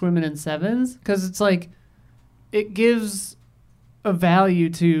coined, swimming in sevens, because it's like it gives a value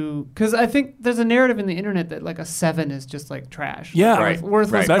to, because I think there's a narrative in the internet that like a 7 is just like trash. Yeah. Like, Right.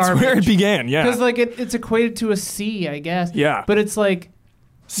 worthless That's garbage. where it began. Yeah. Because like it's equated to a C, I guess. Yeah. But it's like,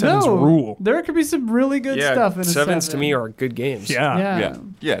 Sevens no, rule. there could be some really good Yeah, stuff in a 7. 7s to me are good games. Yeah.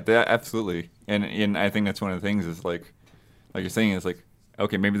 Yeah, that, absolutely. And I think that's one of the things is like you're saying is like,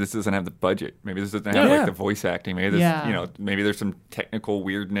 okay, maybe this doesn't have the budget. Maybe this doesn't have Yeah. like the voice acting. Maybe this, maybe there's some technical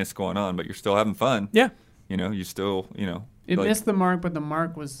weirdness going on, but you're still having fun. Yeah. You still, It like- missed the mark, but the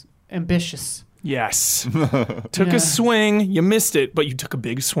mark was ambitious. Yes. Took Yeah. a swing. You missed it, but you took a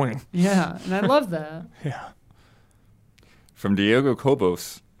big swing. Yeah, and I love that. Yeah. From Diego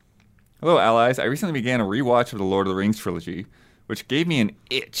Cobos. Hello, allies. I recently began a rewatch of the Lord of the Rings trilogy, which gave me an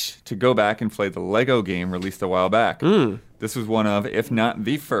itch to go back and play the Lego game released a while back. This was one of, if not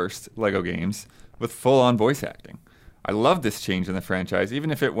the first, Lego games with full-on voice acting. I love this change in the franchise, even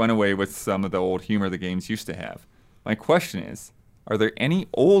if it went away with some of the old humor the games used to have. My question is, are there any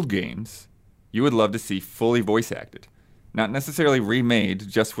old games you would love to see fully voice acted? Not necessarily remade,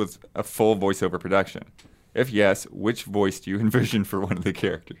 just with a full voiceover production. If yes, which voice do you envision for one of the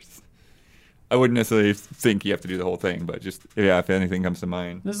characters? I wouldn't necessarily think you have to do the whole thing, but just, if anything comes to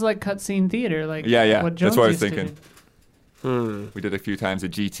mind. This is like cutscene theater, like Yeah, what Jones that's what I was used to thinking. do. We did a few times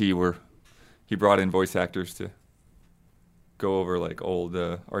at GT where he brought in voice actors to go over like old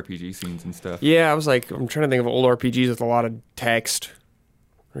RPG scenes and stuff. Yeah, I'm trying to think of old RPGs with a lot of text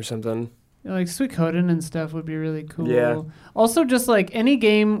or something. Yeah, like Suikoden and stuff would be really cool. Yeah. Also, just like any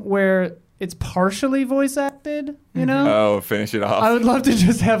game where it's partially voice acted, you know? Oh, finish it off. I would love to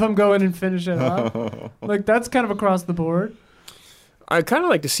just have them go in and finish it off. Like, that's kind of across the board. I'd kind of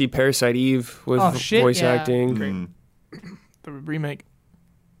like to see Parasite Eve with Oh, shit, voice yeah. acting. Mm. The remake.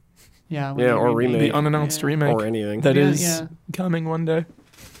 Yeah. Yeah, or remake. The unannounced Yeah. remake. Or anything. That Yeah, is yeah. coming one day.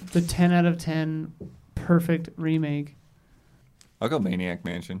 The 10 out of 10 perfect remake. I'll go Maniac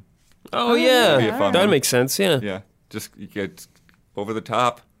Mansion. Oh, yeah. That'd be a fun That one. makes sense, yeah. Yeah, just you get over the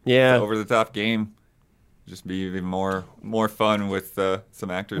top. Yeah. Over the top game. Just be even more fun with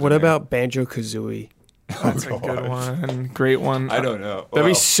some actors. What in there. about Banjo-Kazooie? That's a good one. Great one. I don't know. That'd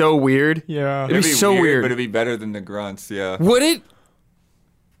be so weird. Yeah. It'd be so weird. but it'd be better than the grunts. Yeah. Would it?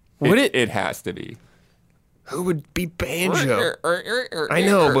 Would it? It has to be. Who would be Banjo? I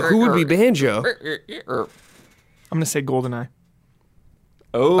know, but who would be Banjo? I'm gonna say GoldenEye.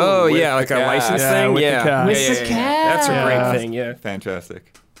 Oh, with yeah, the like a cat. license Yeah, thing? with the Yeah. cat. With Yeah, the yeah, cat. That's a Yeah. great thing, yeah.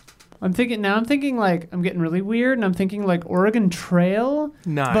 Fantastic. I'm thinking like, I'm getting really weird, and I'm thinking like Oregon Trail.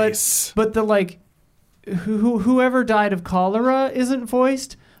 Nice. But the like, whoever died of cholera isn't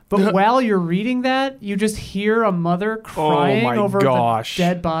voiced. But while you're reading that, you just hear a mother crying my over gosh. the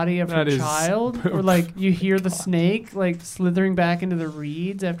dead body of her That is- child, or like you hear the snake like slithering back into the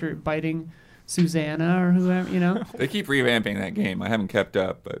reeds after biting Susanna or whoever. You know, They keep revamping that game. I haven't kept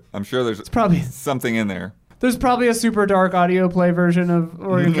up, but I'm sure there's probably something in there. there's probably a super dark audio play version of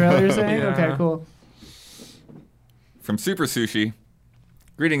Oregon Trail. You're saying? Yeah. Okay, cool. From Super Sushi.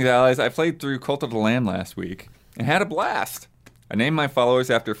 Greetings, allies. I played through Cult of the Lamb last week and had a blast. I named my followers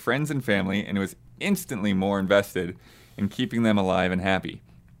after friends and family and was instantly more invested in keeping them alive and happy.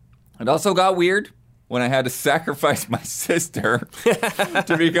 It also got weird when I had to sacrifice my sister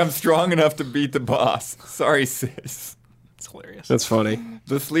to become strong enough to beat the boss. Sorry, sis. It's hilarious. That's funny.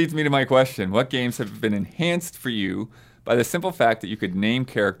 This leads me to my question. What games have been enhanced for you by the simple fact that you could name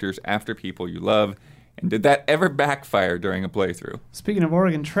characters after people you love? And did that ever backfire during a playthrough? Speaking of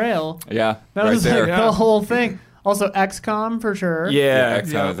Oregon Trail, Yeah, that right was there. like the whole thing. Also, XCOM for sure. Yeah,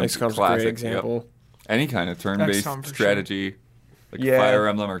 XCOM is a XCOM's a classic, great yep. example. Any kind of turn-based XCOM for sure. strategy, like Yeah. Fire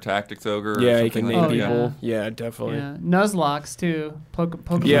Emblem or Tactics Ogre. Or Yeah, something you can like name that. people. Yeah, definitely. Yeah, Nuzlocke too.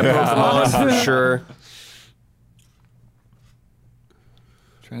 Pokemon. Yeah, Pokemon for sure.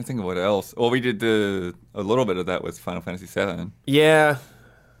 Trying to think of what else. Well, we did a little bit of that with Final Fantasy VII. Yeah.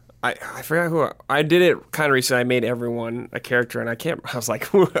 I forgot who I did it kind of recently. I made everyone a character, and I was like,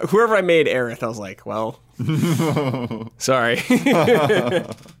 whoever I made Aerith, I was like, well, sorry.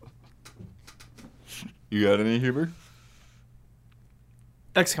 You got any, Huber?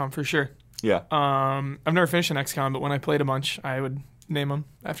 XCOM for sure. Yeah. I've never finished an XCOM, but when I played a bunch, I would name them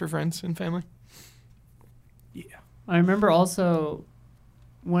after friends and family. Yeah. I remember also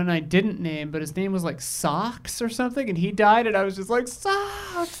when I didn't name, but his name was like Socks or something, and he died, and I was just like,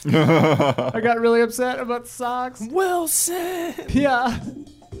 Socks! I got really upset about Socks. Wilson! Yeah.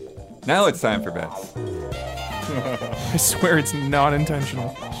 Now it's time for bets. I swear it's not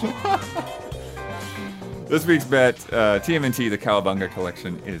intentional. This week's bet, TMNT, the Cowabunga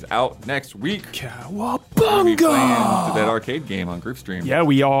Collection, is out next week. We'll be Cowabunga! playing to that arcade game on Group Stream. Yeah,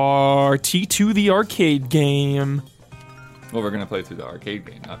 we are T2 the arcade game. Well, we're going to play through the arcade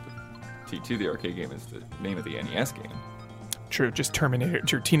game, not the T2. The arcade game is the name of the NES game. True, just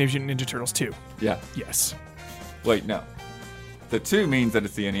Terminator, Teenage Mutant Ninja Turtles 2. Yeah. Yes. Wait, no. The 2 means that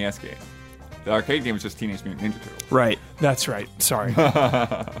it's the NES game. The arcade game is just Teenage Mutant Ninja Turtles. Right. That's right. Sorry.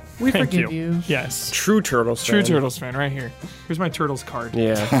 We Thank forgive you. Yes. True Turtles True fan. Turtles fan right here. Here's my Turtles card.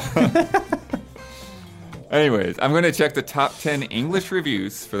 Yeah. Anyways, I'm going to check the top 10 English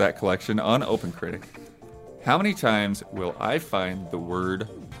reviews for that collection on OpenCritic. How many times will I find the word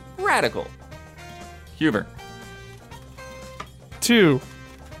radical? Huber. 2.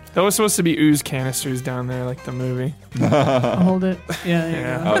 That was supposed to be ooze canisters down there, like the movie. Hold it. Yeah, there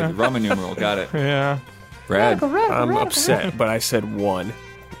Yeah. you go. Oh, the Roman numeral. Got it. Yeah. Brad. I'm upset, but I said 1.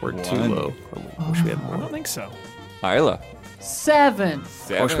 We're too One. low. I wish we had I more. don't think so. Isla. 7.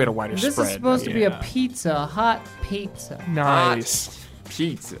 I wish we had a wider This spread. is supposed to be a Yeah. pizza, a hot pizza. Nice.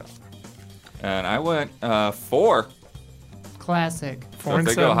 Pizza. And I went 4. Classic. So 4 if and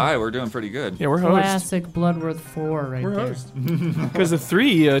they 7. go high, we're doing pretty good. Yeah, we're host. Classic Bloodworth 4 right We're there. host. Because the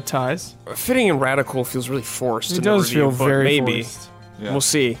 3 ties. Fitting in radical feels really forced. It in the does review, feel but very maybe. forced. Yeah. We'll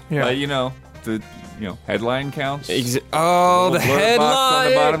see. Yeah. The headline counts. Oh, the Little blurb box on the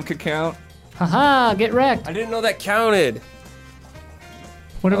headline! bottom could count. Haha, get wrecked. I didn't know that counted.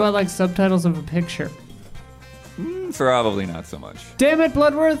 What about like subtitles of a picture? Probably not so much. Damn it,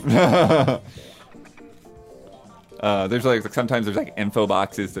 Bloodworth. There's sometimes there's like info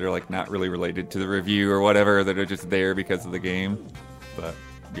boxes that are like not really related to the review or whatever that are just there because of the game. But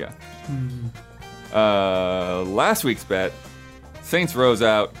yeah. Last week's bet, Saints Row's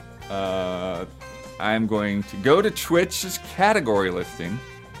out. I'm going to go to Twitch's category listing.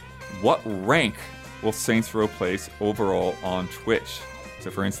 What rank will Saints Row place overall on Twitch? So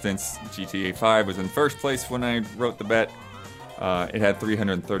for instance, GTA 5 was in first place when I wrote the bet. It had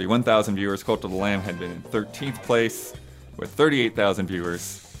 331,000 viewers. Cult of the Lamb had been in 13th place with 38,000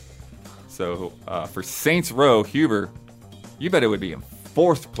 viewers. So for Saints Row, Huber, you bet it would be in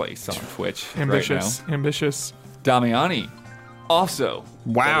 4th place on Twitch Ambitious. right now. Ambitious. Damiani also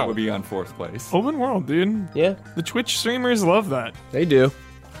Wow. bet it would be on 4th place. Open world, dude. Yeah, The Twitch streamers love that. they do.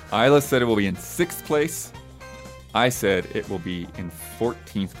 Isla said it will be in 6th place. I said it will be in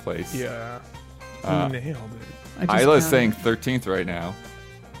 14th place. Yeah. Nailed it. I just Isla's counted. saying 13th right now.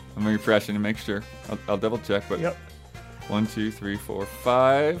 I'm refreshing to make sure. I'll double check, but Yep. 1, 2, 3, 4,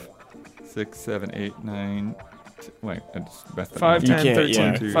 5, 6, 7, 8, 9. Wait, I just messed that 5, up. 10, can't- 13.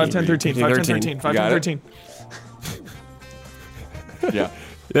 yeah. 5, 10, 13. 5, 10, 13. 5, 10, got it? 13. Yeah.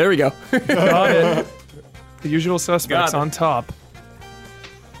 There we go. Got it. The usual suspects Got it. on top.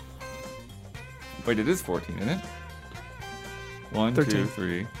 Wait, it is 14, isn't it? 1, 13. 2,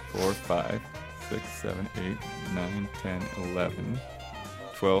 3, 4, 5, 6, 7, 8, 9, 10, 11,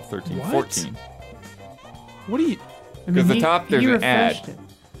 12, 13, What? 14. What do you... I mean, 'Cause the he- top, there's he an ad. refreshed it.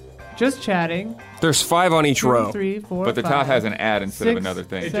 Just chatting. There's 5 on each 2, row. 3, 4, But the top 5, has an ad instead of 6, another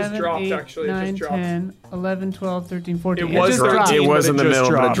thing. It just 7, dropped, 8, actually. It just 9, dropped. 10, 11, 12, 13, 14. It was just 13, dropped. It was in the just middle,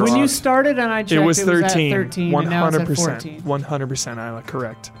 but it dropped. dropped. When you started and I checked, It was at 13. 13, and now it's at 100%. 14. 100%, Isla.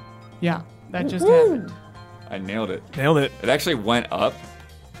 Correct. Yeah, that just happened. I nailed it. Nailed it. It actually went up.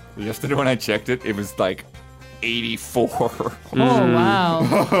 Yesterday when I checked it, it was like 84. Oh,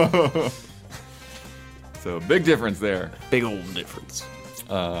 wow. So big difference there. Big old difference.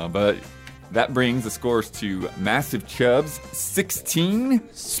 But that brings the scores to Massive Chubs 16,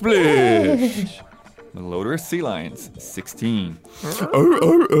 Splish. Melodorous Sea Lions 16.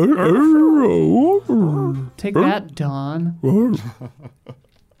 Take that, Dawn.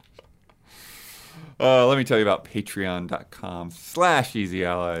 Let me tell you about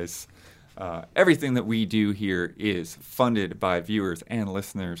patreon.com/easyallies. Everything that we do here is funded by viewers and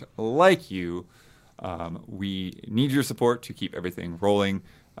listeners like you. We need your support to keep everything rolling.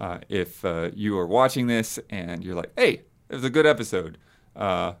 If you are watching this and you're like, hey, it was a good episode,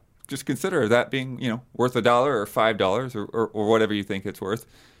 just consider that being, worth $1 or $5 or whatever you think it's worth.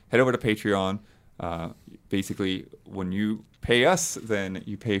 Head over to Patreon. Basically, when you pay us, then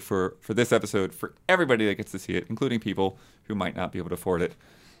you pay for this episode for everybody that gets to see it, including people who might not be able to afford it.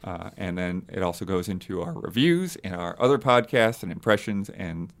 And then it also goes into our reviews and our other podcasts and impressions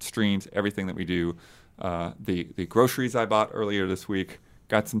and streams, everything that we do. The groceries I bought earlier this week,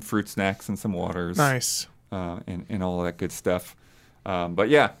 got some fruit snacks and some waters. Nice. And all that good stuff. But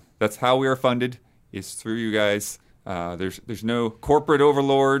yeah, that's how we are funded, is through you guys. There's no corporate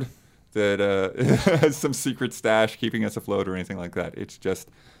overlord that has some secret stash keeping us afloat or anything like that. It's just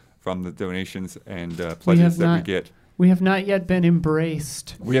from the donations and pledges that we get. We have not yet been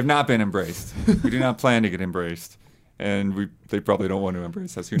embraced. We have not been embraced. We do not plan to get embraced. And they probably don't want to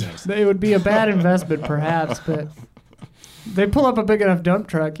embrace us. Who knows? It would be a bad investment, perhaps, but they pull up a big enough dump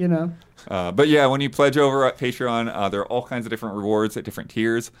truck, But yeah, when you pledge over at Patreon, there are all kinds of different rewards at different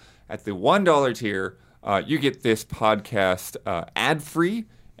tiers. At the $1 tier, you get this podcast ad-free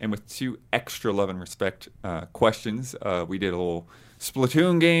and with 2 extra love and respect questions. We did a little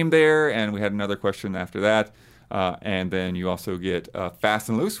Splatoon game there, and we had another question after that. And then you also get Fast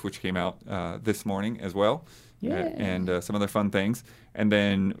and Loose, which came out this morning as well. Yeah. And some other fun things. And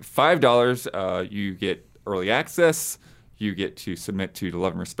then $5, you get early access. You get to submit to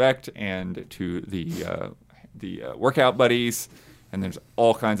Love and Respect and to the Workout Buddies. And there's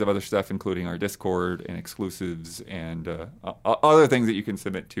all kinds of other stuff, including our Discord and exclusives and other things that you can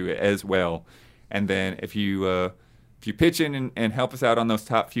submit to as well. And then if you pitch in and help us out on those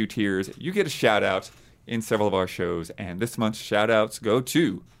top few tiers, you get a shout-out in several of our shows. And this month's shout-outs go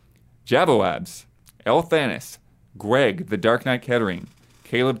to Jabowabs, El Thanis, Greg, the Dark Knight Kettering,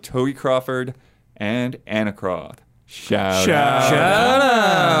 Caleb Toby Crawford, and Anna Croth. Shout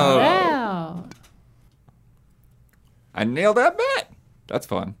out. Wow. I nailed that bet. That's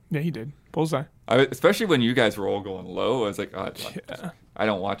fun. Yeah, he did. Bullseye. Especially when you guys were all going low. I was like, I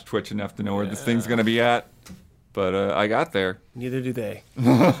don't watch Twitch enough to know where this thing's going to be at. But I got there. Neither do they.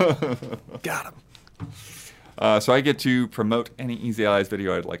 Got him. So I get to promote any Easy Allies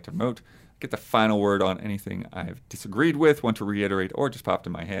video I'd like to promote, get the final word on anything I've disagreed with, want to reiterate, or just popped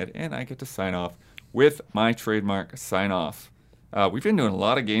in my head, and I get to sign off with my trademark sign-off. We've been doing a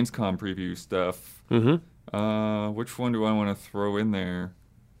lot of Gamescom preview stuff. Mm-hmm. Which one do I want to throw in there?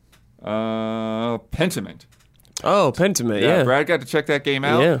 Pentiment. Oh, Pentiment, yeah. Brad got to check that game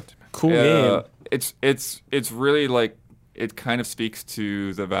out. Yeah, cool game. It's really like, it kind of speaks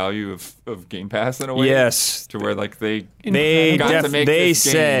to the value of Game Pass in a way. Yes. To where like they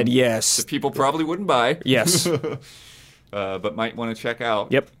said yes. That people probably wouldn't buy. Yes. But might want to check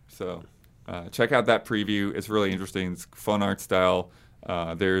out. Yep. So check out that preview. It's really interesting. It's fun art style.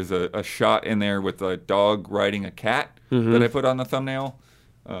 There's a shot in there with a dog riding a cat that I put on the thumbnail.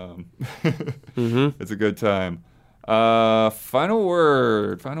 It's a good time. Final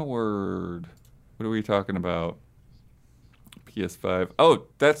word. What are we talking about? PS5. Oh,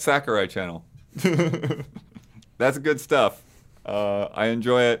 that's Sakurai channel. That's good stuff. I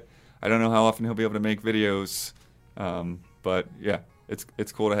enjoy it. I don't know how often he'll be able to make videos. But yeah,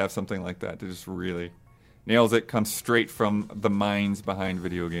 it's cool to have something like that that just really nails it, comes straight from the minds behind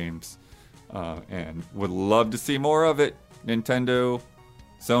video games. And would love to see more of it. Nintendo,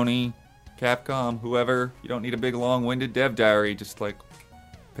 Sony, Capcom, whoever. You don't need a big long-winded dev diary. Just like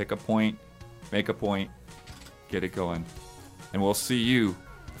pick a point, make a point, get it going. And we'll see you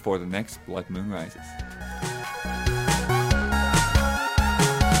before the next Blood Moon Rises.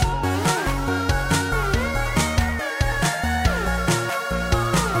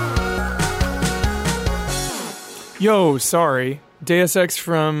 Yo, sorry. Deus Ex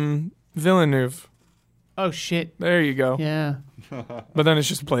from Villeneuve. Oh, shit. There you go. Yeah. But then it's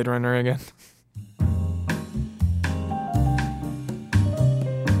just Blade Runner again.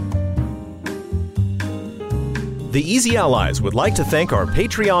 The Easy Allies would like to thank our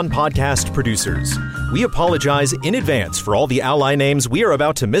Patreon podcast producers. We apologize in advance for all the ally names we are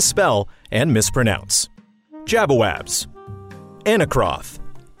about to misspell and mispronounce. Jabowabs, Anacroth,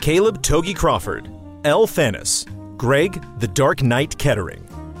 Caleb Togi Crawford, L. Thanos, Greg the Dark Knight Kettering,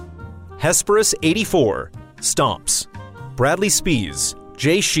 Hesperus 84, Stomps, Bradley Spees,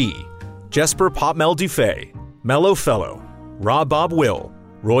 Jay Shee, Jesper Popmel Dufay, Mellow Fellow, Rob Bob Will,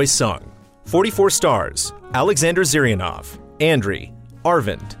 Roy Sung, 44 stars, Alexander Zirianov, Andri,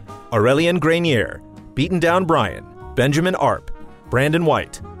 Arvind, Aurelien Grenier, Beaten Down Brian, Benjamin Arp, Brandon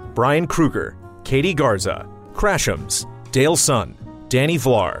White, Brian Kruger, Katie Garza, Crashams, Dale Sun, Danny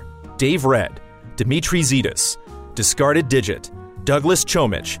Vlar, Dave Red, Dimitri Zetas, Discarded Digit, Douglas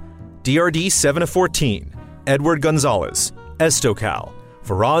Chomich, DRD 7 of 14, Edward Gonzalez, Estocal,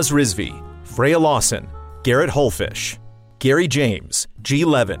 Faraz Rizvi, Freya Lawson, Garrett Holfish, Gary James, G.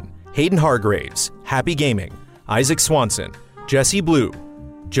 Levin, Hayden Hargraves, Happy Gaming, Isaac Swanson, Jesse Blue,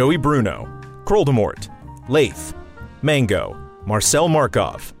 Joey Bruno, Kroldemort, Lath, Mango, Marcel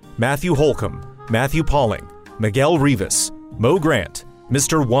Markov, Matthew Holcomb, Matthew Pauling, Miguel Rivas, Mo Grant,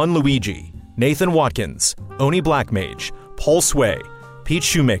 Mr. One Luigi, Nathan Watkins, Oni Blackmage, Paul Sway, Pete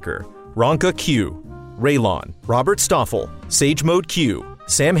Shoemaker, Ronka Q, Raylon, Robert Stoffel, Sage Mode Q,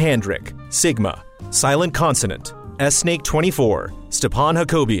 Sam Handrick, Sigma, Silent Consonant, S-Snake 24, Stepan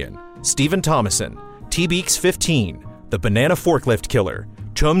Hakobian, Stephen Thomason, T-Beaks 15, The Banana Forklift Killer,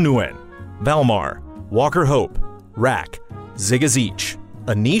 Chum Nguyen, Valmar, Walker Hope, Rack, Zigazich,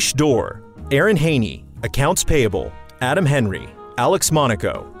 Anish Dor, Aaron Haney, Accounts Payable, Adam Henry, Alex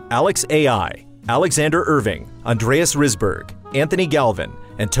Monaco, Alex AI, Alexander Irving, Andreas Risberg, Anthony Galvin,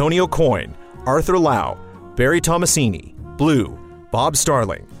 Antonio Coyne, Arthur Lau, Barry Tomasini, Blue, Bob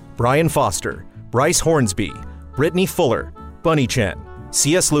Starling, Brian Foster, Bryce Hornsby, Brittany Fuller, Bunny Chen,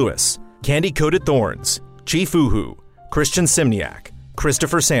 C.S. Lewis, Candy Coated Thorns, Chief Uhu, Christian Simniak,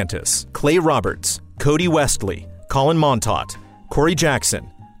 Christopher Santos, Clay Roberts, Cody Westley, Colin Montaut, Corey Jackson,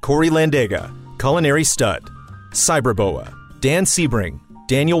 Corey Landega, Culinary Stud, Cyberboa, Dan Sebring,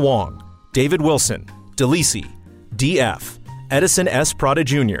 Daniel Wong, David Wilson, Delisi, DF, Edison S. Prada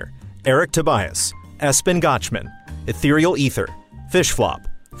Jr., Eric Tobias, Espen Gotchman, Ethereal Ether, Fishflop,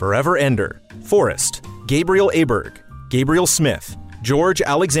 Forever Ender, Forrest, Gabriel Aberg, Gabriel Smith, George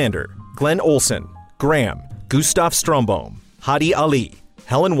Alexander, Glenn Olson, Graham, Gustav Strombohm, Hadi Ali,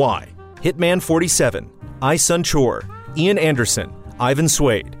 Helen Y, Hitman 47, Isun Chor, Ian Anderson, Ivan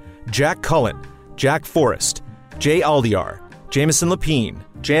Swade, Jack Cullen, Jack Forrest, Jay Aldiar, Jameson Lapine,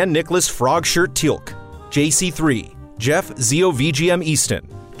 Jan Nicholas Frogshirt Tealk, JC3, Jeff Zio VGM Easton,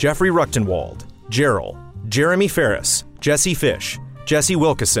 Jeffrey Ruchtenwald, Gerald, Jeremy Ferris, Jesse Fish, Jesse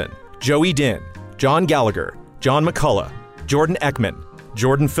Wilkeson, Joey Din, John Gallagher, John McCullough, Jordan Ekman,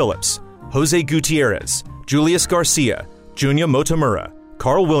 Jordan Phillips, Jose Gutierrez, Julius Garcia, Junya Motomura,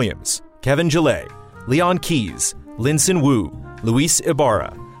 Carl Williams, Kevin Gillet, Leon Keys, Linson Wu, Luis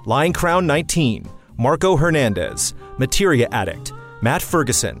Ibarra, Lion Crown 19, Marco Hernandez, Materia Addict, Matt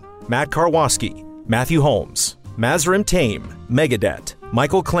Ferguson, Matt Karwoski, Matthew Holmes, Mazrim Tame, Megadet,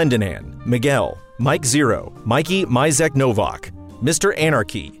 Michael Clendenan, Miguel, Mike Zero, Mikey Mizek Novak, Mr.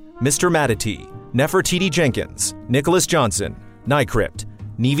 Anarchy, Mr. Matity, Nefertiti Jenkins, Nicholas Johnson, Nycrypt,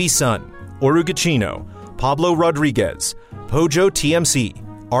 Nevi Sun, Orugachino, Pablo Rodriguez, Pojo TMC,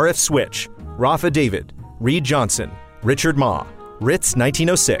 RF Switch, Rafa David, Reed Johnson, Richard Ma, Ritz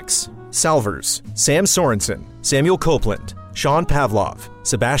 1906, Salvers, Sam Sorensen, Samuel Copeland, Sean Pavlov,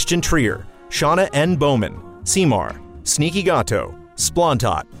 Sebastian Trier, Shauna N. Bowman, Seymour, Sneaky Gato,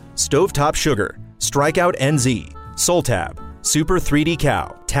 Splontot, Stovetop Sugar, Strikeout NZ, Soltab, Super 3D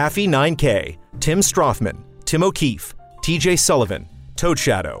Cow, Taffy 9K, Tim Strothman, Tim O'Keefe, TJ Sullivan, Toad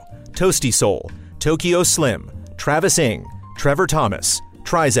Shadow, Toasty Soul, Tokyo Slim, Travis Ing, Trevor Thomas,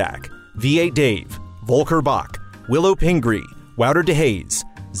 Trizac, V8 Dave, Volker Bach, Willow Pingree, Wouter DeHaze,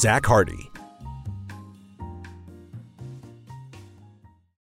 Zach Hardy.